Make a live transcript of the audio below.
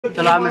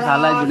चलो आप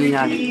मिसाला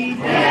दुनिया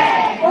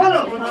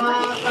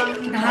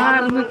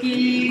धर्म की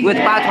वो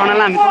पाँच होना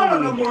ला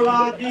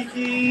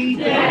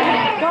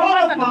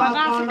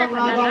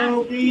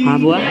हाँ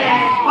बुआ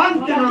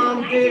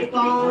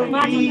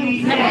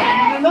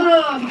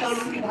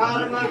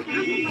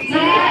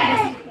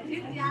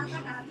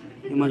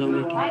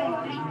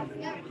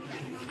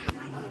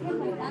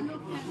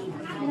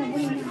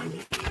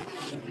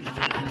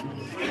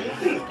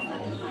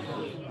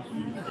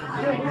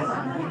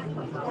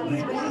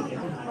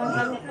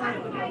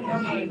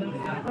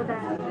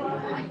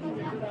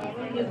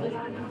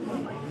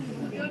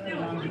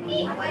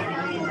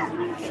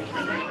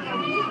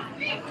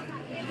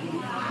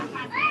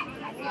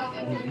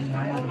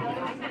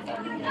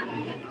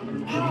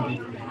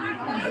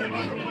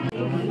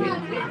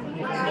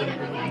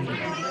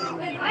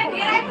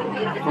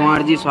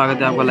कुमार जी स्वागत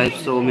है आपका लाइव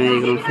शो में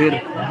एक बार फिर।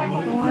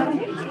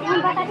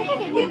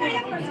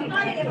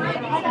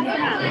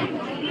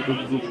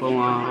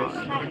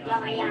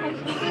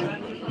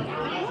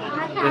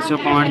 कैसे हो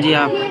कुमार जी,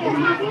 आप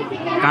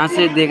कहाँ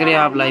से देख रहे हैं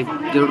आप लाइव,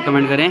 जरूर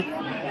कमेंट करें।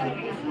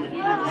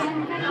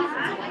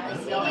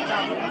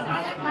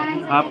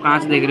 आप कहाँ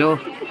से देख रहे हो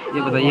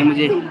ये बताइए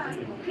मुझे।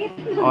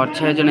 और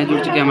 6 जने जुड़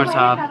चुके हैं हमारे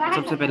साथ।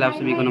 सबसे पहले आप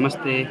सभी को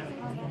नमस्ते।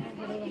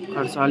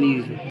 खरसाली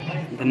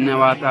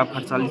धन्यवाद, आप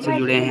खरसाली से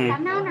जुड़े हैं।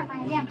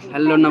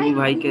 हेलो नबू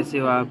भाई, कैसे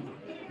हो आप।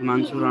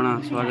 हिमांशु राणा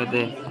स्वागत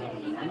है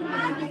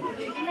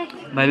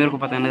भाई। मेरे को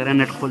पता नहीं लग रहा है,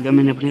 नेट खोल दिया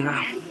मैंने अपने का।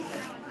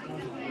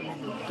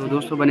 तो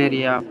दोस्तों बने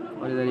रहिए आप।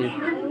 और इधर ये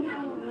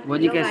वो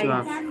जी कैसे हो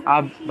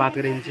आप बात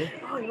करें इनसे।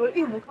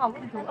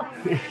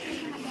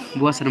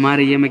 बुआ शर्मा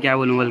रही है, मैं क्या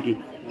बोलूँ बल्कि।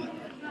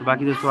 तो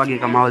बाकी दोस्तों आगे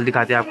का माहौल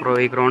दिखाते हैं आपको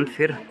एक राउंड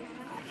फिर।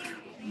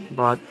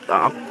 बहुत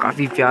आप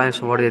काफ़ी प्यार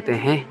सपोर्ट देते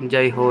हैं।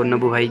 जय हो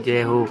नबू भाई,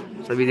 जय हो,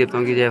 सभी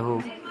देवताओं की जय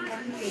हो।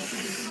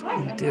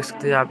 देख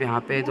सकते हैं आप यहाँ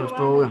पे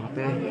दोस्तों, यहाँ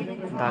पे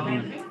दादी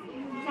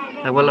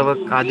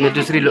लगभग आज मैं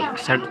दूसरी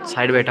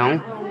साइड बैठा हूँ।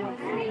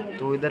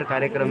 तो इधर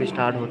कार्यक्रम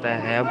स्टार्ट होता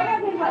है अब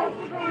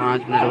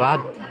 5 मिनट बाद।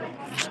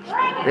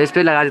 इस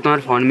पे लगा देता हूँ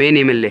फ़ोन में,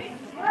 नहीं मिल रहे।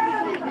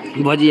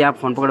 बहुत जी आप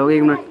फ़ोन पकड़ोगे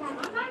 1 मिनट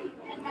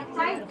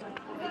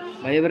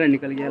भाई। बरा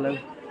निकल गया अलग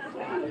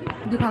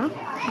दिखाओ।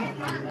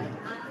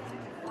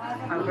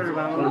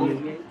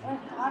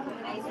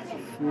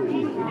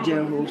 जय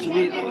हो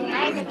सभी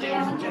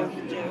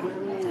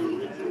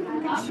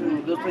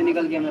दोस्तों,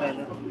 निकल गया मेरा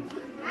इधर।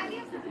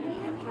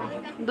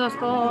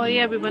 दोस्तों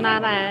ये अभी बना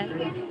रहा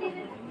है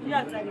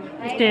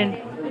स्टैंड।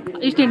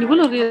 स्टैंड ही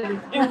बोलोगे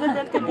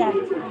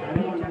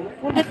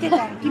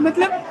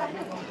मतलब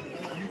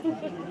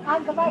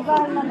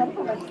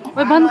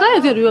वो बंद कर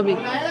दे रही हो अभी।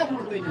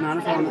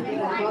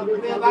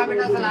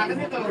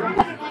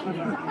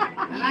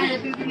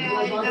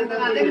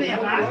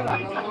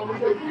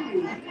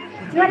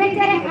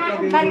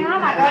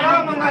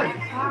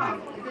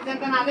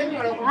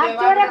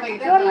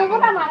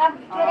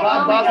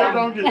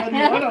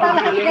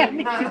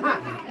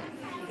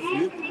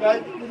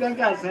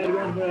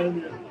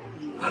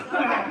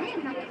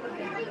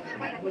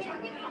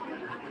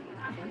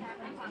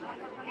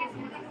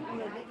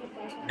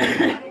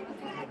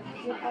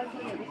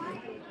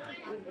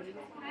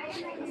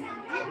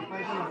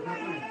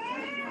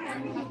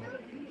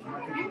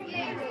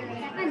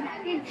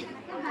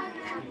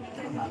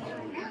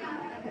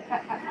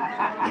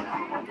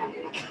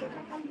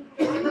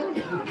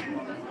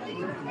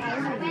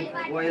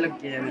 वो अलग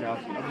किया है मेरा।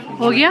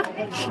 हो गया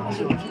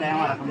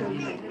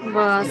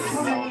बस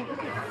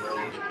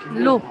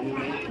लो।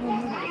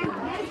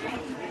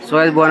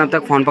 सोएज बोन अब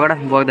तक फ़ोन पकड़ा,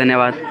 बहुत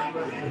धन्यवाद।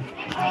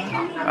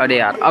 अरे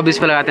यार अब इस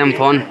पर लगाते हैं हम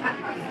फ़ोन।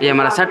 ये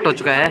हमारा सेट हो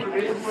चुका है।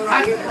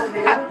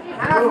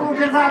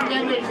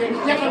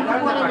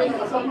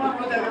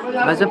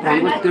 वैसे फ़ोन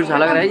को तिरछा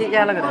लग रहा है, ये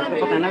क्या लग रहा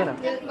है पता नहीं लग रहा।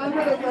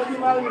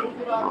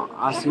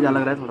 आज सीधा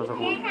लग रहा है थोड़ा सा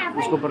फ़ोन।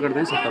 उसको ऊपर करते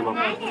हैं सेटअप बॉक्स।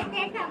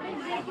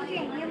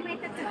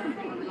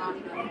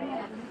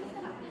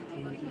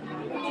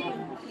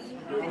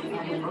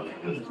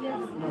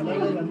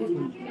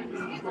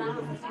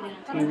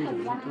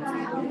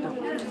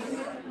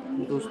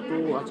 दोस्तों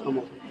आज का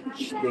मौका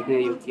देखने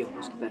योग्य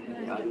हो सकता है।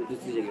 आज मैं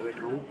दूसरी जगह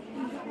बैठा हूँ।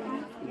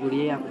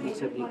 जुड़िए, आप देख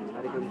सकते हैं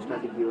कार्यक्रम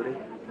स्टार्टिंग भी हो रहे हैं।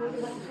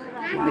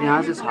 मेरे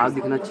यहाँ से साफ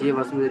दिखना चाहिए,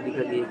 बस मुझे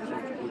दिक्कत नहीं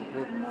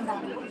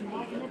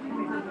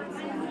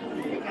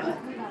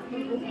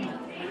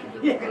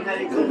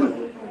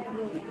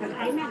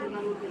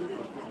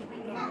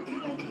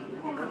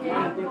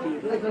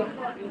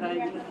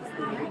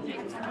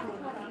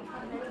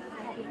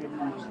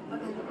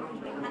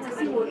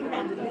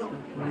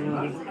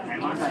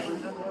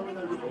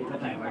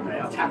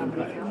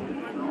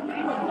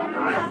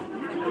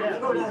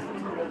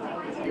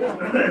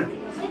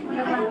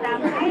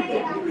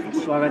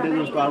स्वागत है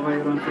दोस्तों आपका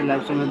एक राउंड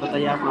लाइव शो में।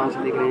 बताइए आप कहाँ से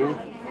देख रहे हैं।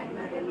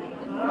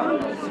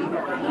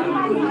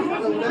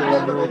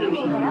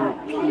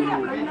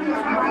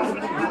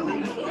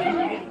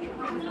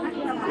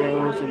 जय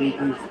हो सभी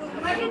की।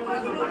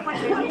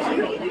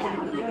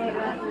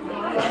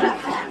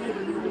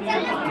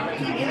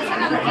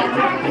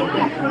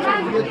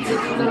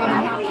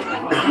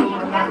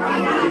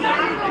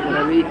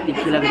 रवि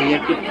तिखी लग रही है,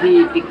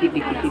 तिखी तिखी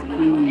तिखी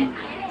तिखी।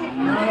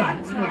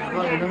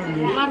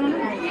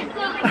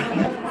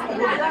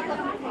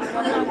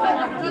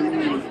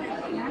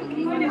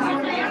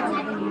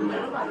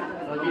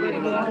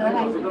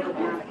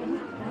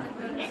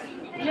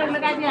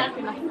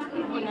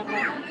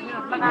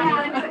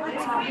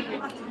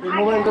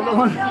 मोबाइल तो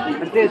फोन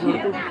करते छोड़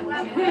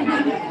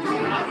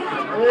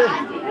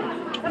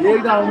एक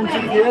दाव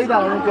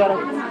प्यारा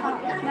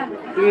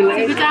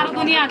बेचारा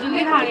दुनिया आज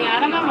नहीं खानी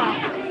यार मामा।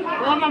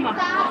 ओ मामा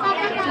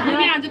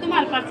दुनिया आज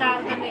तुम्हारे प्रचार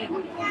करने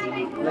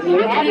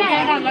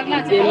लगना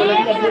चाहिए।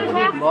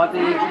 बहुत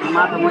ही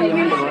माता मैया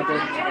में बहुत है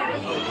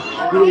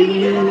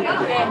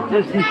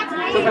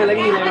तो पहले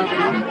लगी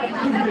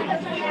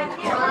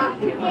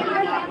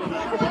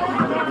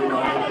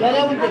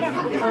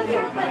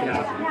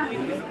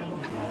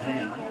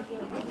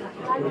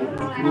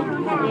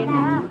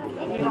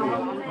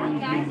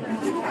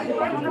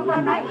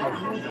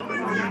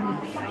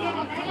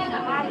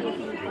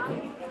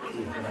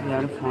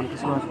यार फोन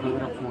किस बात पे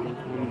मेरा फोन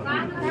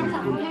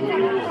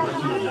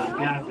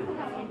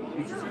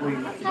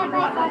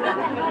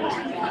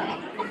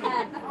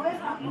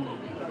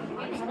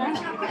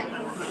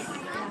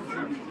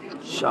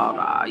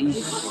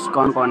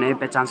कौन कौन है,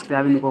 पहचान सकते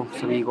हैं आप इनको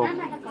सभी को?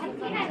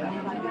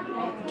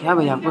 क्या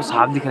भाई आपको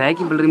साफ दिख रहा है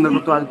कि ब्लरिंग? मेरे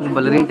को तो आज कुछ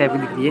ब्लरिंग टाइप की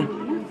दिख रही है,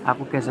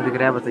 आपको कैसा दिख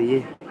रहा है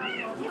बताइए?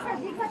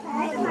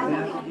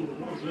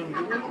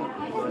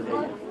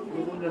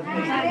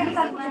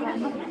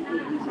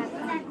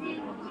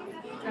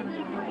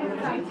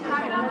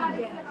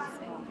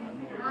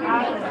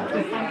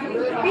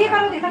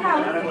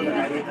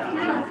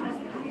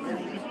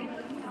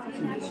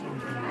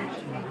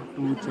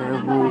 तू जय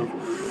हो,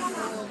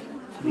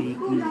 श्री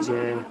की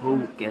जय हो,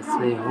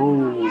 कैसे हो?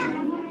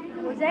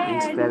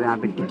 इस पर यहाँ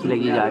पे टिक्की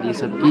लगी जा रही है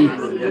सबकी।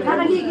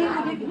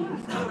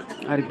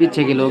 अरे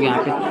पीछे के लोग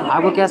यहाँ पे,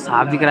 आपको क्या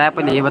साफ दिख रहा है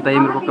पहले ये बताइए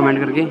मेरे को कमेंट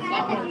करके,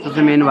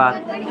 सबसे मेन बात।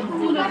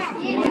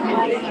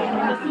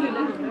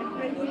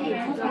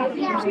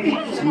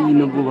 जी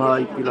नब्बू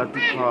भाई पिला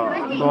टिक्का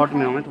डॉट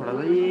में हूँ थोड़ा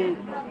सा, ये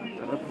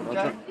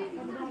थोड़ा सा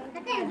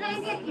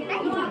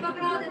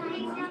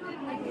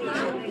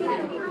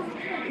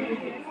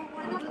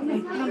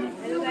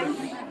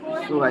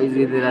तो गाइस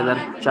ये दे रहा इधर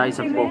चाय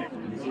सबको।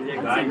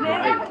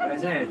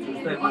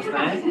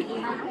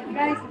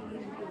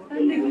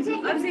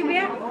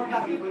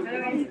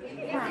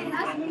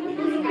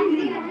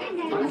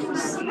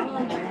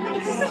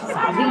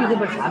 शादी मुझे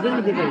पर शादी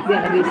मुझे करती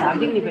है, अभी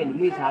शादी नहीं पहली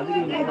मुझे शादी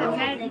नहीं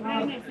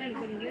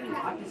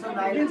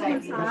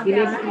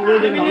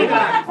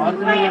और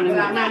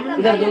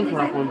इधर दो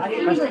थोड़ा फोन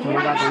बस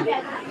थोड़ा सा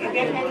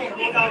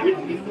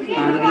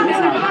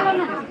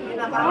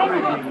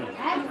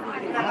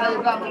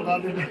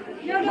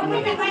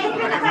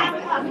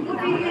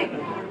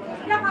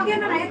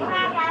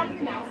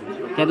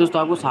क्या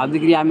दोस्तों आपको साफ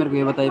दिख रही है? मेरे को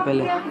ये बताइए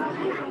पहले।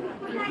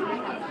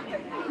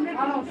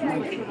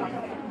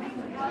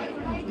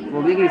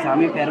 वो भी कि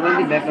सामने फेयरवेल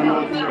की बैक करना,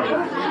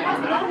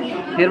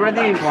 फेयरवेल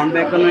की फोन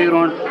बैक करना,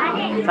 ग्राउंड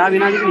साहब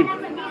ना दिख रही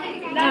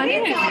ना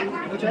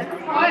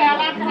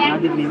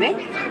दिख रही वे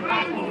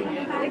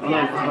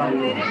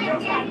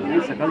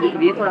शकल दिख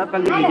रही है थोड़ा,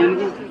 कल दिख रही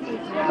उनकी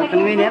शकल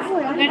में नहीं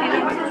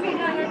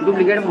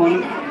डुप्लीकेट फोन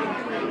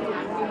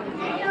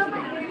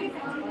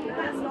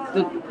तो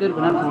तेरे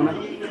बना फोन है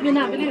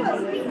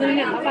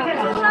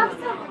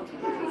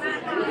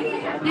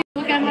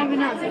कैमरा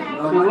बिना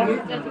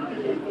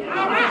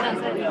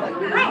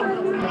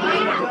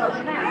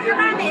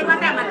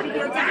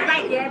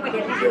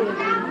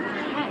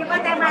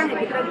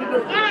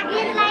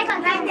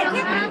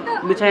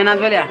बिछाना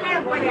पहले।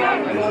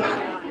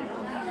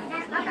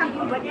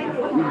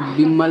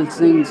 विमल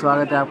सिंह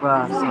स्वागत है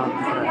आपका,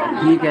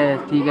 साफ दिख रहा है,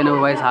 ठीक है ना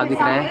भाई साफ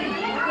दिख रहा है,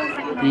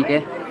 ठीक है।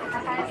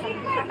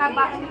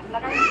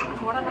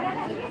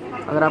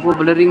 अगर आपको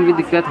ब्लरिंग भी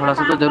दिख रहा है थोड़ा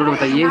सा तो ज़रूर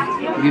बताइए।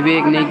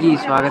 विवेक नेगी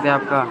स्वागत है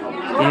आपका,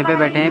 यहीं पे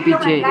बैठे हैं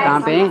पीछे,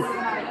 कहाँ पे हैं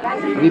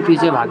अभी?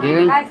 पीछे भागे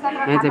गई,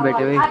 यहीं से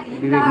बैठे हुए।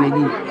 विवेक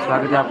नेगी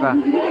स्वागत है आपका।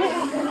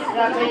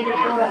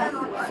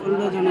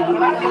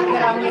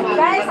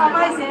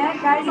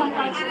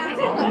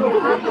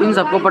 इन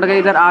सबको पड़ गई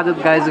इधर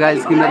आदत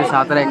गाइस की मेरे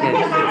साथ रह के।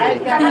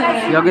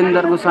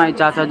 योगिंदर गुसाई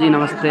चाचा जी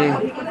नमस्ते।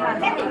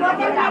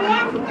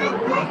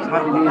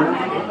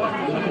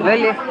 ले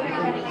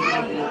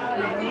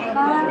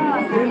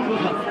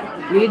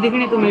ये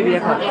दिखनी तुम्हें भी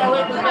देखा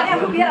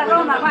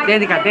दे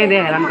दिखाते दे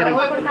हैरान करें।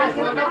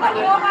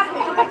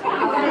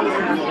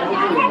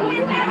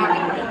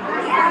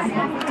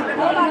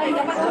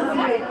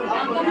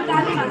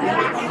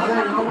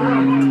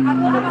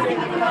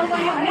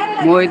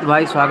 मोहित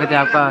भाई स्वागत है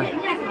आपका।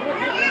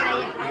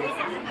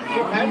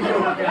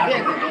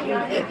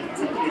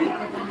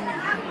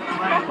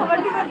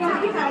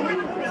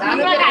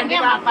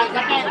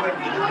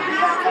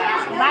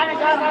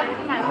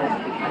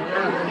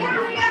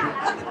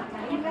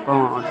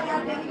 कौन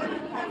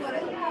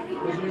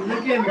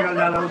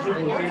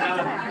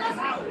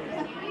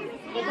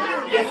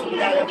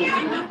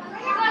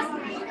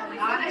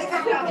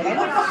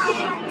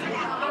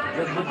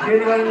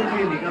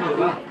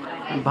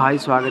भाई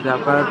स्वागत है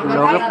आपका।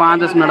 लोग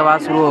 5-10 मिनट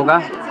बाद शुरू होगा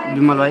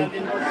विमल भाई।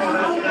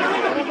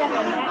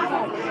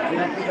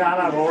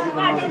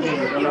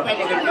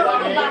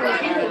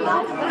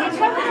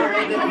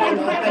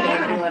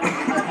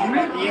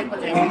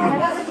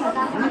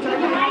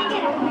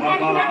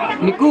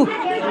 निक्कू,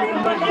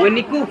 वो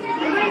निक्कू,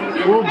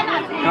 वो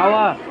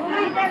खावा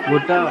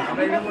भुट्टा।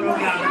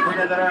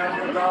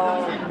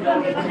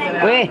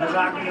 ओए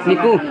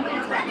निक्कू,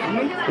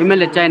 ये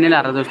मैं चाय नहीं ला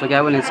रहा दोस्तों,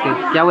 क्या बोलें इसके,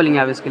 क्या बोलेंगे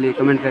आप इसके लिए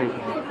कमेंट करें।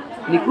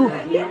 निक्कू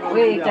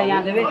ओए एक चाय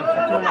यहाँ दे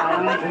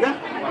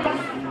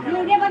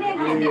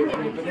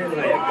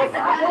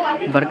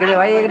भर के दे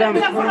भाई एकदम।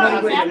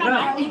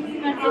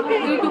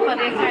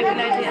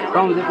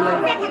 कौन से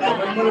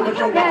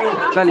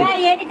चलिए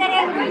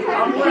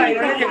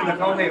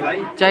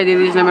चाय दे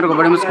दी इसने मेरे को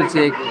बड़ी मुश्किल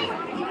से एक।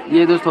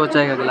 ये दोस्तों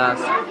चाय का गिलास,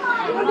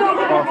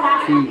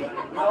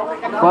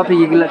 कॉफी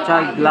की गिलास,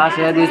 चाय गिलास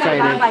है, दे चाय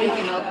दे।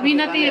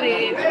 मीना तेरे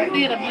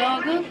तेरा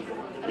ब्लॉग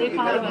अरे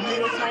पार वाली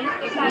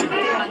चाय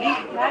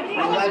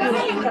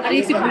अरे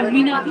इसी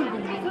मीना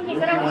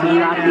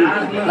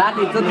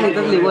लाती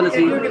ततली बोले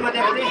सी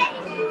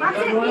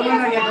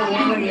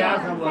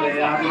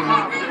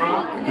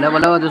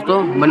बोला दोस्तों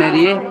बने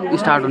रहिए,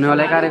 स्टार्ट होने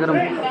वाला है कार्यक्रम।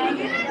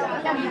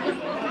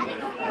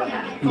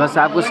 बस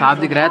आपको साफ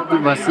दिख रहा है तो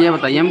बस ये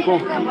बताइए हमको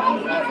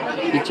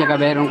पीछे का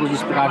बैकग्राउंड कुछ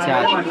इस प्रकार से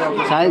आज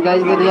शायद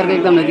गाइस इधर के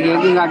एकदम नहीं दिखेगा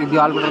क्योंकि आगे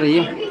दीवार पड़ रही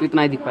है तो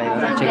इतना ही दिख पाएगा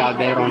पीछे का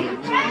बैकग्राउंड।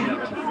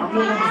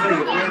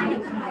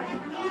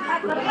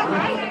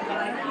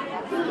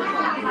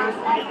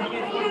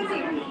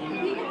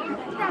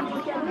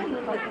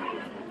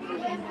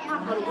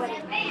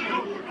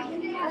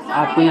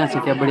 आपको यहाँ से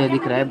क्या बढ़िया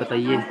दिख रहा है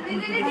बताइए।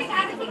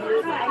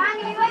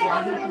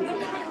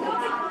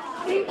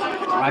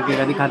 आगे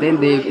का दिखाते हैं,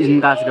 देव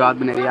इनका आशीर्वाद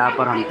बने रही है यहाँ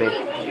पर हम पे।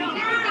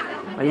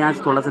 भाई यहाँ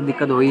से थोड़ा सा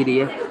दिक्कत हो ही रही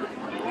है,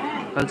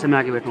 कल से मैं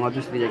आके बैठूंगा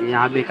दूसरी जगह,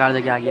 यहाँ बेकार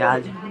जगह आ गया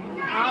आज।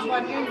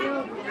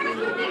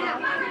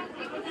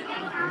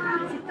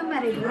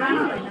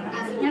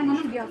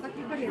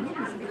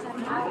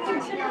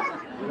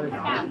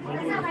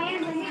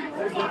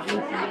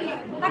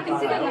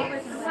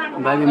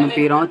 भाई मैं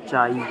पी रहा हूँ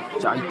चाय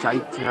चाय चाय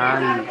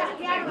चाय।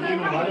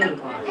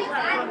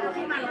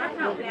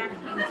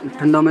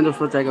 ठंडों में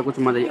दोस्तों चाय का कुछ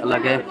मजा ही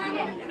अलग है।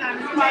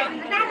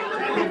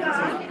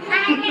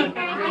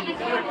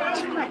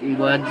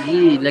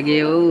 बाजी लगे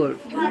हो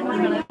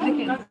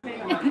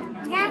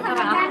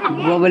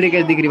वो बोली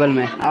कैसे दिख रही बल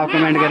में, आप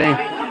कमेंट करें।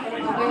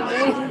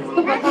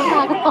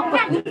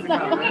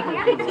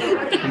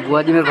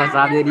 बुआ जी मेरे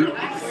फंसा दे रही।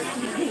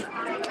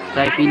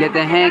 चाय पी लेते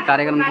हैं,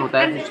 कार्यक्रम होता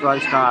है इसके बाद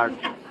स्टार्ट।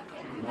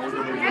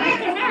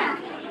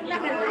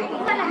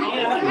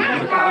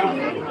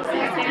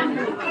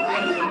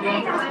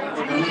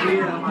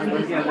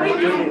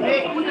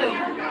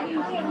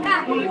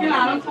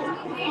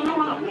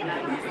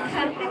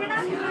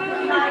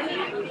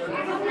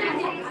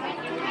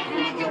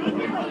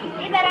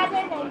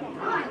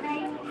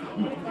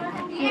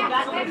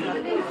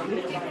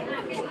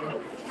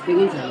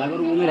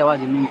 वो मेरे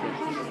आवाज नहीं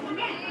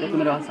तो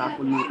मेरे आवाज साफ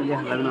बोलने के लिए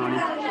हल्ला भी ना होने।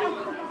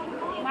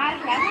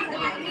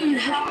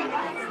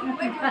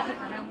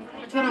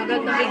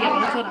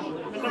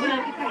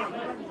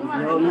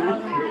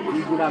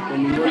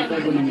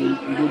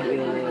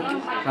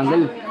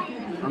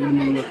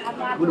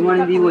 गुड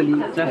मॉर्निंग दी बोली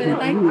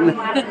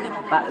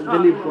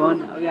फोन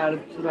यार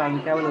शुरू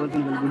क्या बोला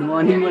गुड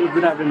मॉर्निंग बोल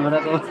गुड आफ्टरनून हो रहा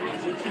तो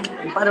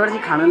पर बड़े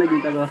खाना लगी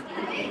था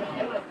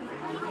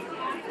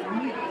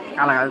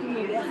क्या लगा।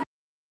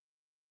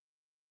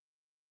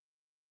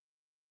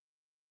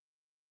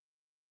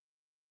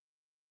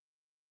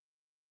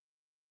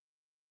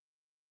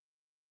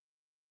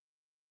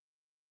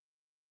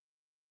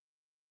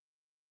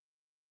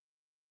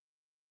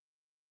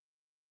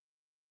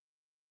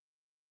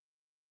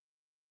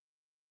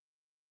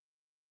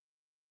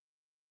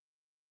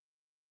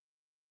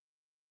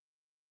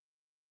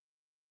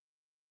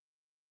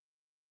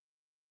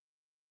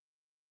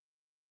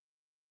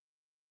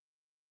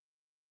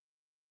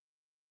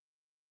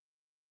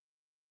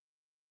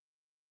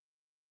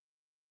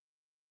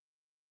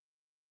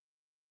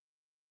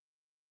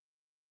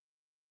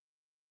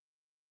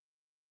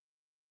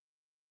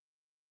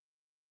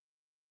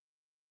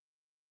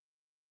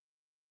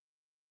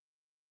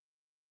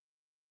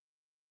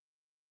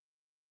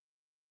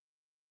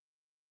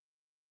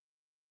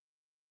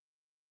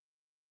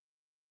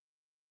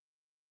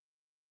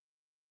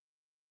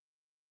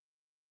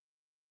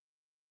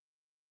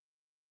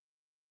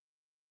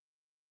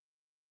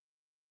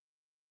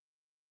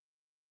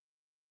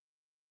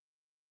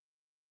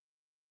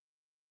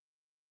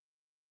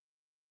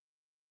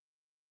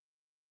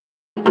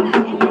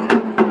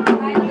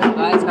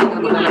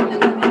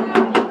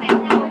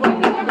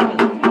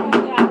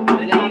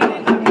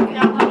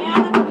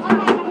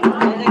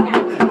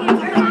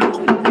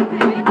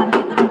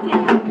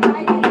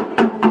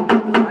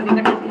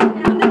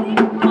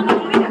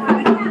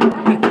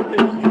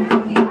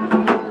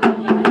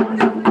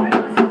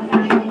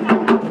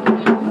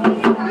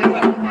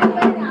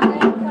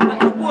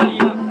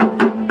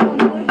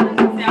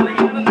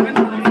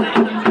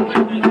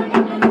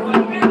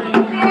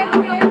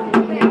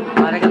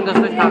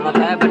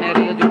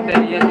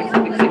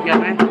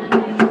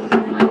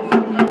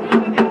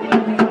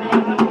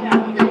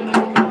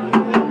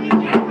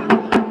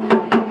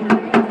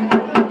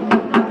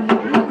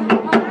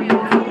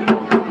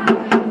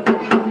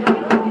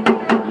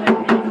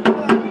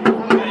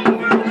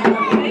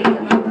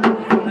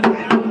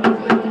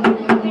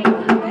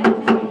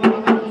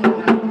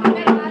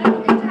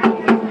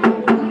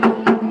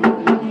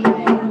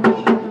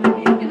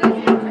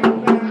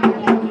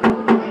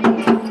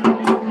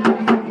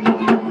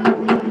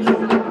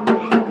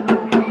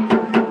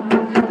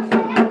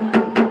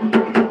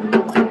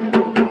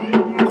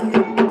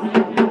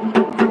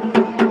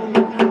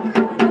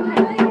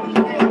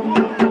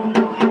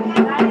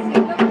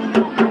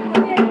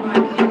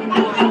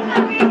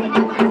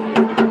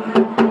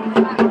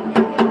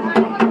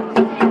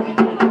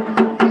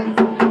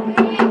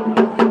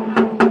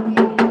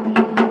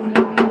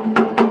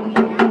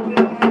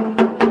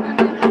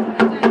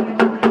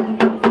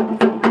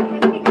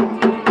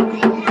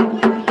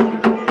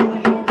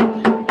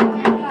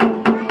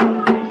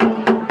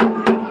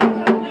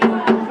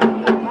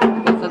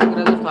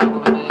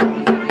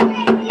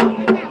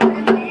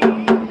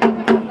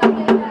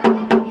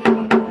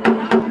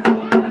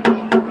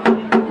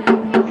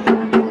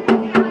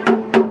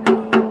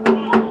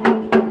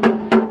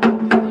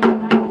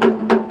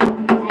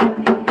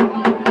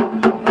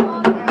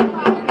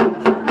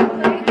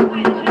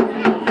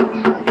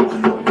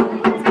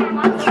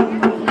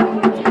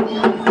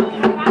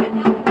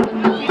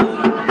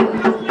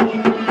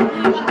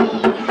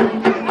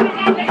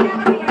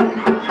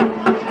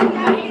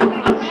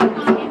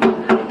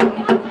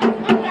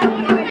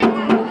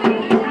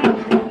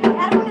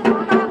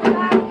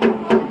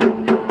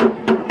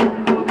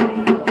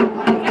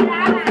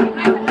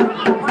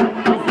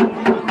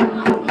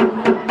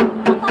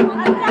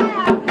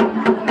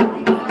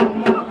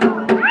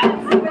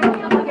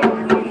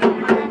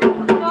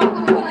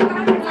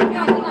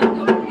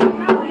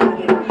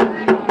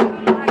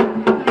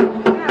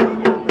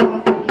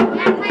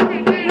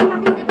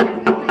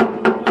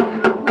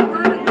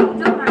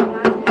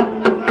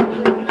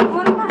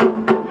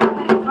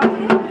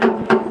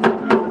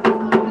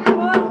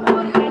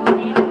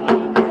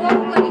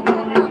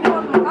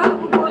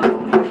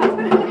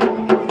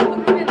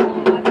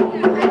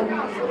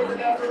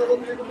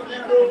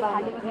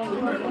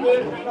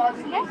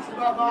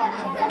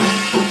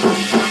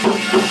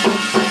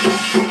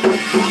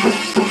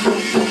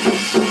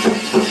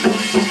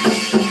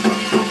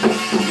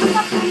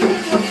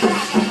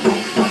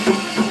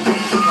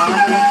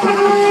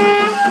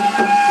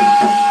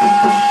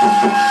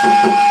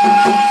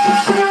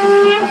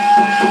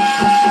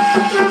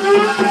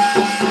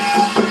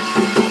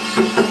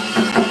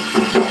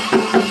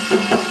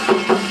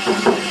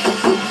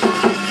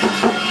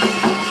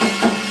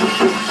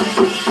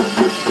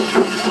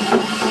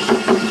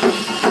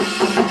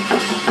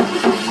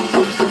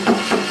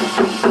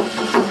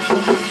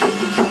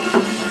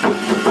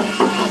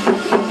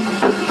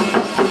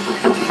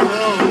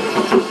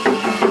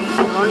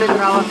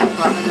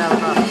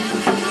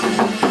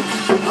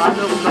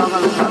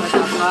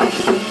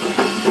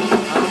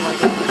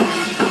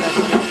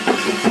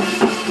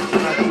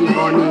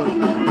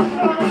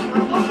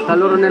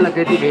 कल उन्होंने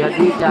लगे थी भैया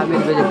जी, क्या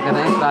मेरी विजिट कर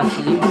रहे हैं क्लास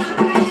की जी।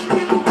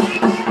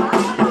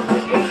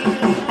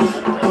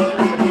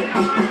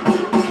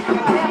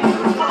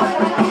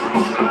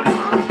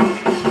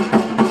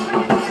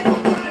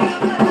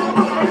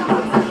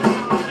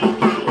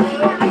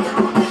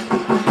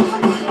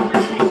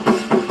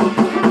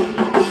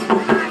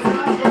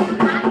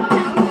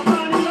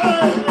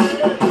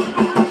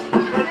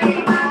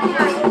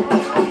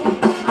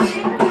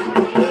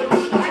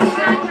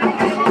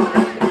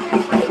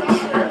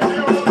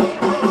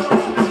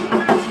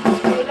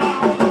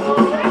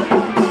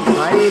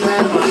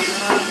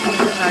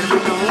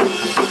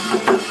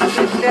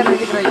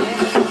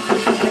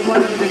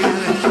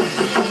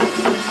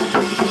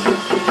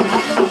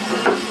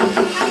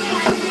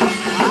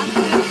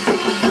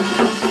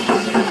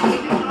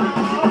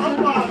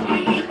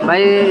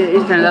 भाई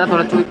इस टाइम ज़रा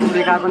थोड़ा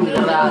चूड़ी का बंद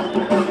कर रहा है।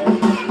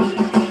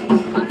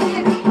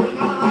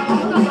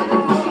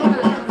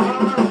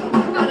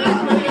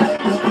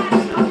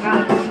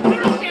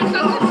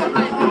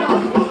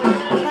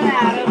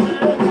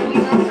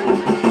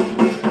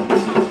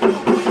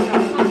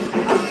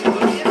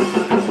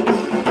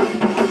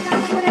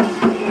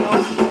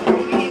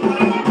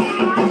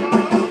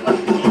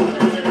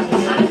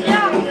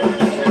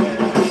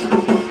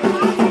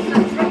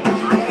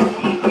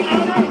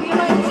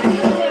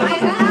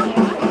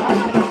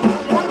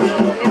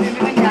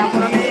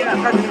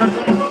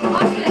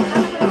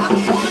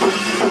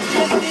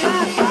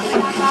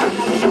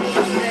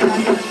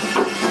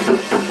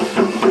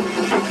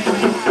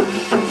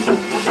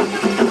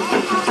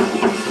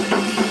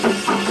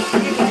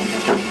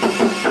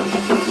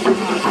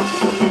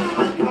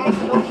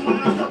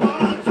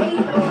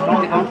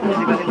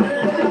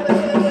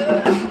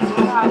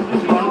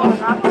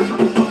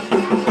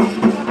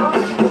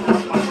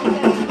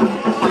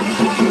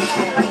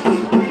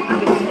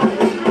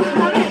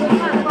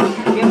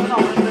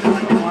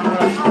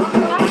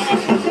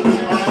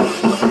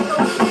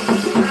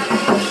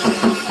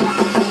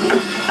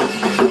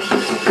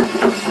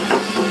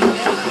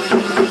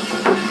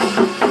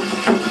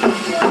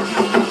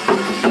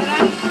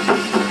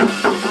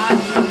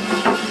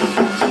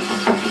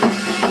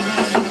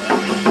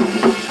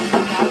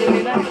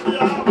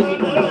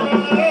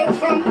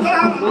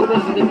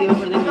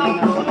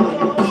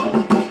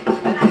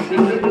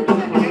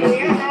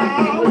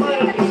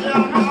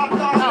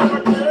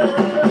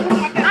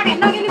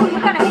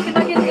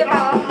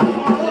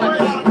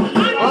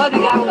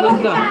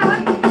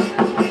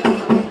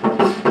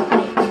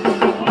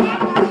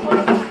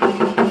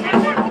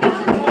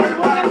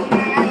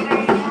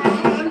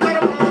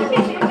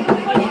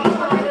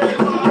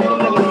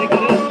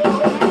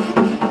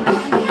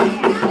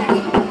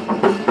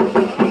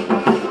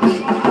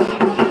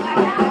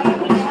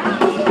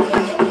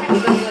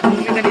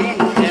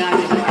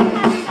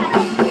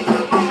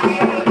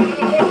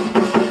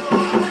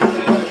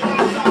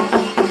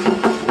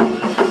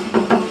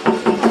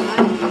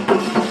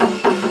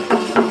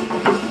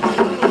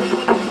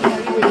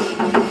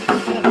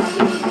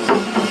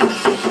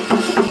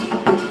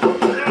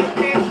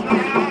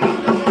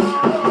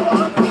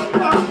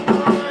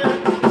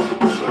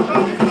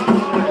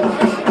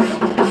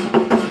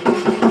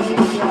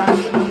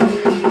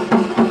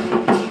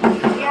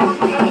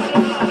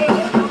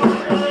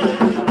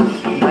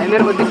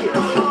 मेरे को देखिए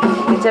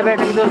पीछे बैठ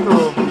के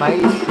दोस्तों भाई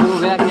जो हो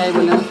गया क्या ही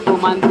बोले उसको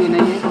मानती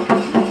नहीं है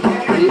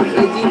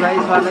जी भाई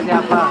स्वागत है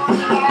आपका।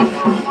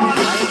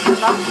 भाई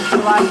सब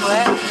शुरुआत जो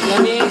है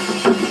यानी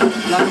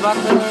लगभग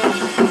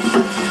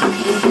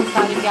 29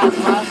 तारीख के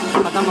आसपास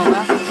ख़त्म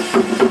होगा।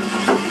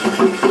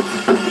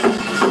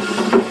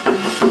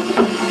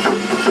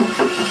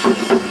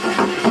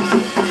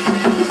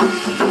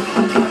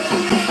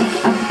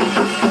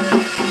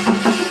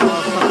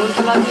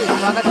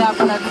 स्वागत है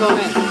आपका लाइव शो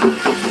में।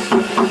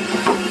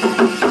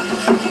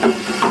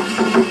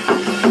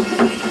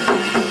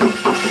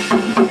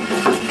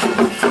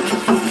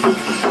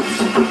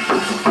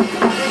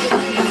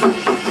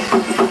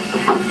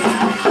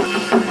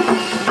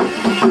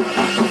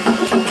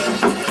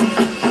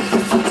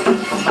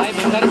 भाई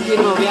बेहतर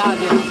स्क्रीन हो गया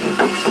आगे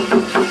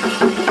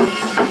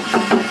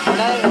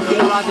बड़ा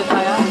आवाज अच्छा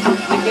आया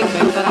लेकिन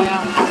बेहतर आया।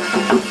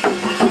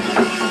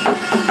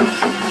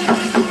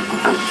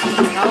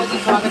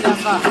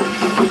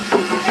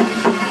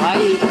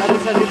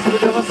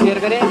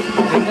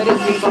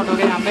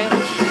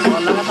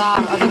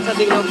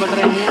 अधिक लोग बढ़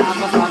रहे हैं।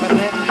 आपका स्वागत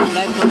है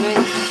लाइव शो में।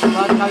 तो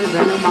आज काफ़ी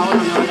भयानक माहौल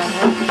होने वाला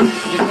है,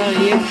 देखते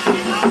रहिए।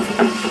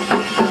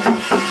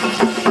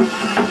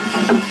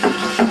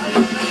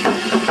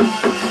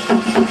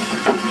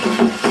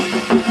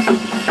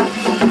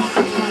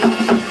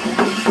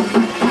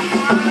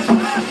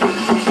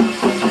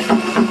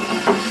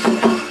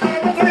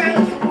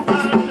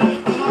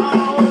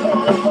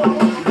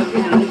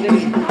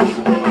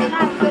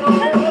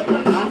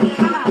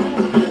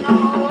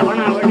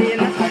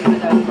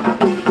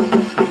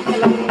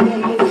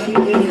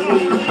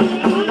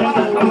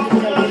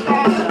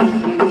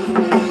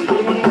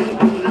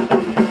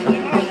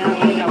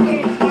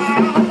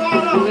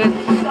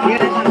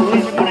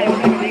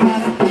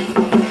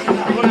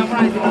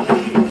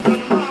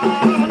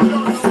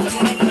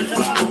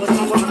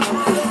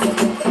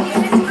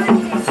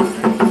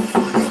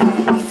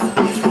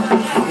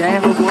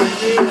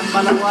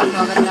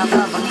 स्वागत है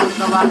आपका। बंदूक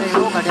कब आ रहे हो?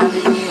 घटिया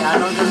दीजिए, आ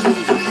जाओ जल्दी।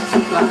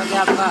 स्वागत है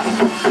आपका।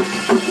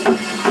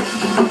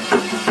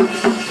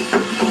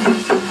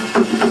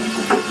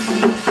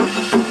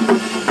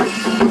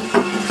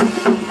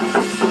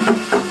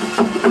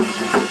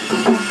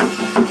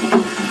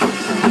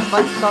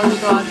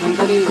 तो आज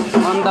भयंकर ही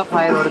ऑन द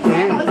फायर उड़ते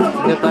हैं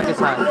देवता के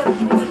साथ।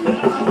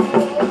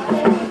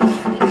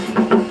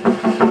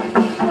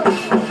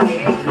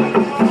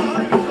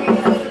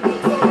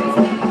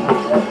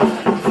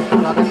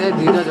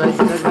 धीरज भाई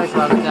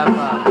स्वागत है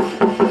आपका।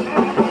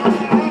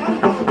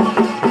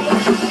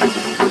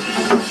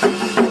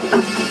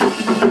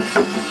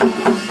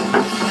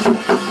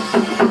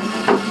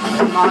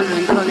 माहौल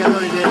भयंकर हो गया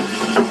थोड़ी देर।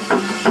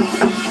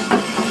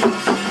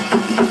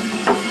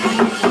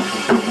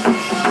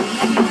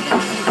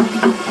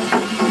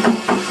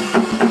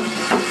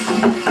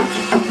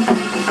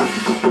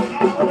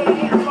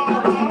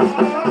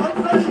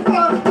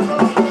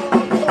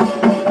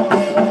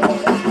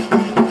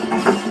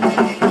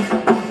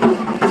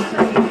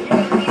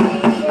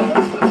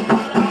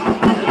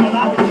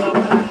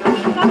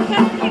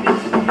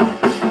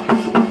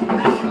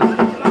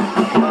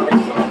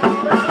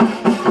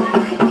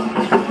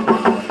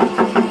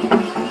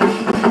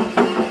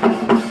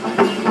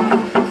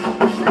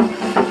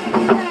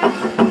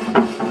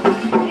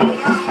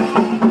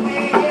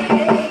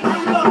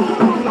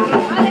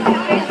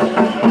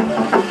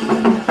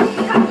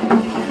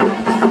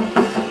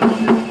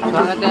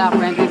 आप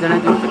 35 जने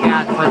जुड़ चुके हैं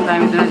आज फर्स्ट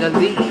टाइम इतना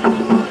जल्दी।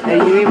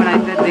 यूँ ही बनाए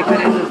थे, देख रहे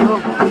हैं दोस्तों।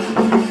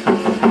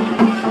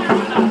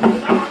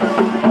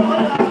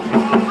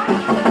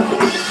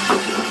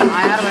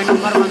 हाँ यार भाई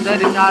नंबर बंद है,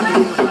 रिचार्ज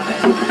नहीं होता है।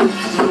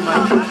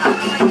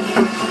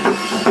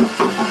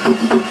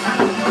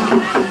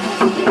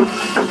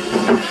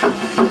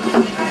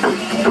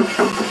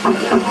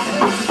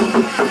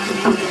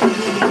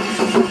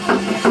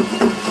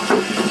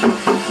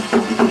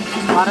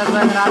 भारत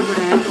भाई अगर आप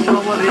जुड़े हैं तो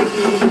वो बोल रहे हैं कि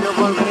वीडियो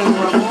कॉल करें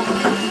थोड़ा को।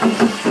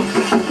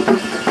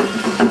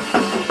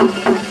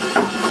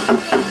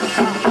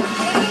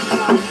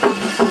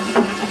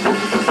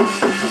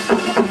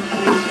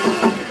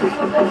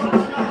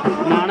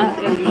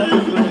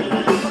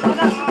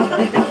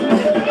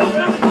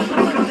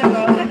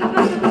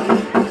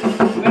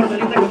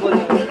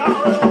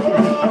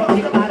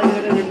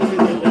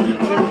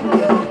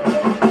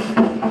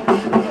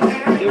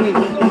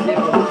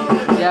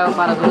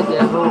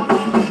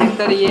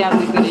 देखते रहिए आप,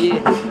 देखते रहिए।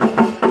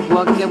 वो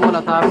अगले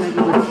बोला था आपने कि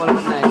वीडियो कॉल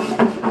करना है।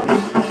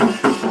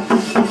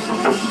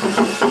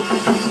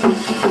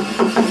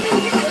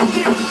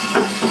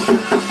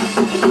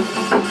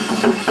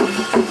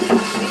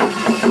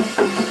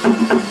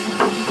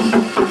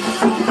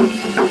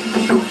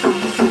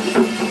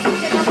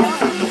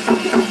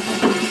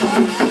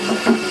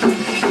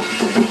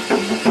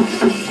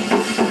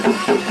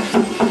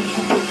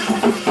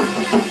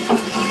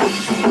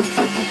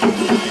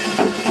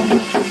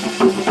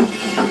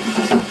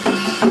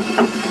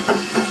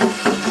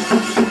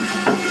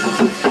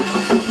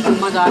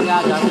 आ गया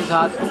आज आपके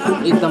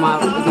साथ एकदम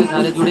आप इतने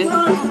सारे जुड़े।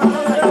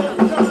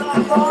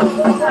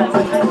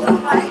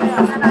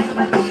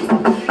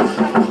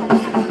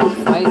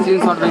 भाई स्क्रीन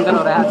शॉट भयंकर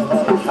हो रहा है।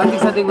 अधिक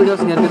से अधिक वीडियो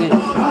शेयर करें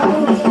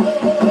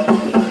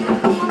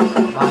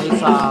भाई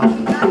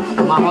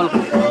साहब। माहौल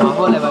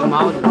है भाई,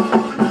 माहौल।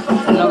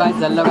 हेलो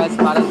गाइस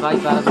पारस भाई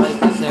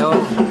कैसे हो?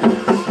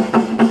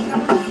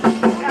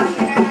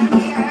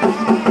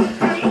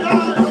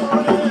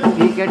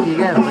 ठीक है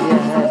बढ़िया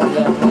है।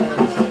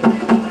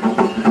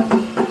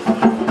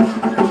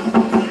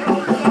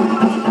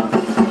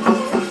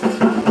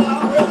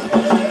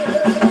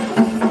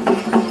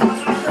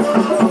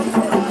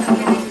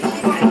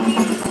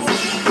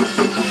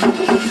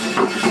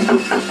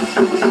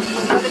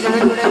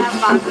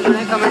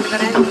 कमेंट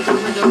करें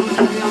मैं जरूर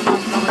हम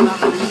आपका बता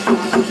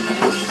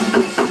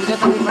मुझे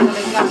कभी पता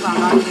लगे आप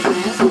आगाज देख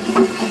रहे हैं,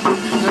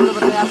 जरूर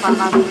बताइए आप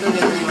आगाज वीडियो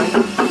देख रहे हैं भाई।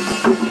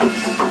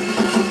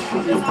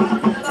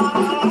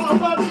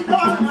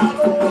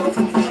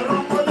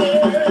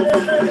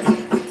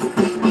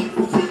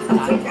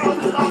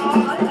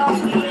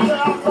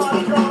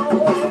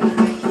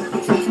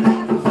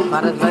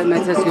 भारत भाई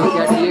मैसेज क्यों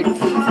किया डिलीट?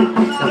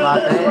 सब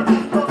बात है।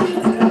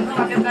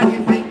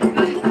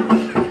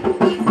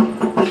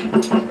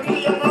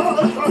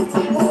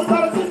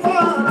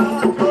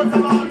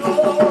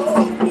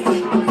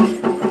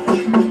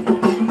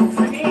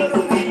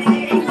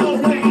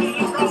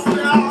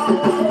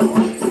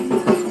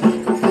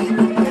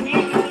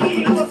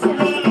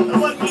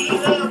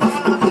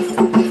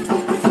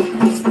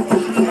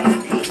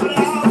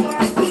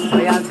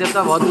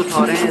 तो बहुत कुछ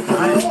हो रहे हैं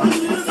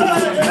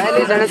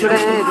पहले जड़े जुड़े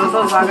हैं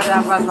दोस्तों। स्वागत है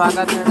आपका,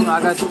 स्वागत है,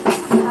 स्वागत।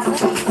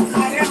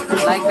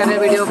 लाइक करें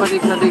वीडियो को,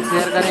 अधिक से अधिक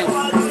शेयर करें।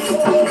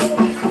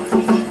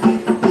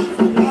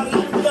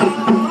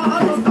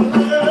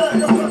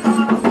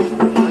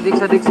 अधिक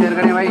से अधिक शेयर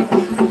करें भाई।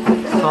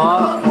 100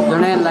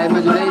 जने लाइव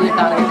में जुड़े, ये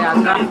टारगेट है आज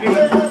का।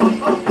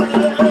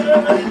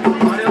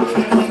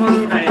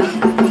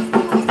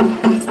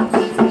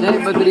 जय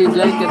बद्री,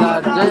 जय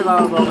केदार, जय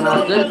बाबा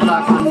भोगनाथ, जय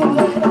उत्तराखंड।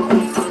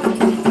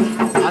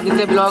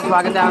 आदित्य ब्लॉग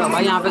स्वागत है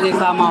भाई। यहाँ पे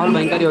देखा माहौल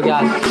भयंकर ही हो गया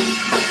आज।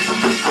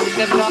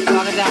 आदित्य ब्लॉग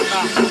स्वागत है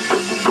आपका।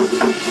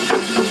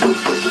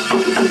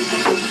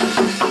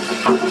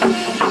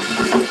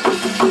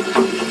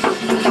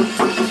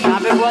 यहाँ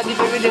पे बुआ जी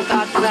पे भी देखा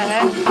आता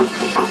है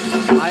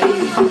भाई।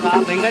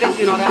 भयंकर ही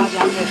सीन हो रहा है आज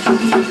यहाँ पे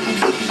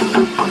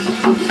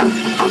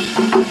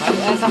भाई।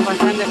 ऐसा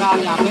फर्स्ट टाइम देखा आज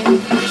यहाँ पे।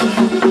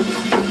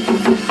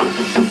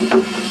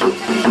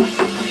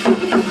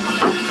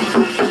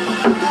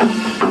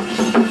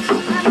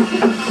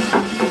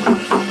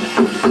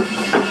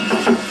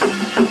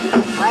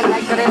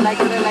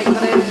 लाइक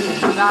करें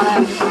मजा आ रहा है।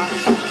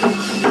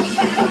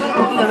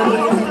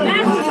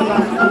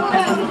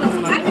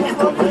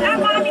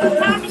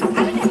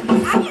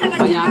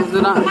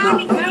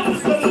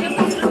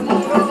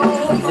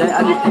 जय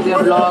आदित्य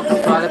ब्लॉग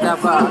स्वागत है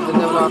आपका।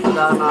 आदित्य ब्लॉग,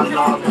 केदारनाथ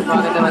ब्लॉग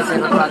स्वागत है भाई। स्वागत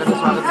है,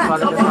 स्वागत है,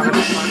 स्वागत है, स्वागत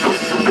है।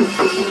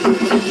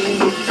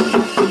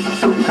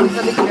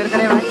 शेयर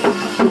करें भाई।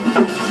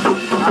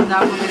 आज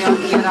आपको मेरी आवाज़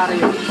क्लियर आ रही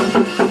होगी।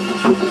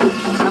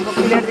 आपको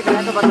क्लियर दिख रहा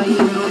है तो बताइए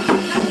जरूर।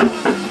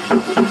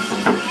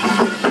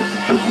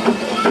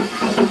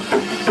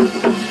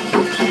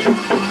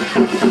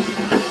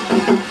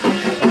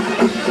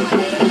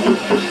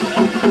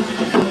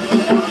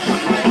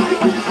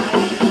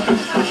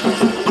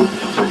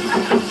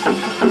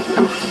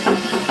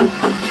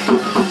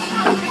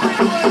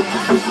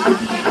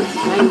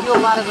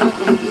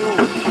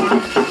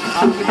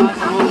 आपकी बात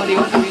हो करी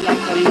हो सभी लाइक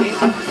करेंगे।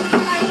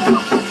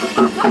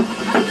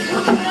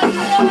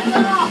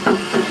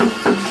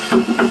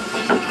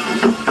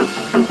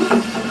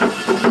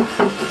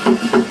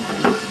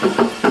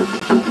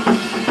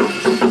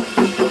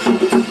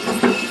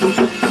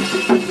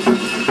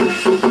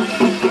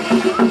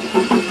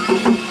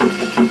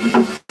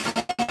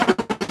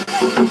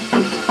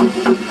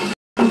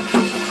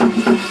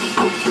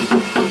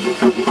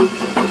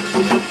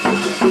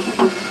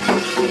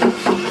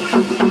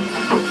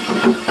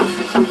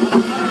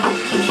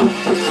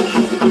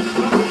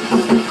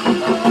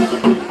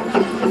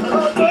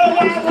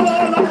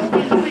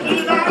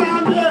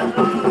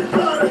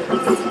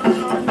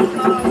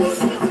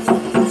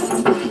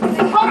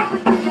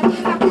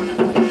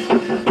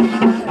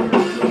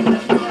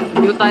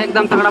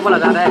 एकदम तगड़ा बोला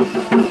जा रहा है।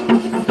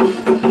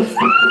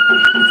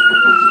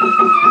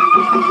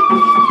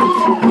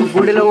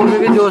 बूढ़े लोगों में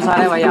भी जोश आ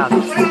रहा है भाई आज।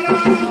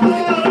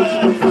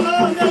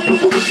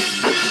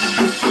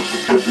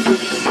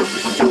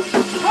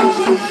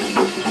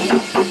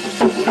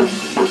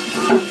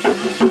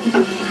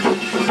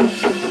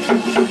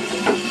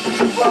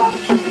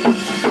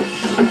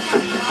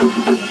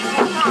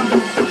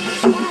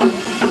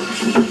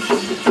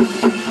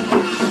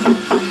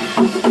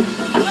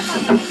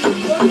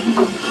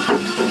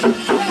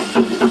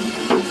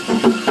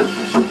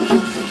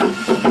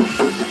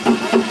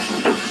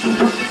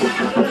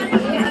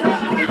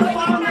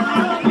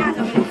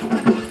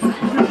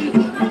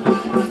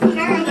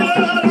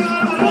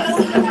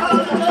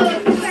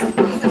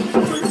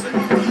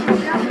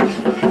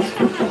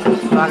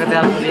 स्वागत है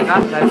आप सभी का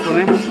लाइव शो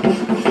में।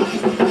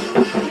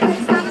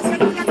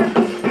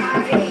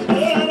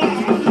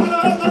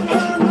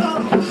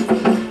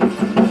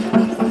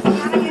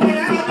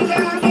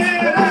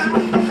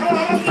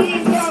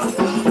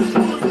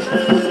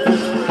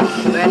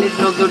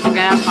 लोग जुड़ चुके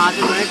हैं, आप 5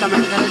 जुड़े,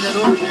 कमेंट करें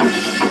जरूर।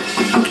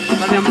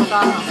 कभी हम लोग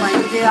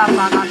पाएंगे आप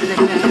कहाँ से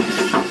देखते हैं।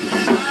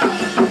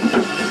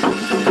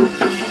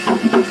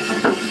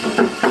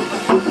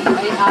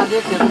 भाई आज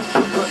एक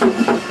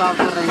स्टॉप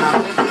कर रहे हैं यहाँ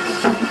पे।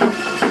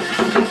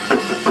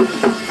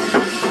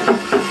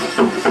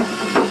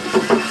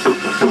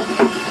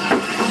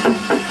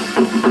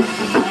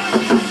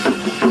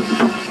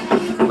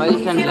 भाई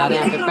स्टैंड जा रहे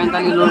हैं यहाँ पे।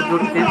 45 लोग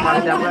जुड़ चुके हैं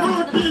साढ़े 4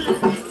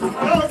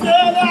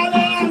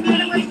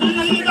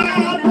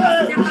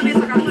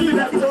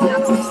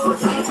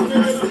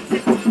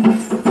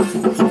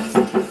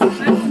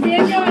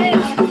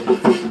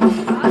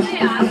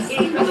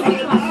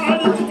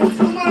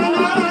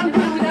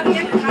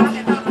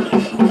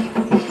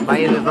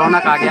 भाई।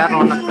 रौनक आ गया,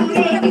 रौनक।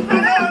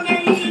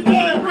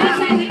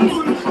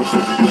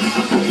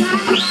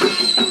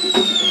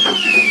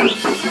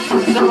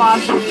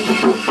 शुरुआत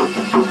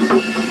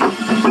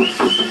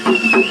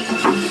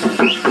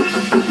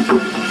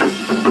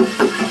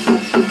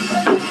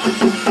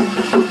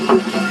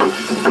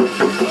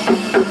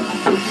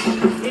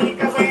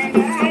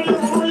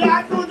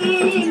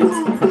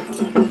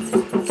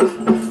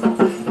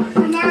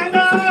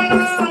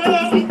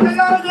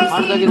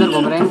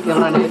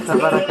सर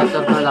पर रख के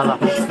चलते हैं ज़्यादा।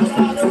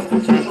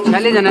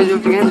 चलिए जने जो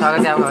चुके हैं,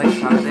 स्वागत है आपका भाई,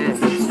 स्वागत है।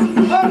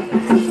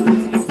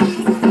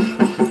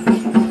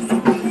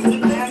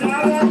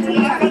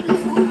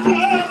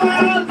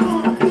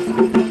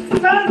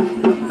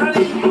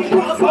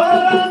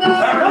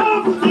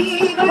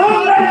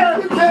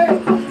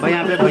 भाई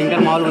यहाँ पे भयंकर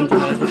माहौल बन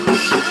चुका है।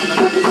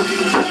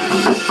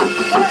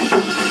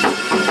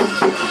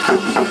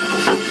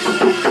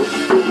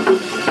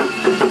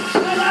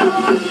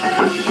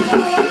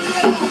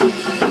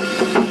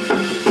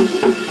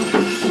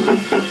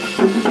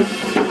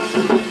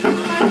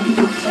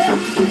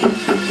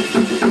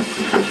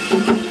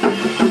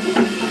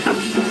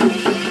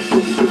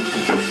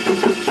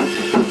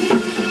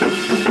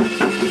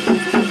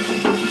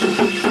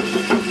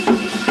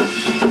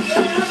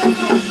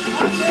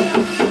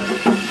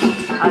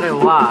 अरे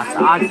वाह,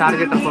 आज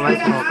टारगेट रखो भाई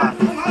स्नो का,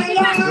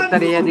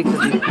 उत्तर ये दिख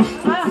सकती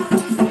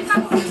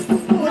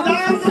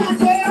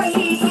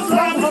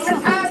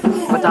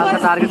 50 का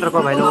टारगेट रखो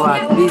भाई लोग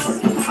आज प्लीज़।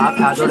 आप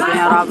हाथ जोड़ते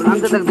हैं और आप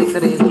अंत तक देखते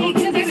रहिए जरूर।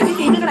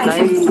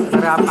 टाइम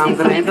अगर आप काम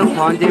कर रहे हैं तो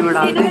फोन जेब में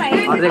डाल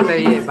दें और देखते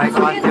रहिए, भाई का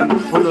आवाज़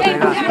फुल हो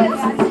जाएगा।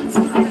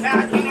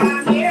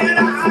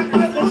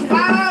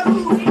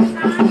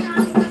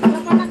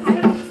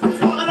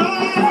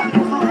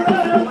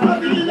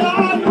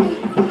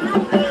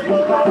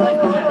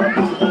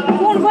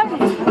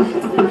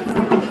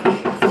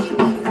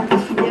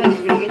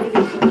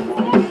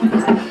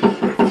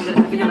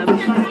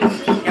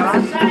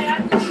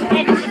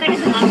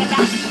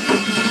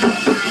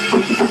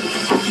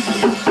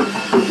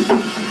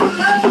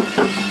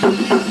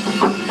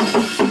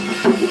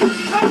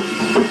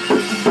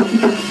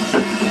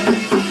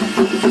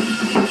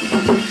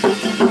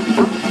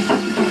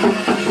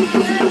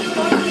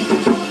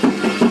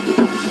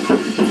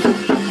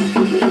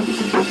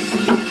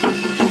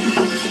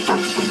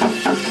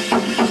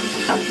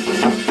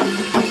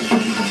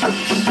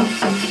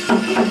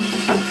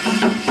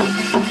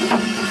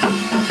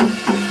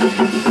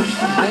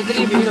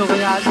 भीड़ हो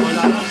गई आज बहुत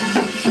ज़्यादा।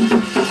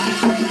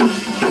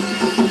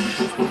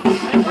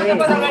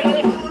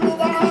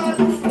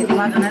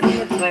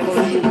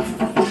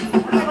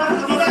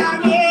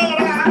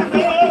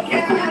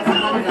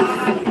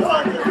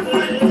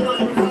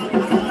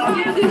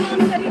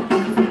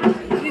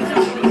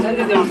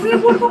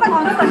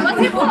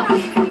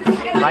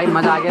 भाई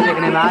मजा आ गया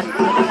देखने में आज।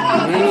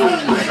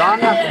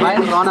 रौनक भाई,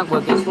 रौनक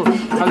बोलते हैं इसको।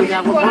 कभी मैं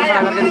आपको फोन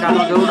खड़ा करके दिखाता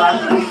हूँ जरूर आज।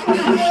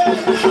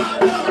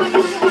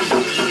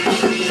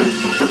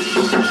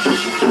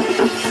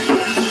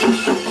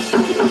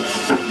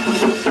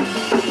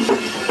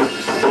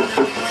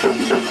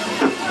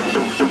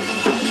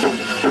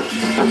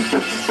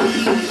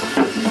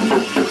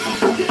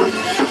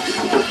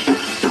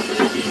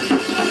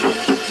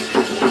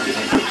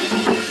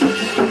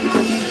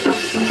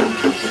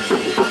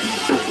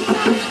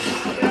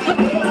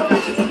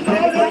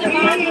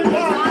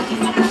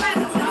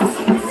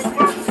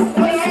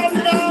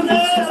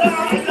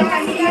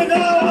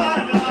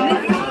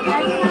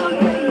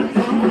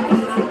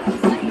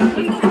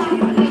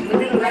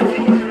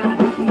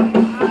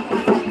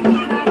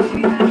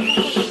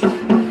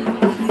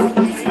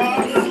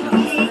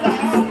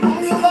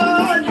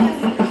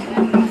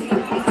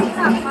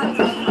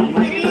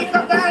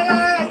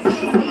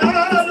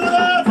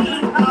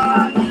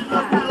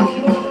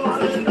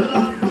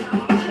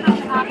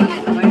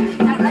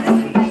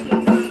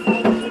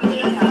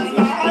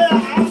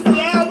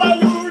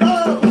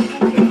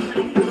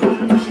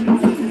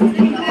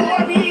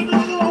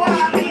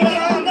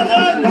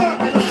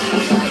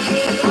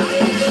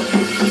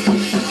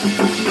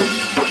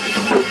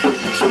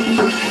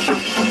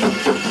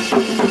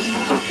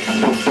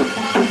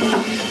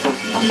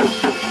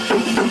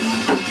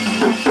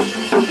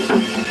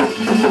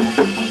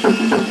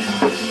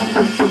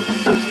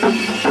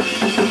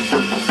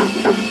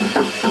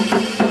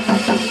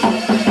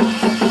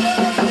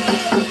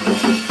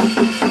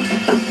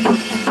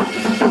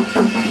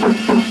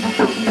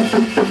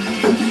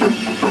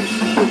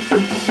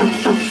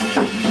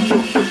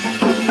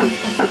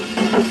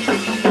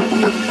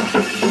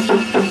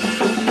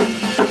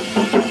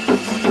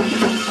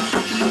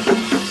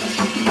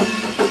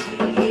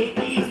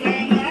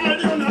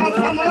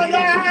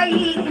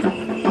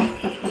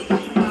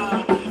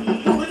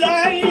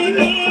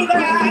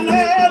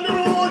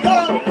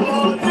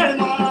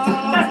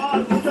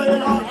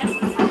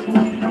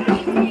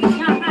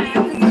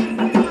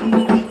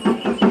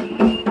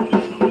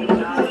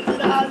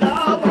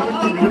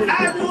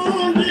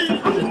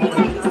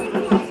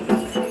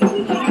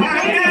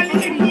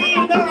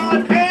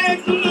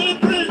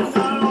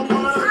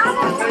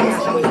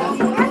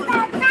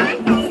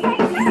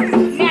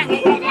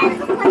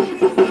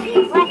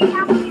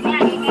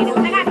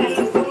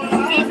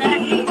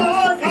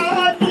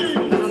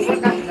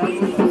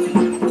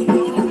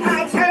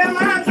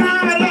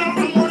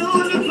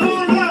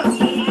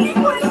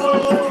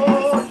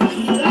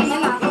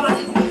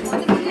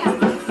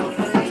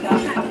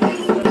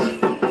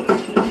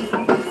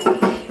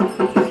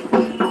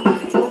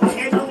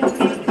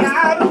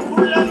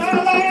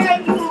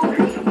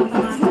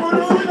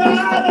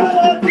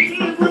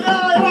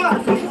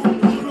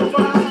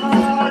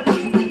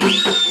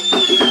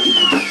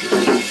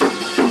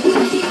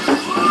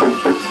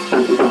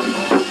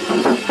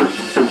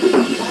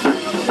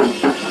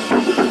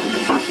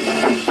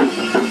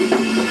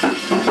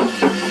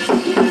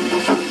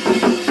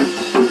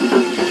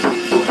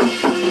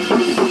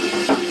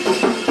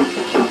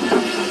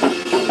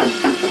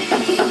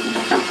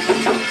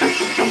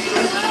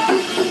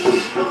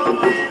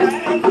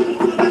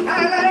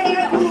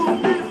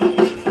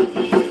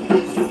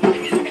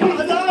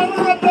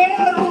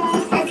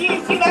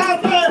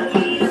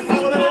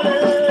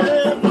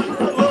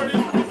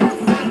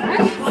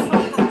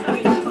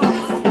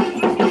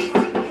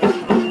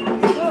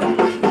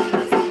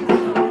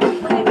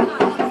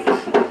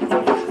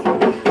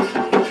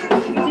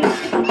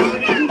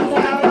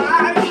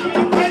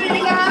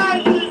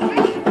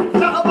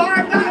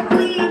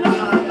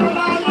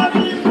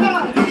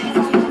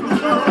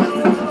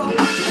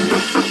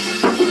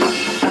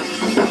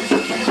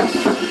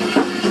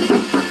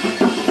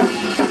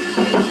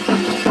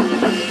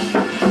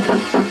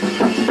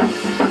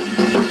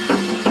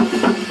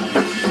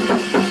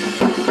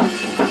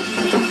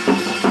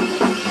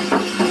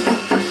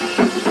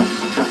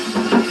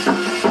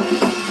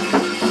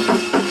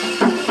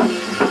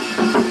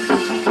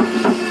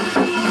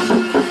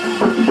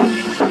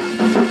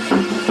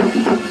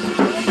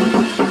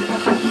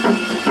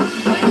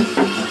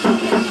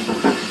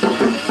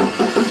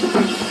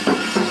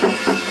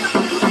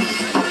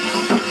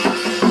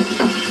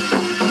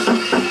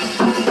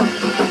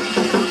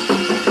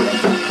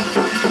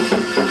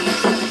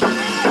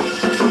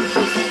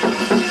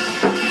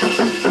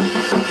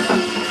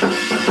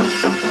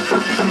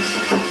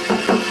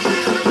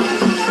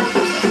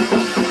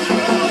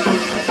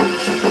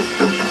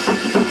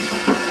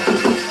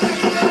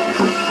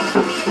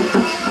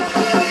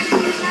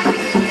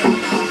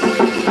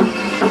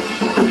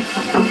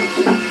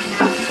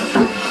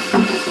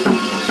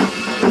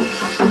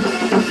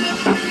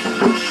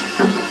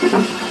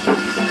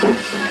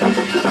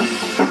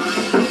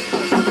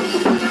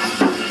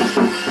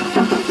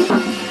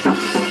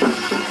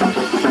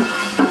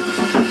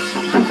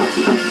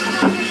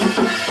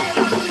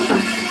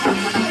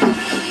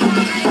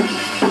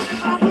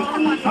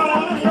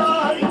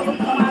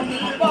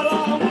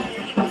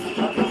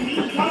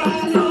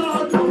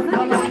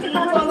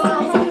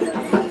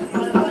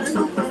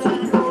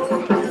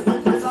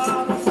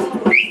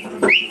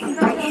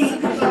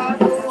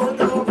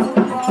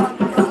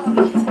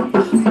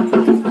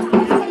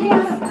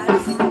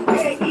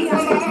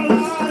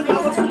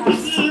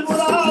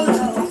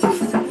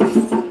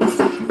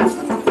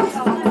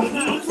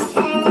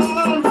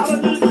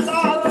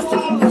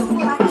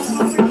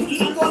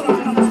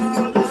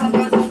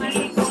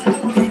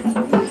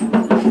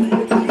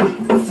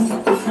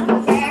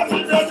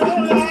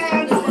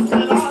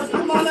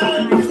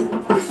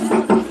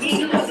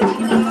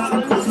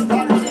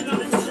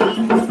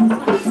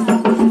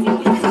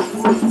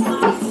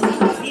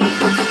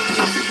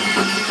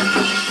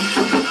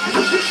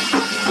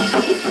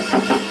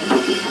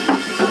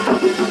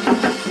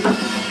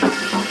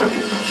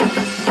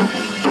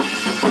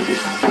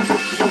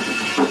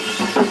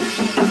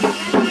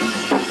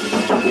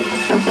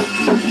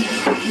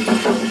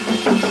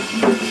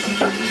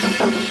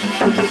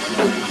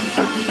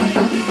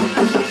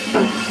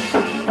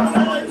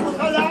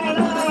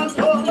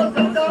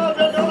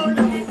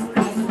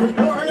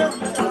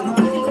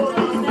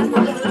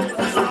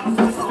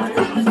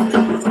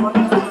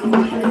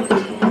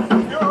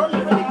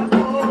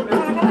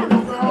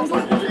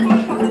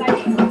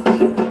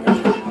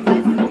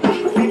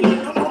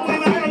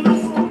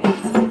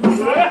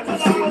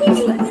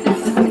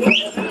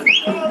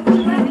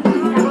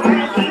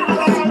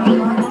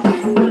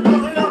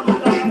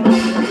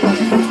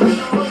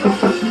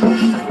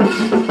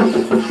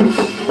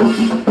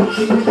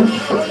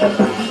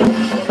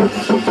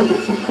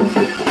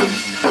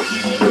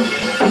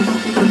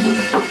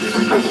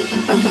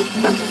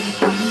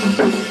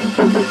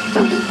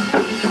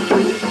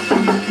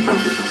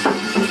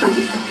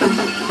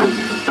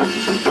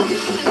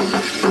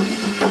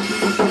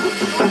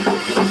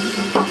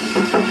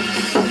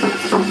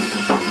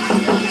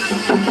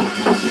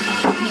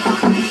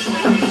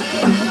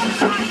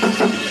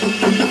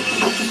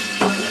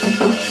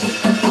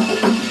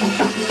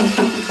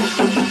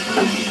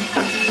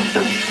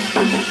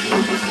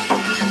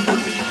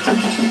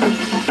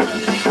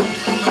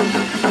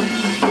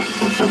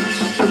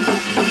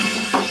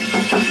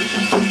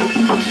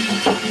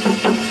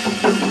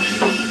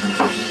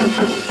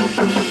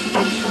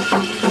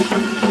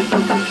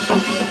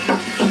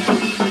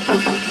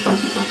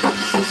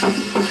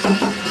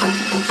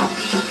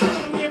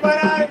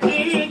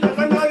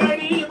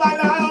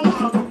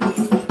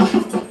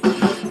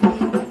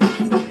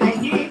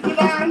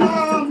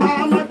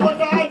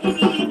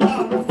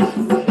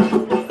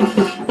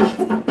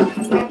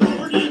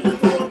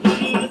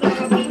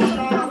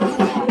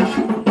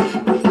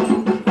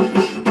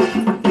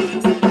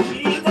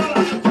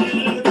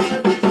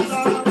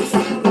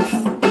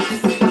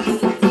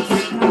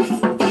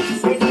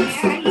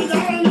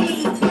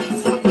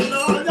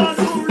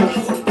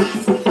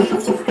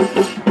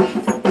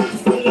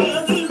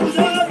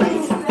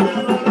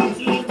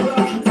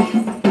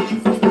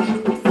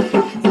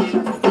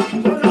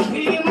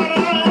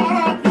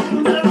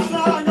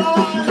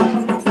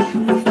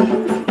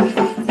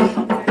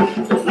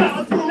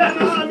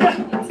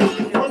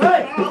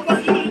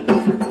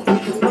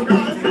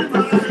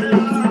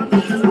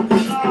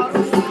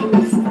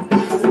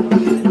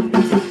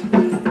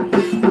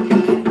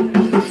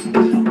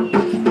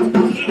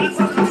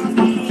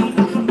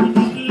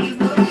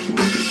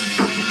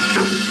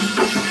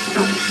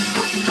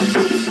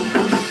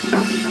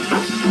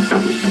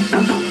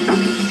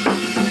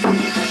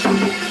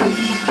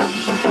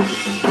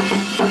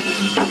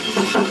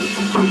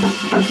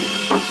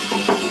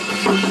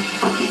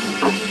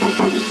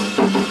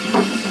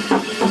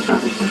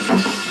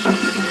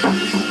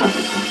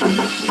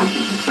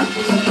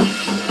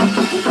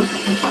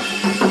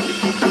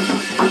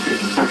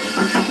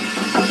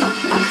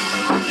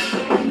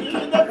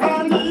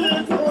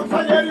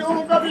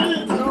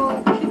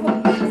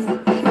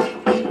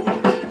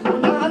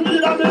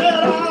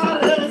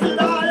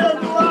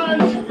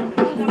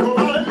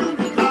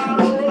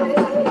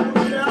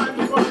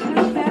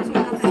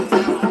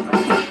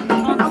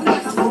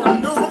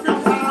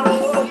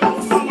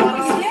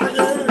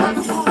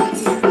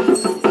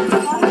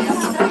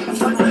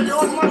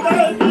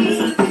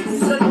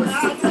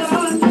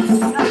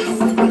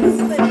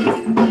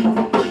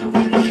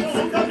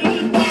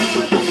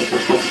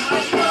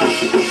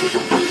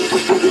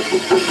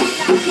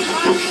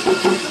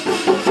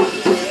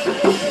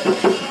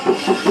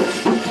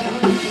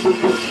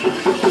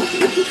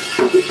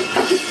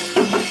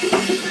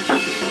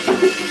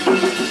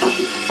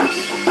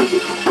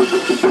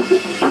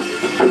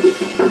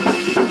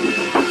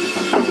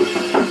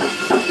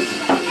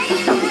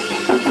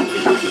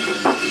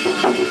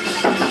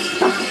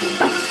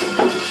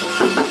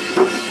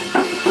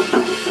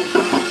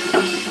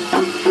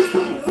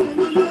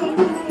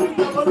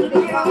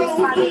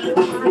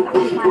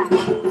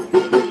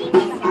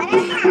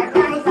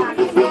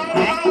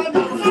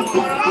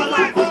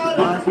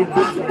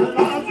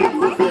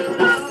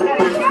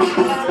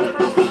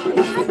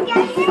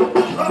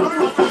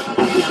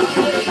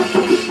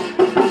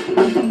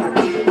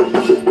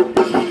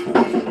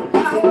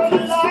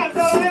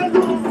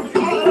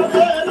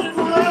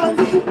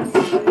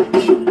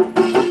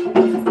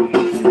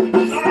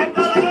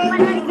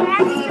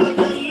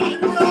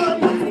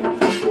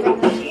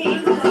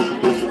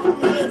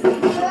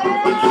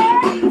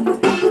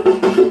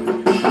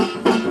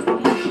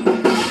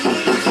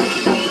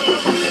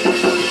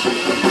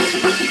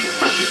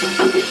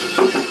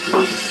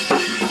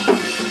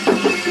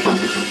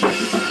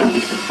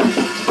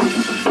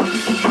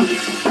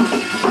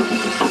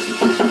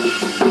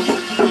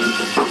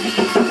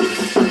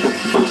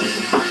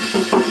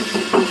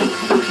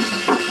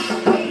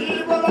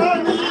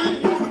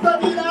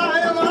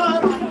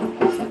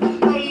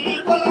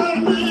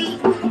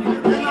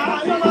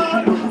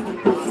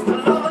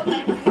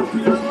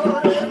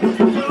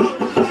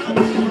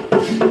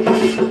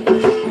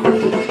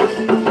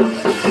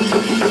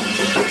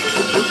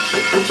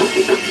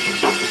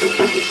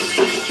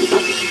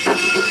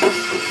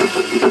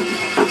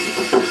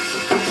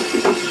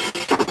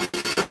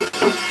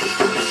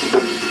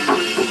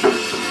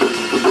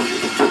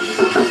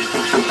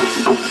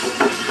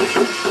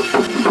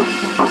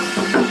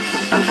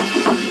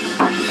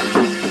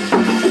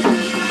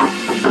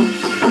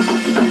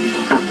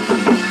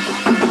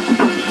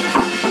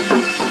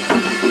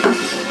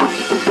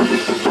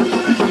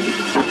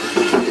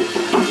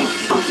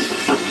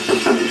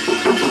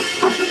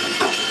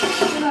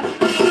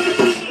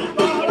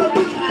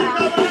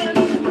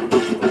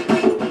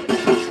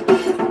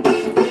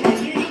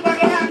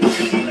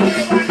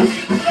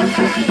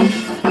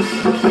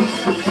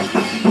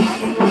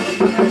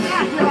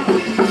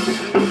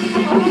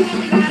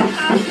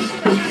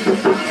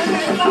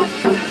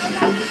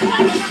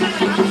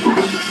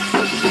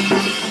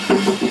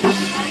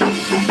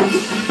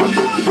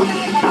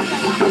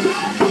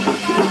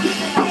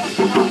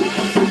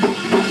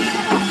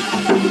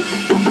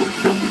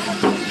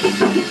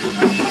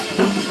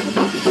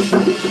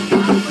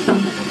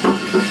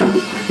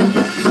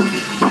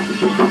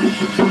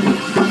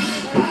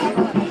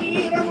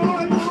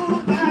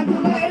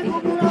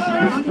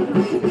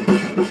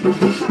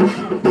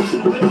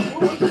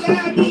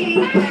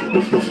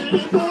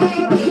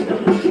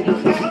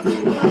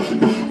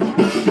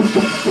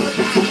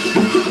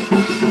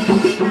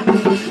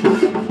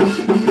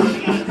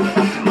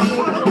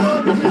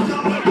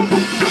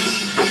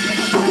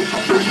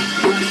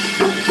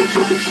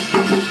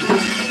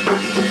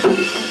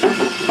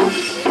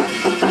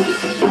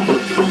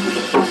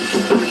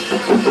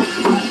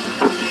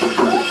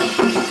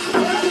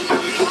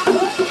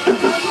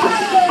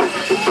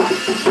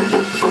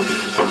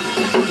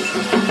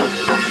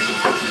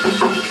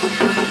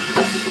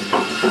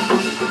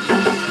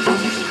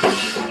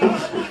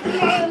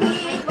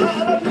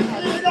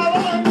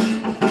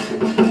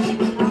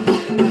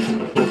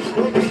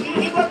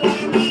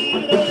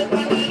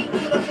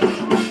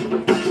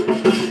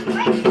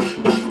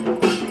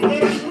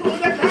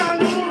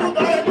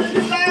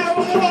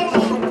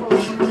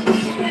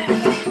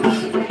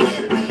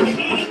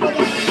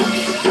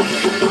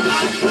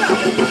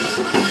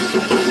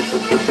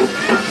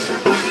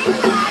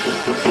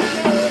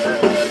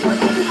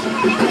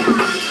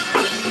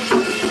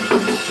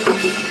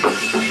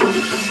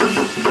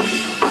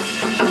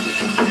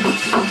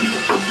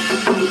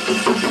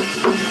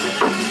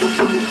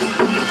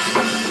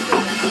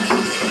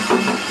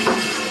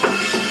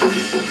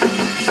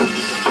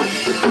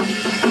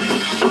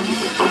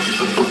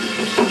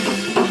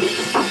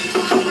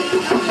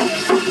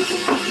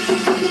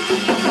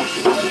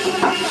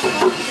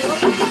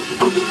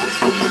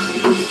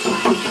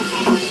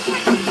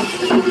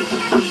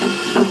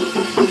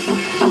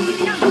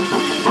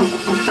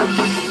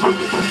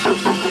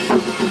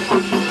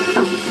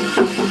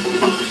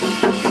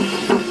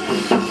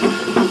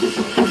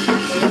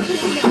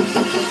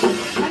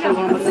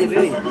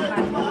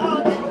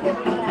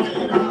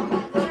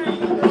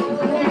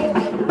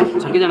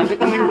 जाना पे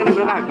कमेंट करने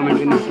पर कमेंट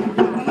करने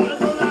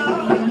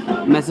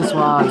मैसेज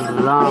सवाल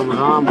राम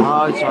राम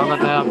भाई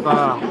स्वागत है आपका।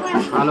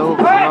 हेलो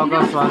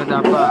ब्लॉगर स्वागत है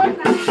आपका।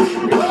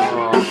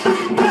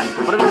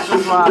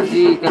 सवाल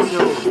जी कैसे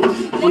हो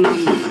पूनम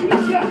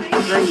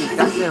सही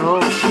कैसे हो।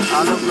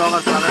 हेलो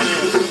ब्लॉगर स्वागत है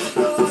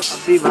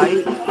अभी भाई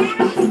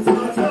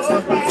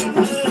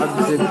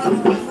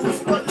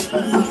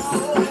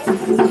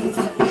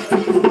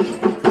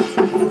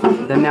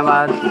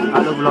धन्यवाद।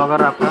 हेलो ब्लॉगर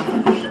आपका।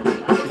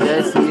 जय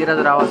नीरज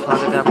रावत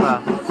स्वागत है आपका।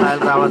 साहिल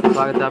रावत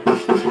स्वागत है आपका।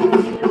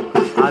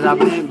 आज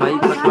आपने भाई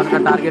 55 का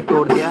टारगेट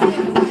तोड़ दिया,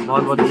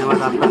 बहुत बहुत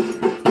धन्यवाद आपका।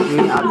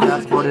 आप प्यार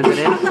सपोर्ट देते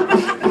रहे।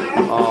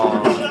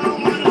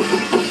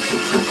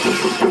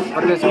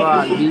 और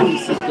सवाल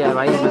BBC क्या है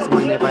भाई मैं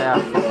समझ नहीं पाया।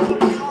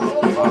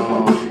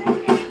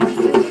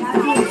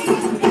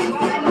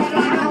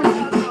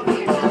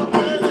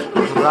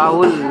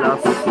 राहुल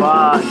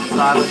अफवान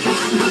स्वागत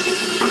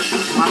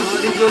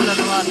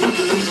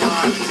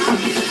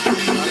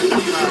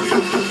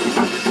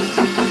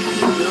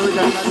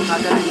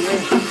खाते रहेंगे।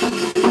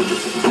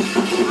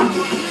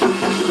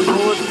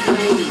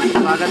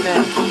 स्वागत है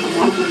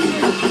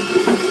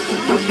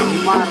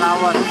उमा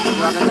रावत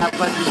स्वागत है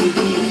आपका।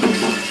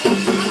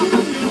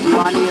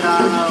 शिवानी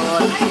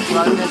रावत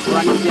स्वागत है।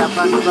 शिवानी जी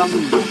आपका। शुभम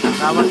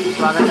रावत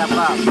स्वागत है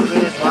आपका।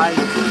 प्रवेश भाई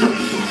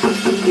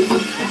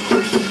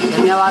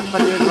धन्यवाद।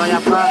 प्रवेश भाई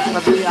आपका।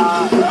 सभी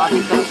आप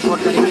इस तरह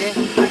सपोर्ट करेंगे।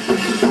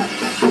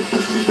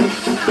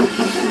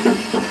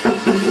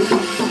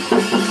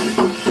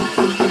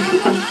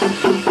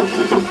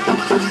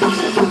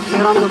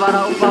 हम दोबारा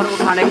ऊपर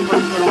उठाने की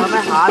कोशिश करूँगा।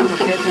 मैं हाथ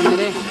झुकते थे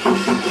मेरे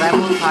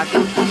ड्राइवर उठा के।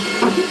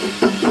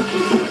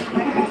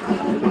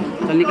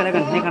 चल निकलेगा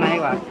नहीं खाना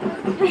एक बार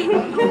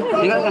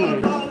निकल कर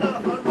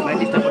मैं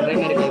डिस्टर्ब कर रही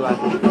मेरी कई बात।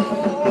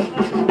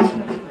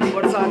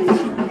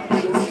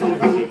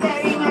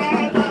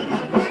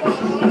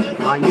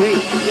 हाँ ये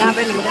यहाँ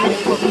पे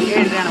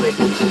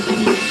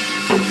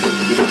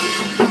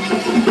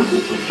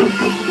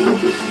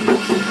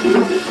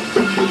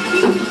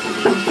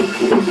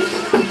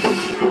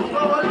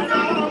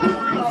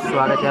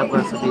स्वागत है आपका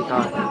सभी का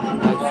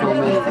लाइव शो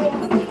में।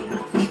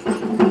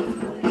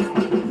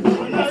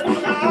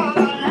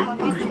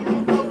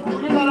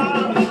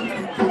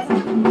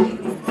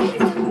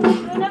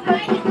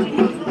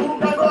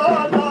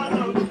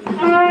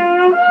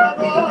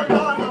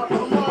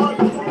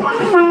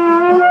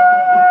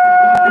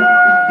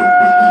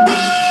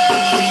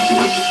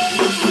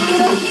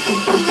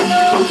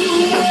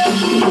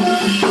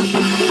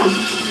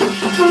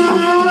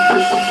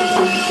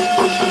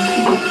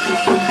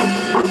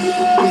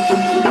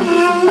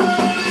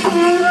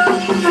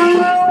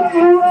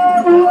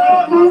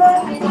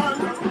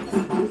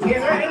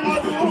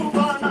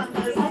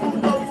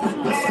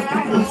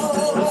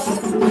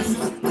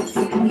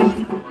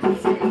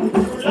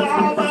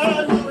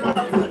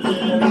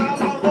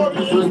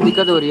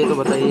 दिक्कत हो रही है तो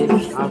बताइए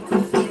आप।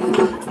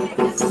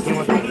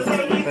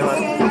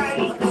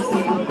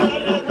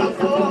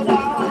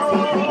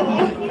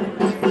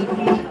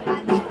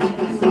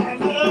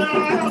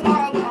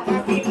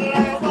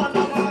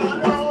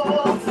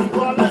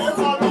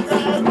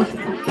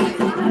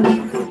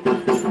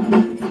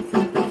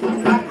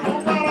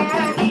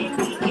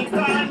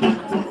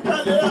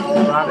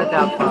 स्वागत है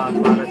आपका।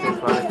 स्वागत है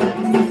स्वागत है।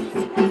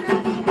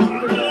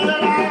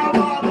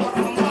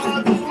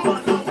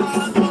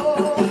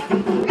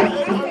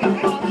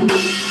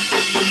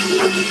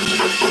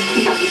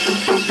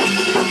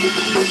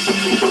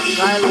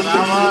 साहिल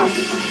रावत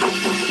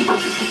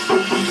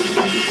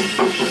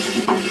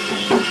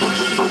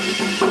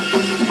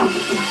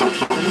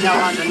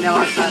धन्यवाद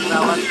धन्यवाद साहिल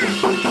रावत।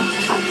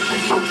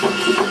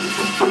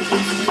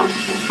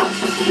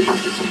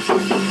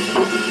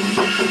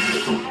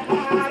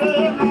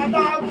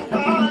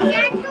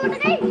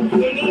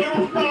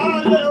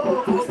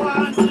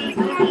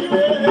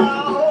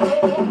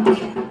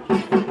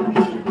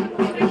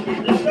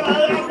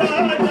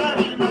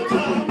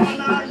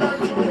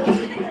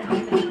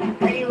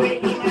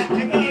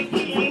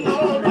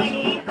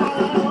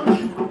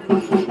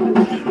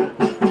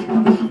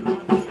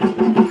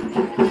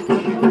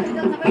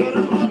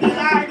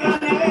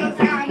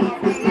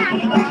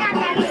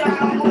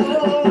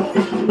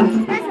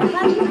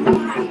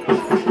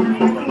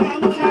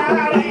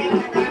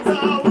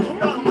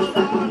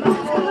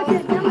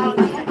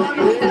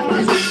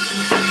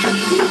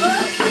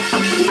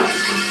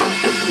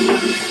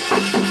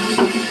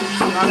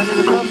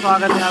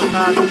 स्वागत है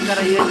आपका। जुड़ते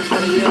रहिए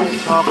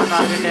 100 का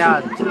टारगेट है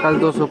आज। कल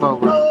 200 का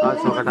होगा, आज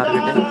 100 का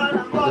टारगेट है।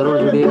 ज़रूर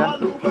जुड़िएगा।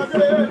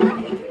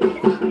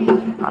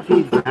 काफ़ी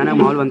भयानक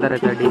माहौल बनता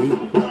रहता है डेली।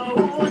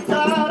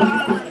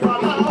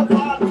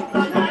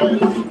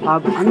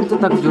 आप अंत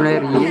तक जुड़े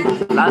रहिए,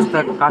 लास्ट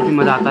तक काफ़ी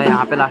मज़ा आता है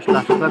यहाँ पे। लास्ट तक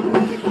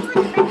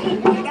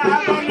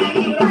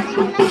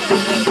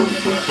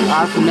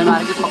आज सुनने में आ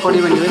रही है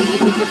पकौड़ी बनी हुई है।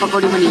 कितनी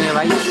पकौड़ी बनी हुई है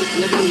भाई,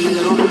 ये तो नहीं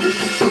जरूर।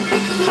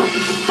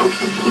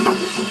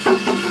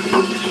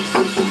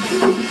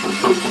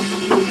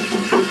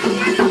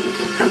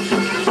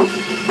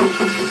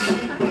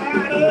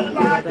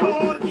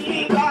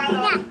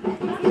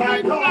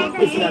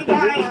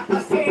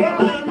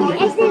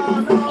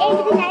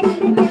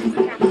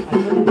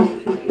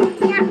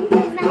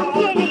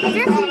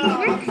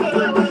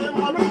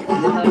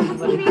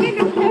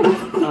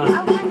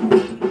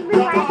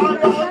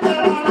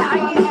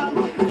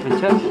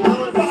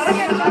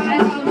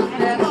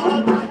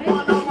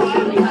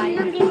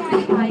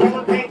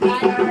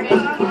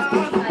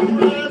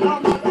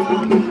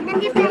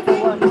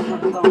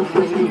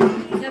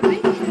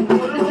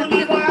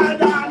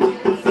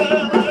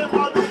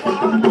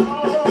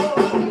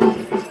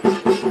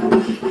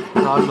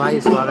 भाई,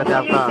 स्वागत है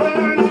आपका।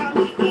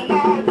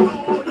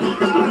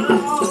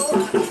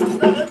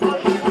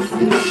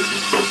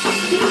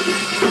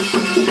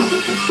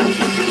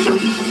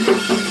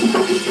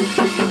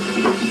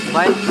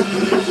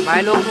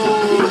 भाई लोग को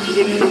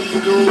जिन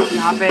जो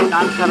यहाँ पे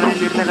डांस कर रहे हैं,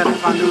 नृत्य कर रहे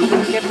हैं, पांडु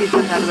उनके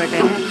पीछे साइड बैठे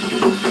हैं।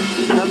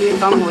 तब ये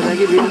कम हो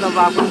जाएगी वीडियो, तब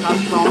आपको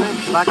साफ पाऊँ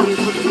मैं। बाकी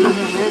कुछ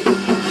चीज़ें हैं।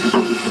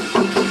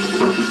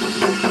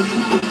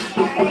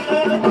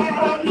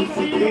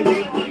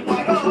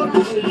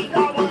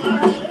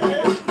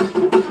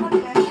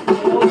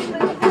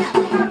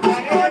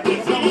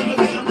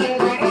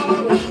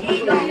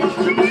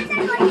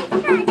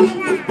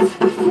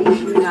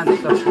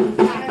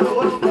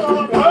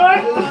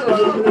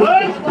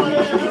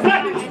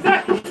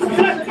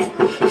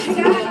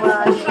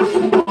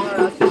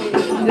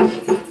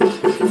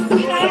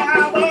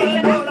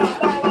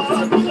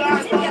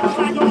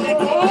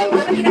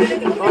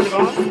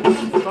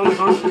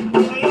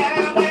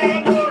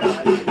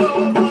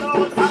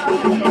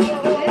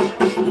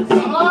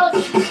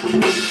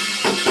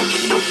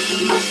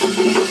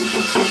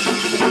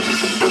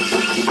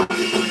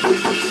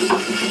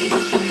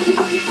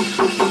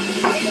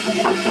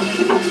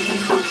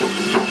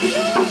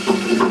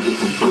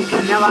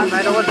 धन्यवाद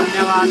भाई लोगों,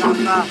 धन्यवाद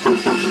आपका,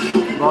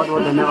 बहुत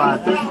बहुत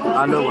धन्यवाद।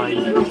 आलोक भाई,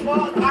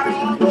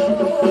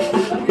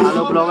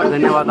 आलोक ब्लॉगर,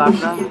 धन्यवाद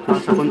आपका। और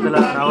शकुंतला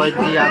रावत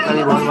जी, आपका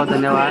भी बहुत बहुत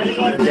धन्यवाद।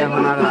 जय हो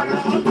नागराज।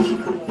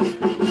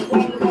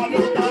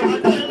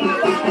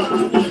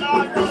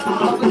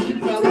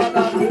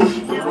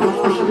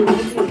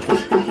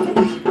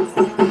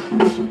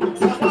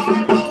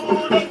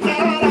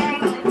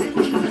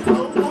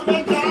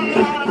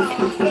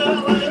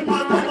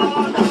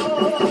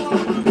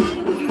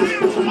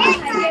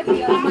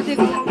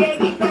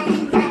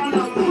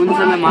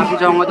 उनसे मैं माफ़ी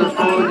चाहूँगा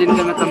दोस्तों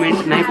जिनके मैं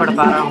कमेंट नहीं पढ़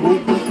पा रहा हूँ।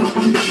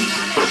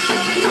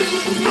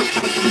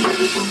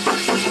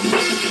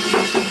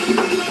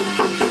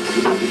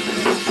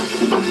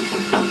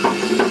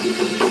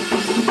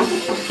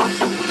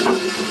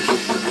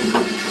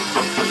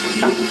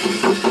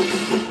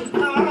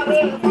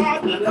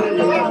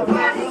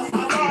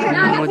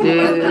 मुझे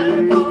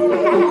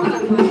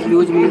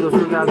न्यूज़ भी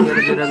दोस्तों कि आप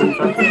धीरे धीरे दिन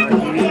तक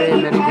टीवी पे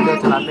मेरी वीडियो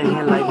चलाते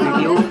हैं, लाइव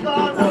वीडियो।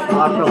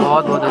 आपका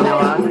बहुत बहुत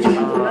धन्यवाद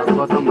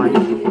गौतम भाई।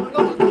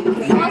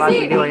 मेरे पास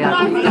वीडियो है, आप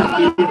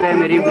टीवी पे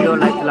मेरी वीडियो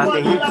लाइव चलाते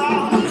हैं,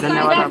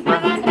 धन्यवाद आपका।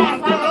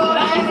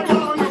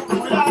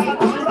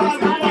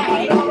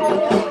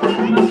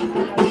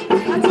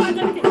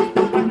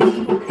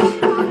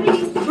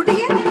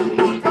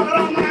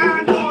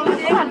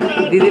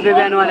 दीदी पे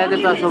भी आने वाले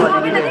थे, परसों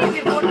वाली दीदी पे।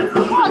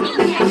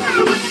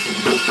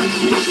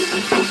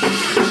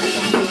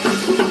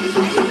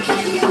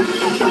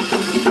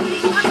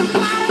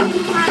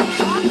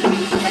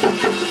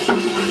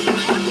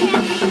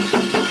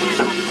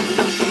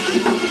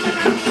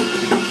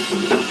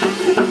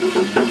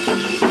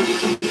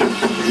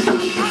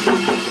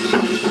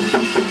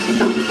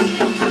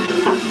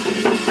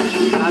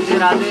 राधे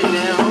राधे,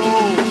 जय हो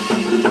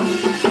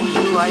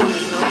भाई।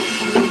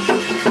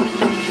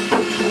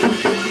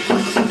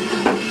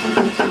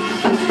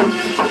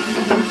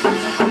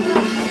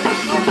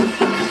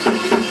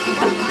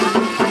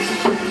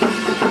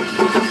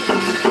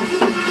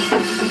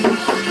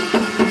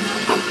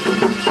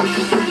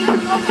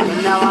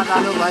 धन्यवाद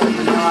आलोक भाई,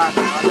 धन्यवाद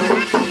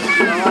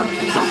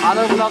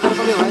आलोक ब्लॉगर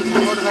को भी भाई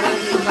सपोर्ट करें।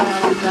 इसका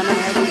चैनल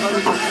है, उसको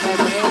भी सब्सक्राइब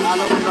करें,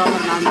 आलोक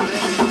ब्लॉगर नाम से।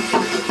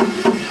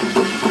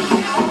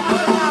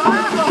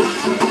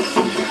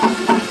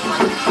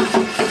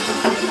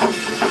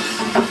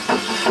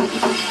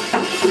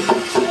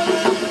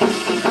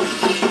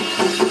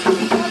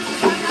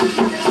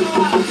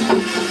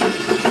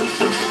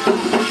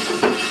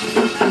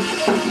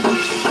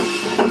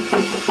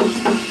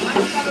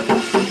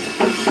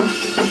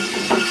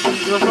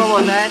 दोस्तों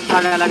होता है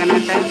अलग अलग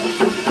नेट है,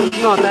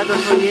 इसमें होता है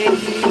दोस्तों ये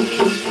कि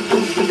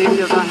जो देवी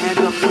देवता हैं,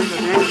 जो अपने जो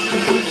हैं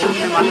वो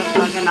अपने माता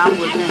पिता के नाम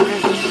बोलते हैं,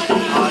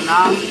 और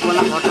नाम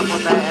बोलना बहुत टफ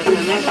होता है। ऐसे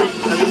में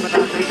कभी पता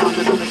नहीं कौन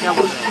सा देवता क्या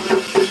बोल रहा है।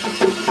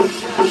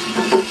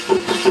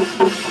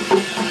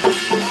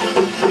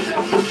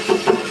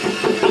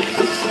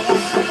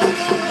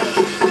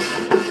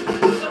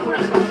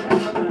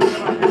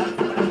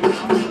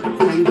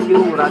 थैंक यू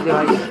राधे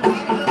भाई।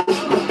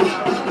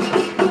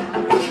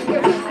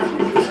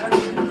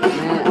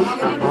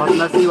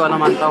 नसीब वाला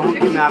मानता हूँ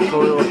कि मैं आपको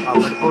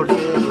barkot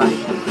से लाइव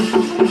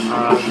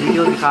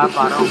वीडियो दिखा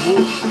पा रहा हूँ।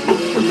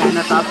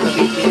 मेहनत आप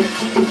सभी की,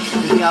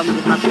 क्योंकि आप मुझे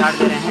इतना प्यार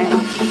दे रहे हैं,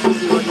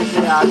 इसी वजह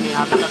से आज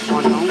यहाँ पे तक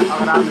पहुँचा हूँ।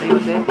 अगर आप नहीं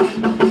होते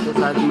तो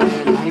शायद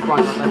मैं नहीं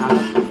पहुँच पाता यहाँ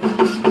तक।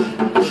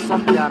 तो सब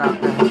प्यार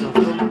आपका है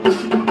दोस्तों।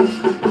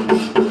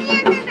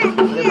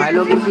 अरे भाई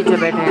लोग पीछे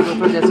बैठे हैं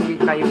दोस्तों, जैसे कि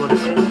कई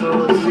बोलते हैं, तो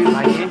सभी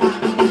भाई हैं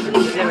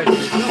पीछे बैठे हैं।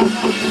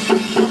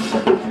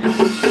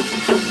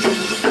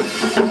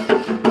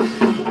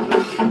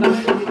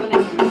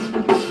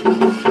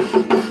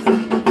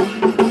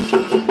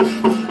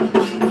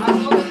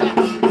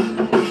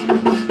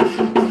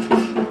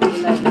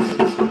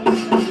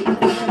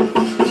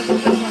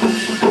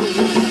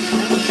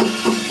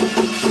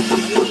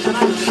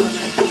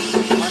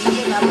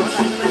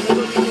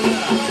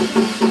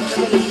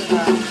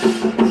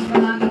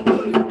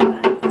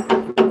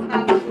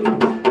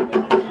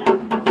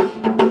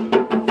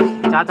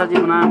 चाचा जी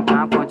बना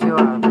कहाँ पहुँचे हो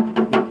आप?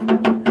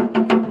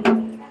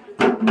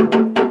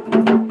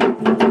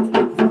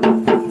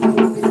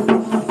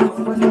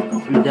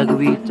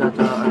 जगवीर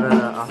चाचा, अगर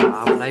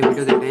आप लाइव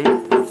वीडियो देख रहे हैं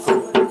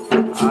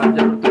तो आप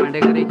जरूर कमेंट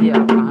करें कि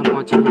आप कहाँ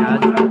पहुँचे हैं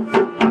आज।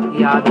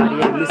 आपकी याद आ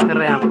रही है, मिस कर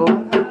रहे हैं आपको।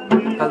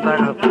 कल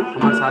तक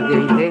हमारे साथ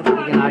यहीं थे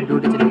लेकिन आज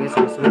ड्यूटी चले गए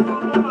सुबह सुबह।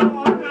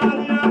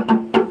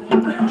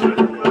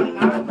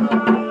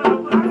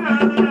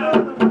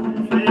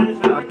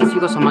 और किसी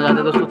को समझ आता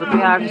है दोस्तों तो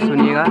प्यार से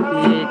सुनिएगा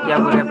कि ये क्या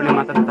बोल रहे हैं अपने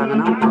माता पिता का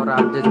नाम, और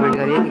आप जजमेंट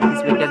करिए कि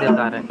किस पे क्या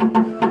देता आ रहा है।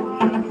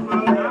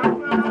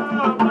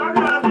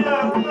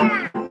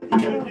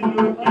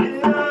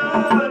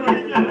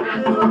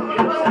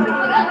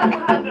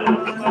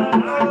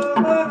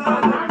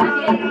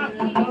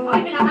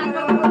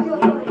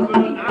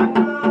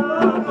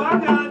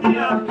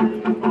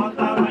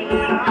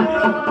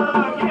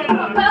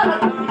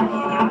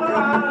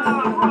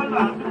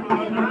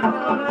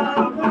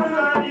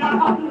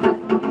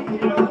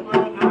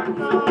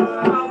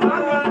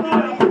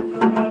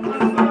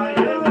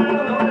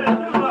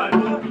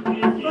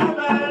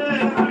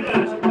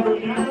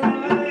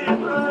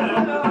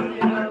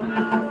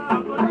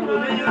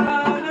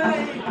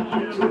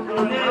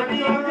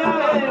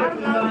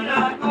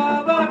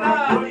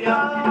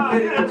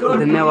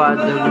 धन्यवाद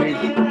जगवीर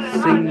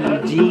सिंह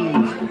जी।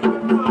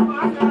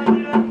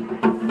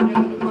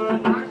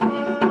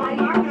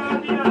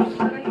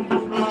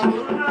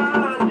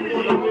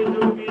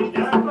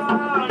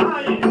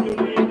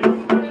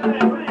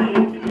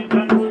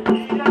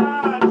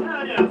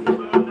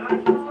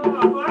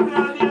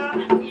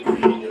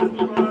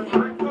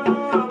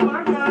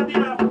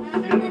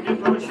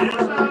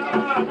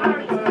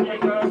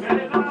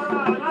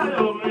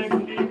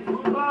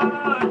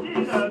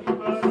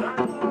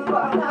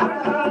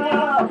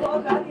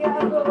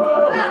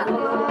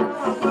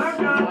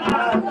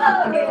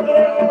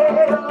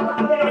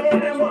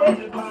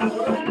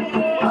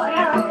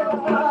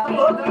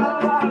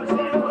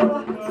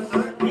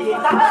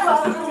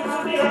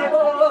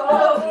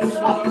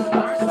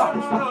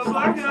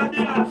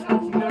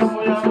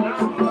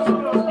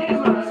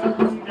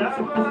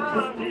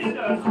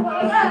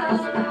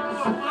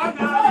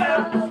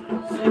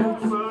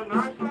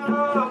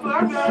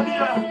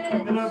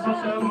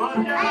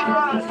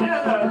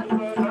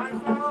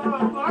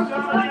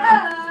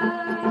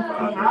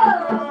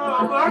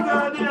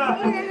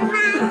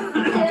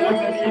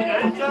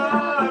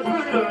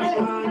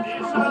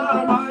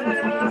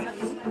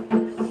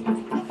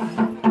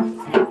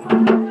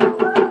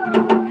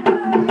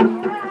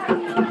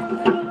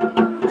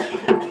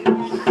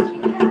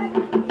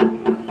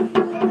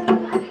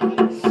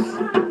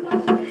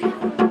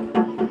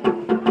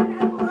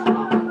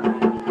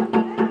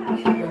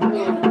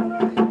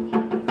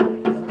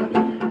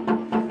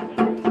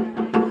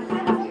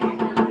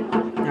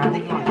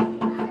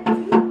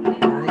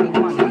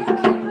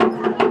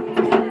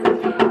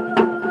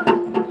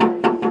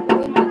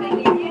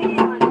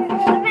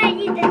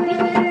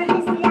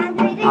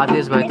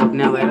 आदेश भाई तो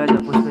अपने आप आएगा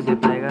जब उस पर दे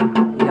पाएगा।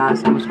 यहाँ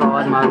से मुझको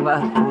आवाज़ मारूंगा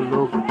तो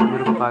लोग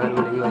मेरे को पागल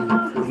बोलेंगे भाई,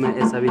 तो मैं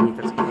ऐसा भी नहीं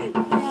कर सकता।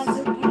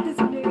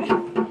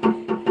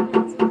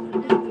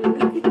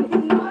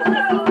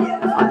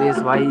 आदेश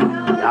भाई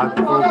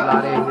आपको बुला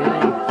रहे हैं।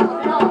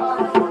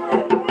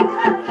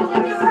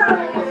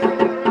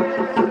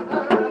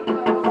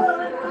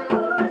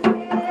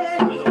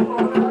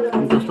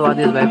 दोस्तों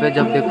आदेश भाई पे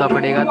जब देवता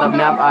पड़ेगा तब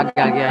अपने आप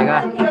आगे आगे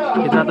आएगा,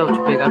 कितना तो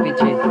छुपेगा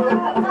पीछे।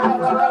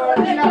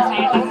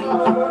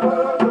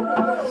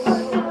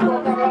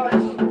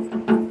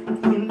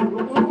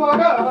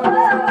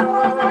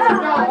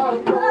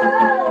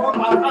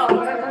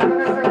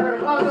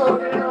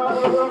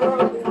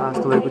 आज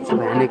तो भाई कुछ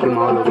बहने के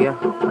माहौल हो गया।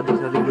 अधिक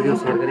से अधिक वीडियो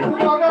शेयर करें।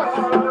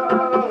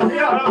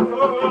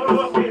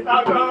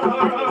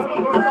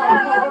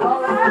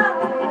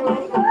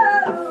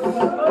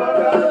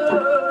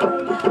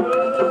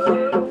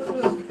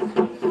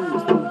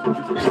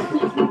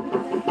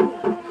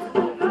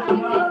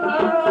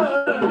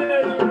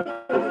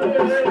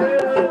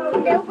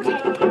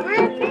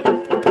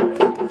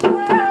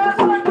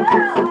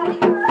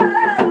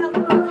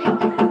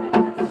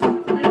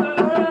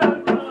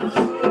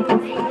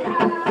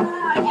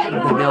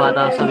 धन्यवाद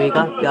आप सभी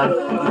का प्यार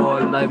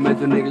और लाइव में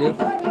जुड़ने के लिए।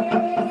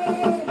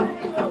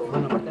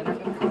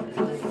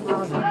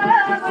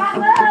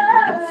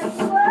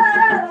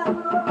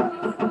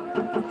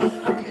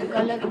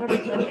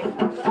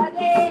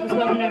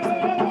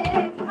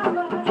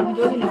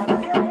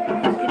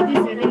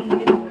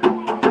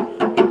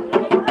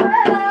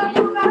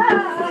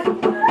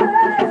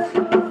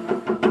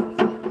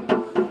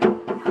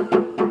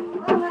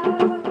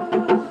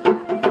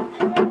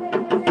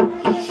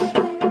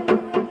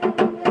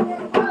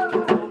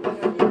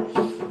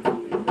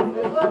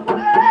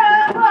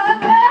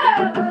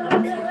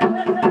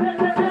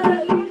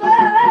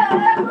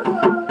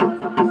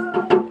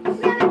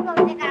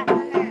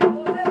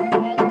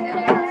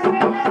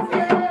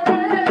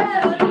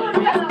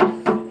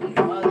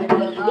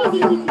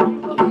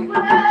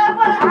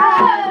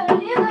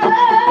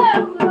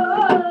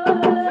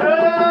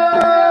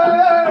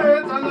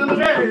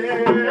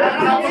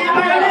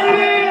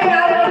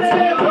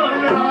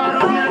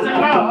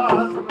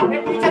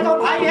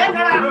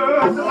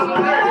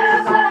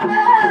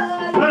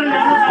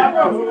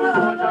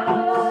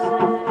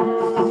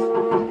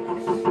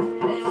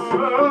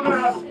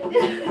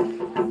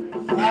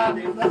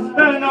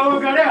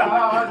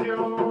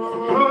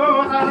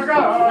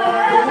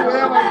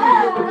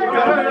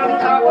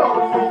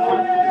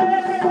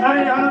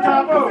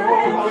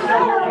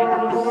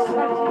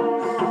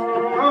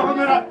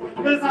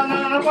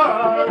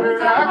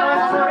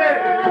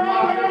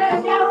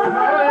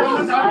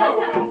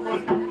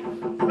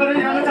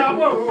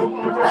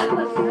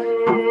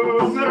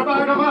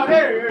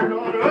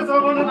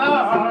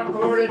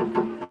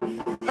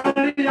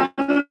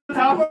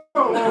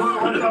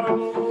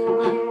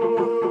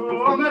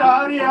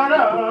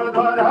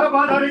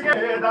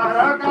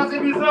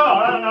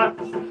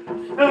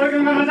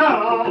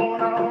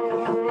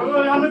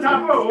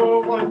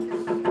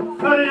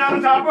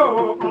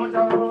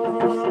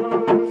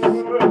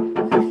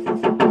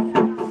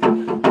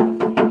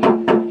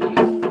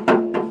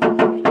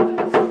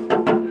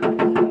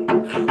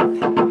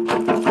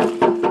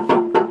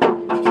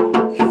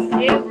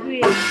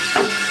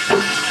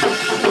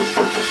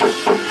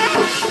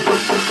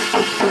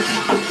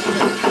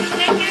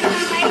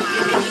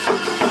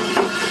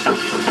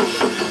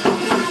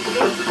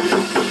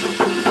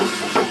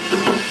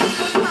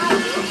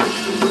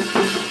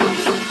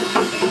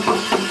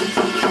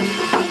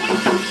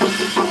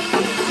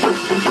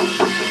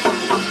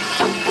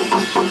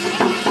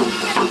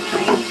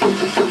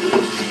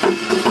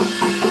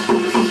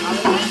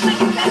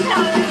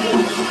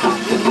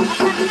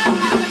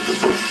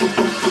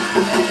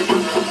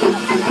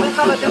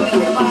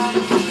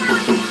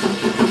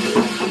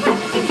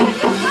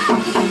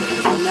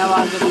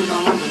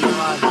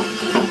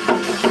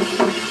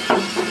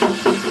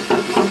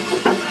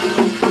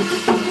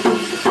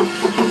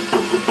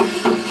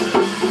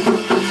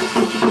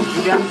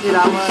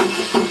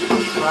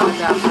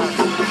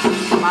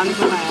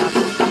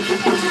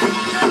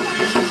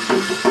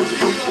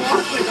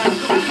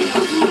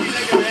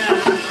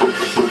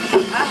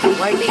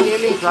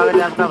 स्वागत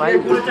है आपका भाई।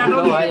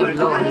 हेलो भाई,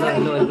 हेलो हेलो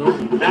हेलो हेलो।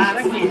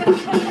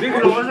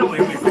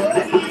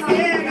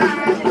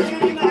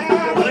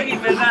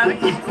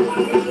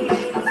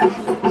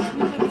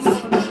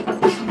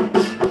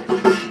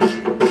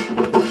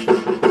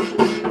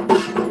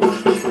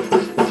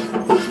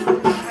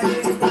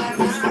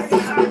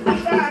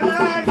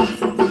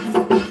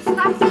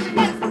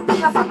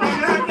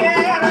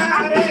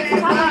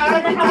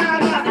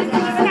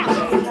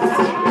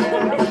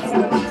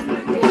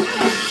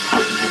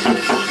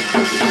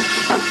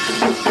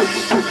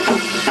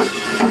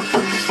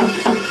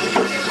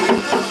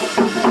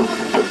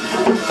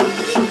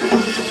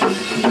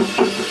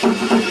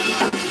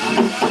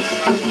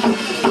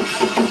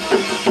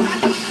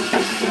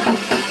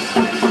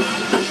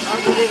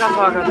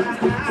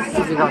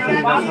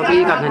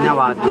 सभी का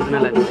धन्यवाद जुड़ने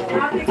लगे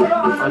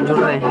और जुड़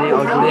रहे हैं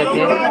और जुड़े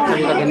थे,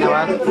 सभी का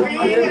धन्यवाद।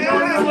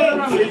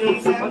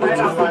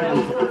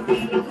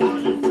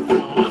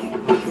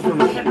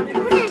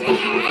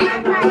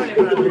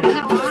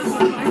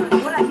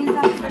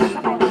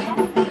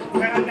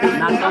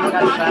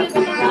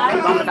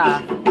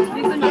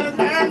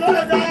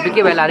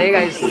 विकी बहला रहेगा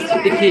इस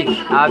टिक्की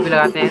आप भी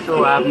लगाते हैं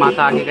तो आप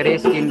माथा आगे करें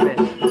स्क्रीन पे।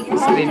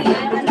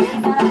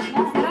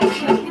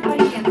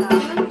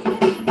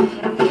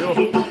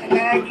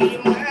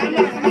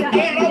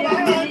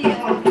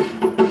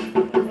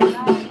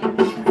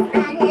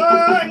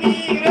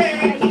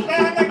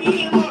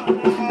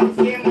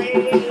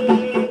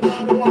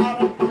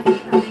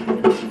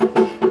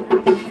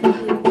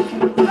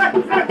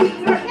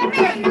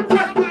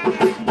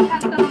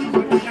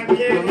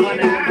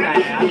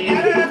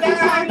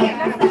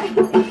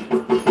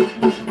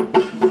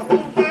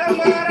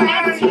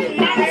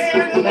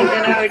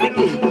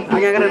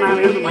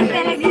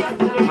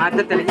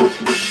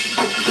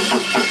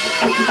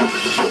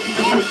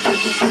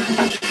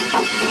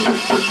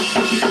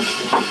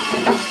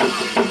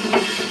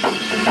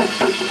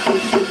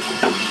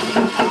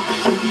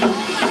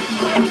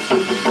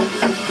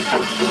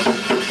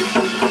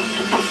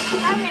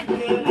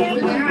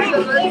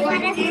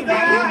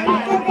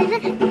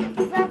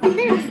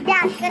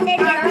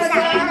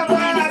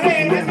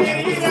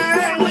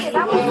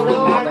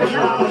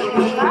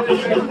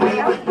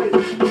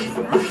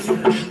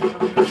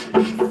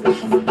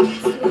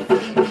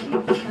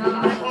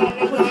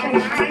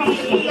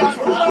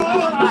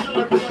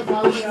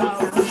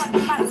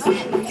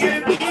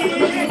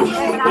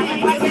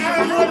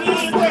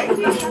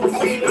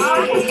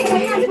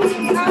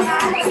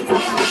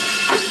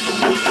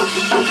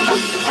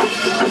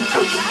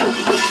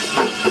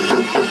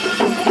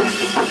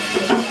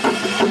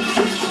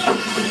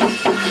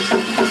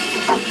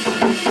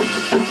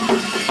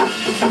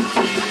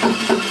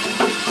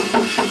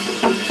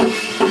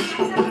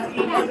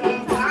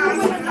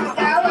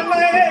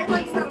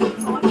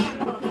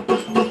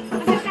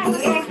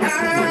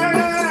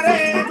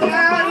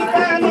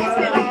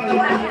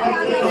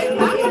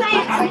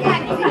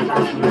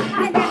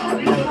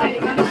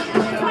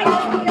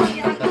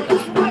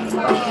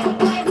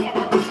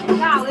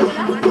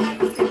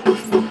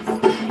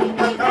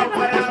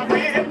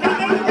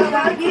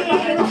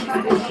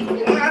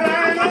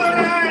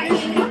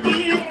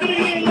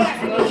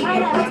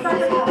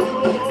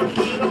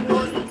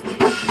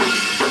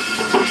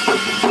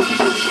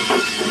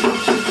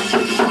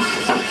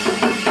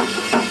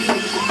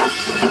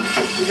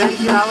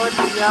 गिरावट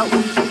या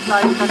 29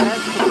 तारीख तक है,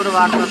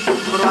 शुक्रवार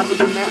को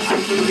दिन में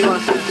 8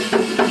 दिवस है।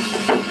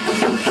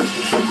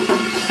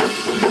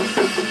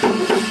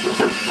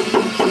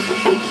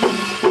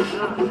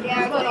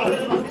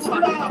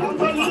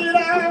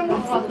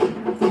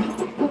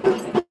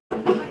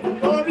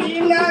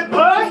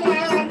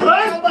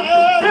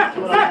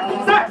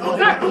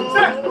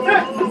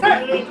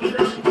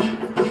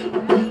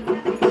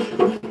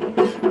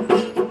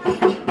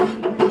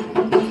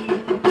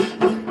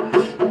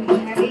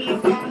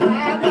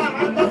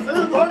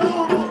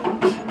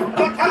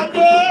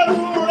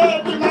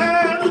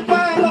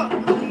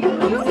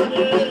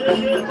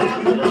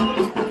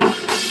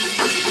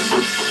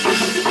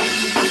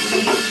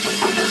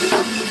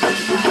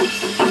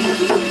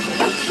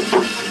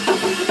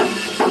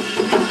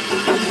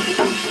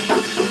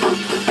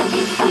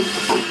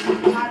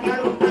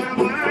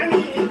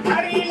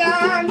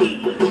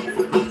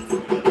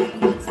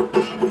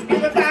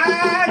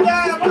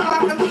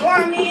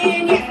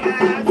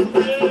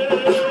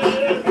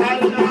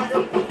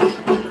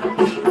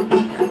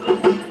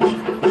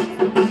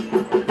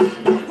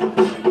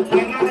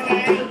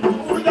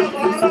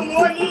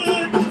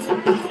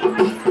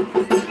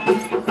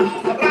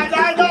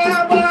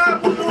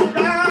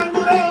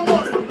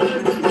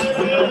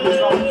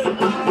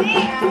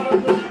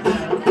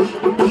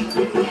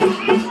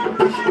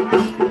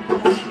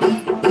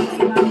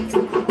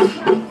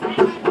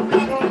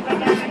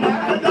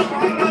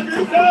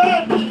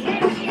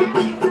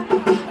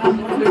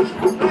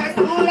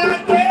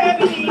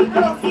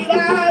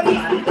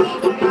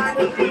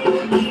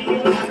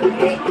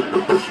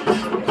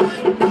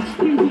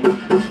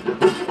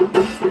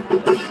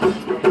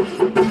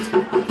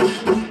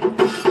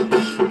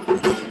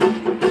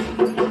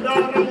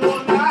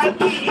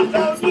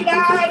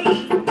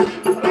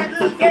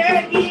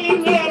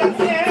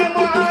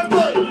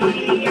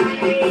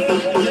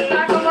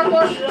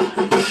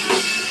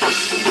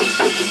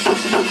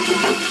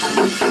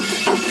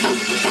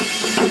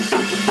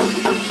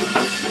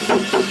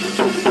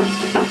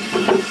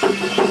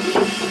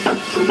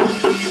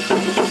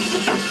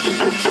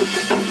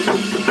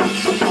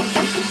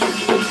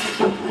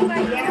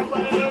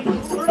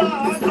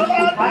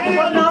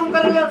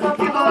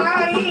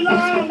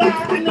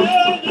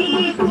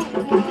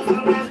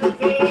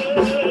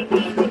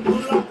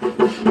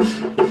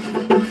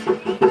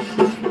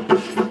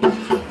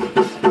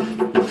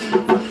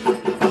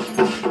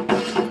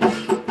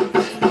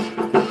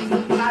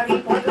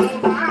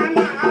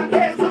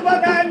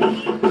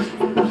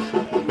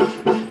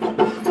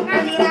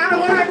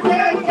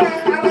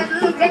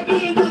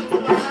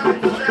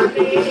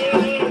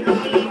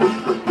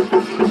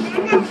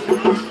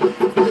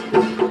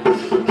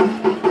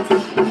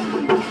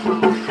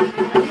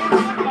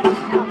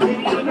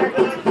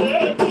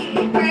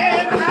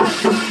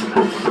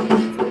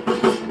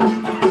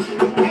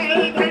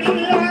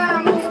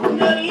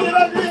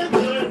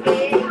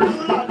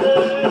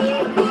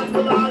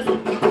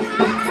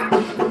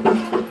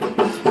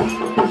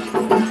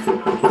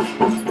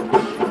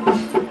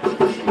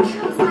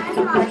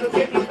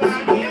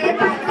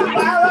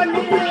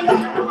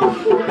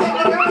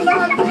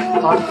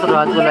 और तो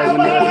रात को लाइव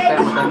बनने का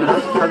टाइम होता है मेरा,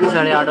 कभी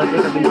 8:30 बजे,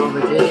 कभी 9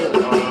 बजे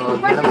और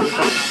 11 बजे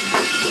तक।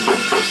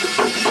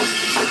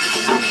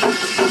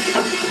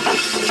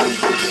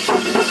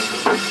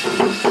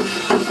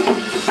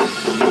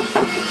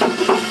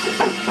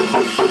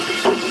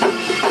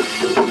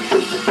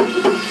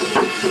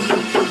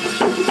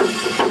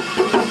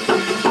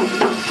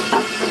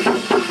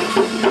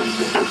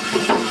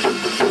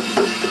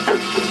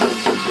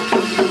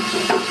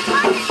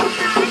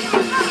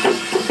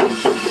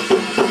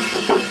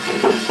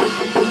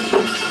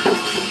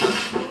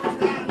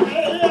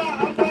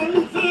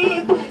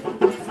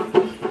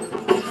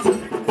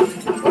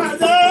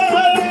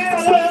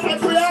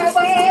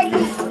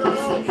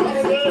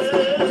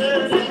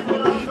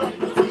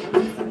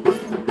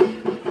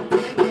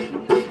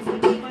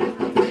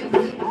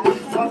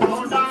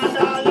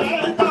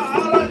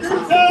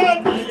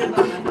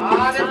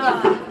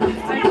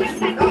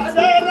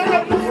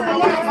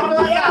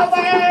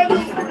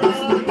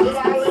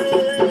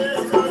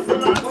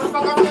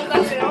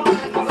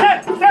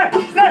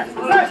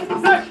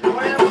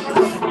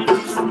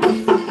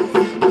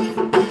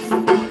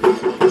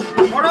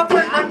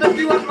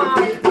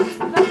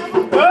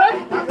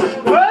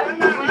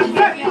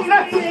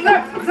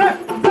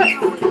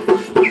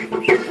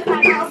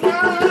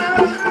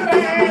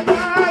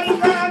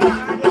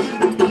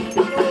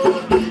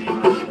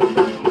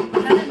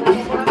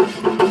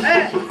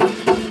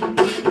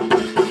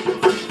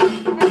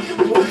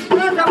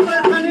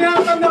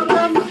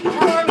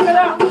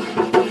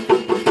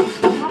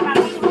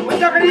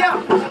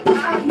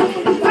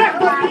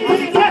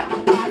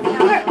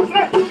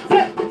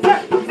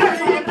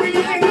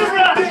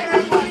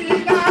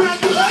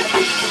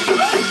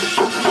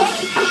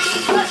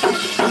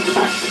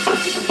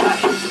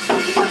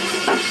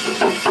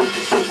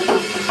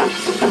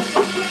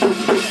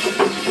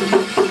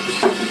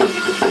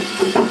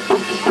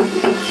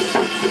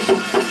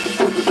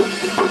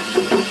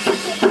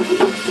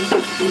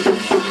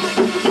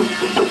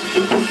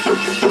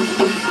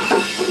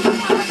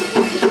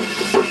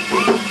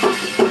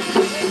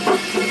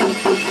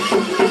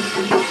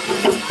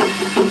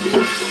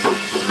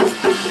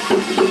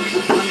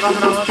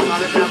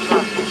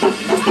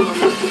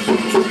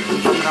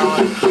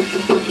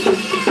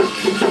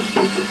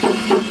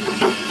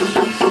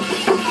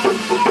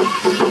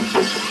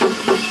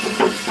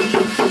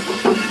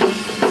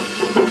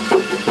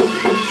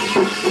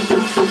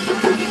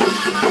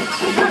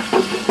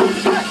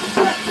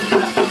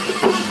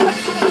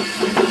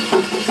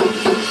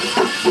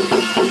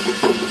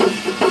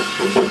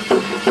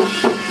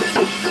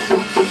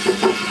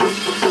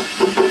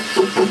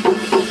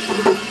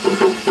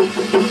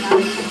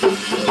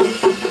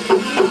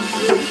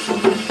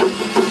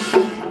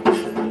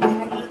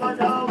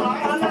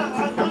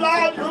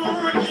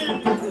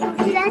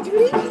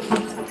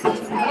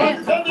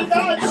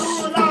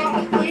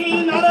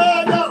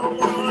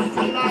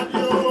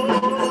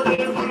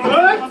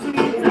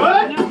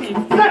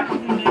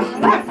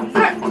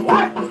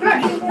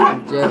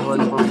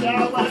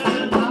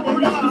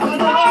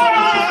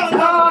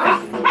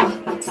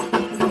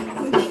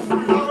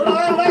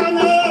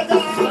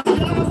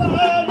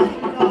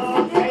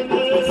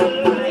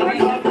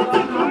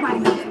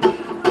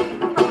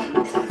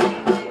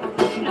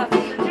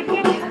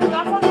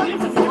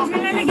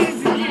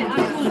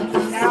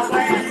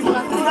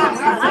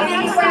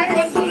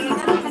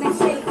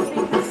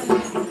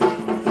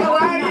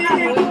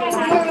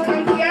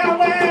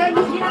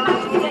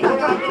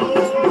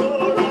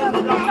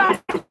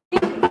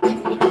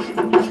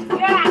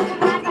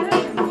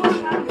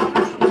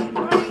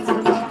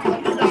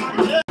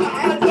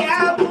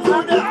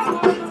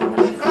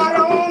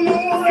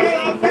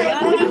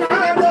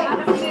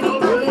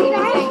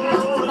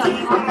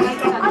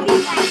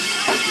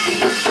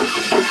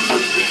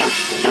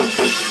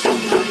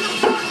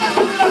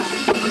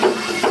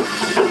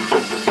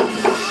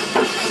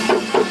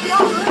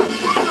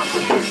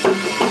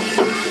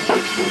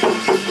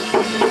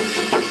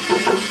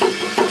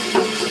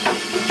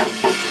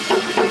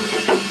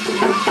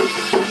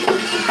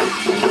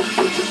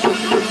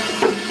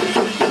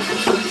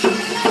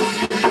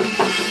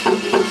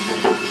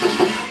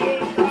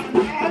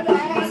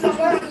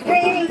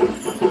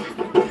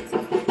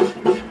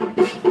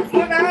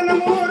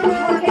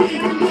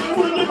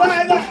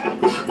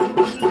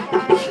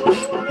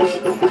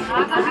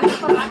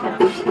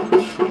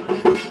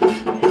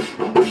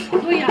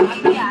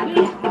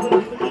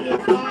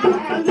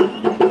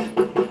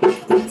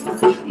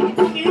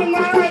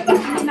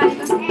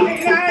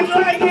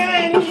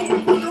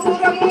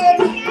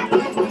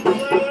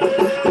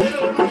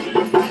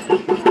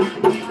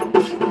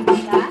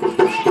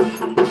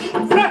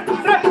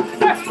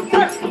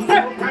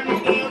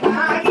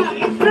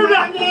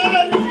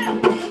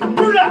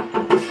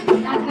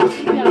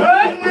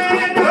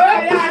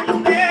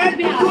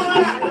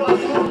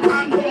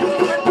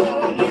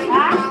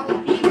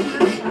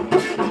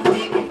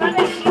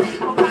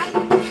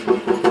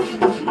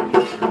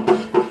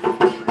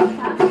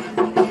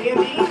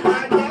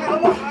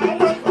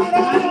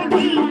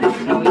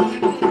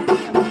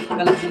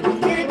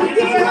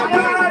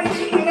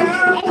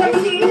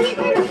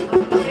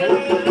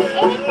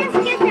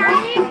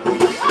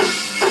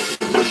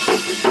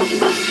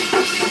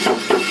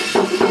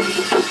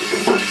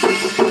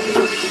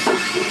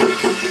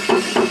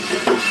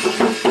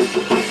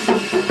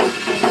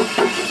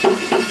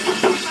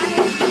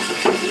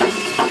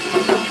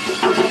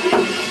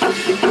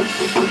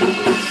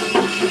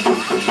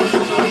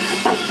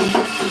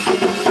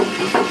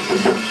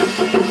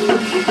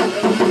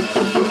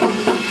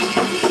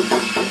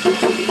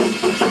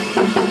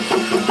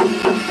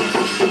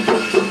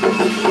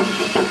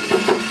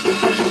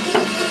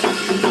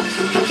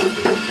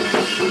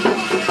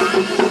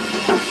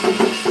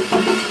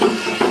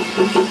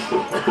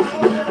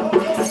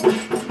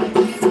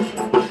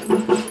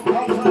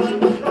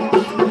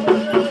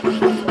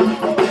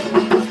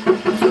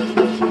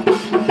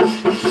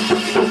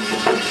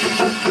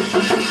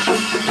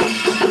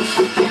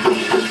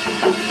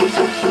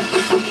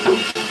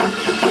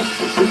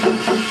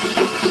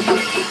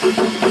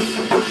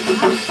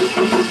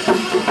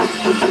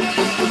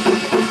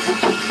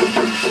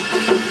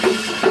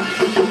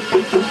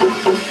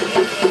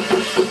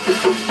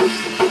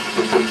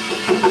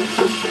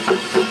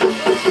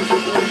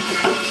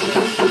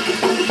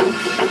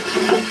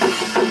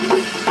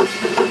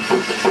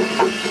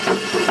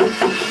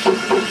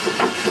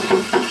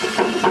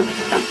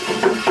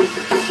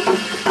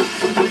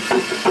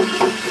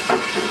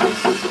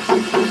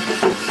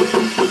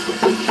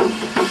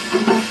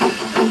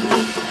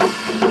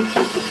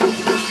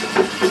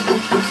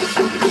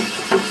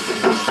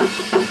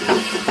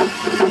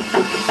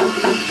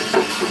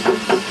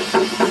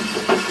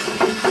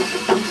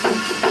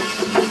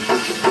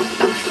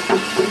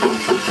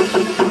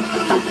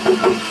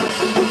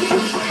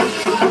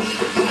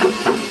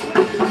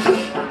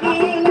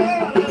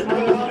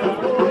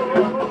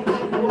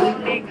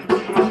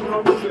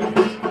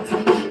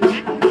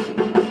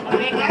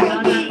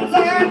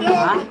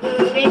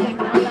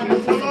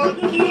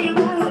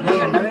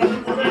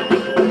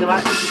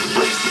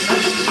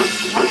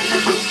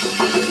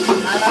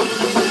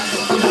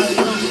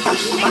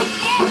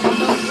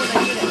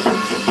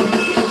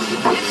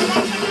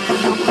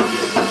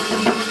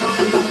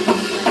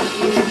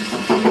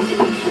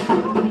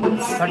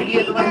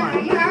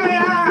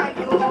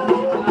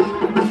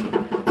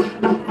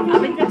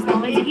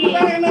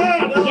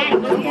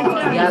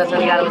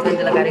 11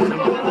 चला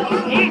कार्यक्रम।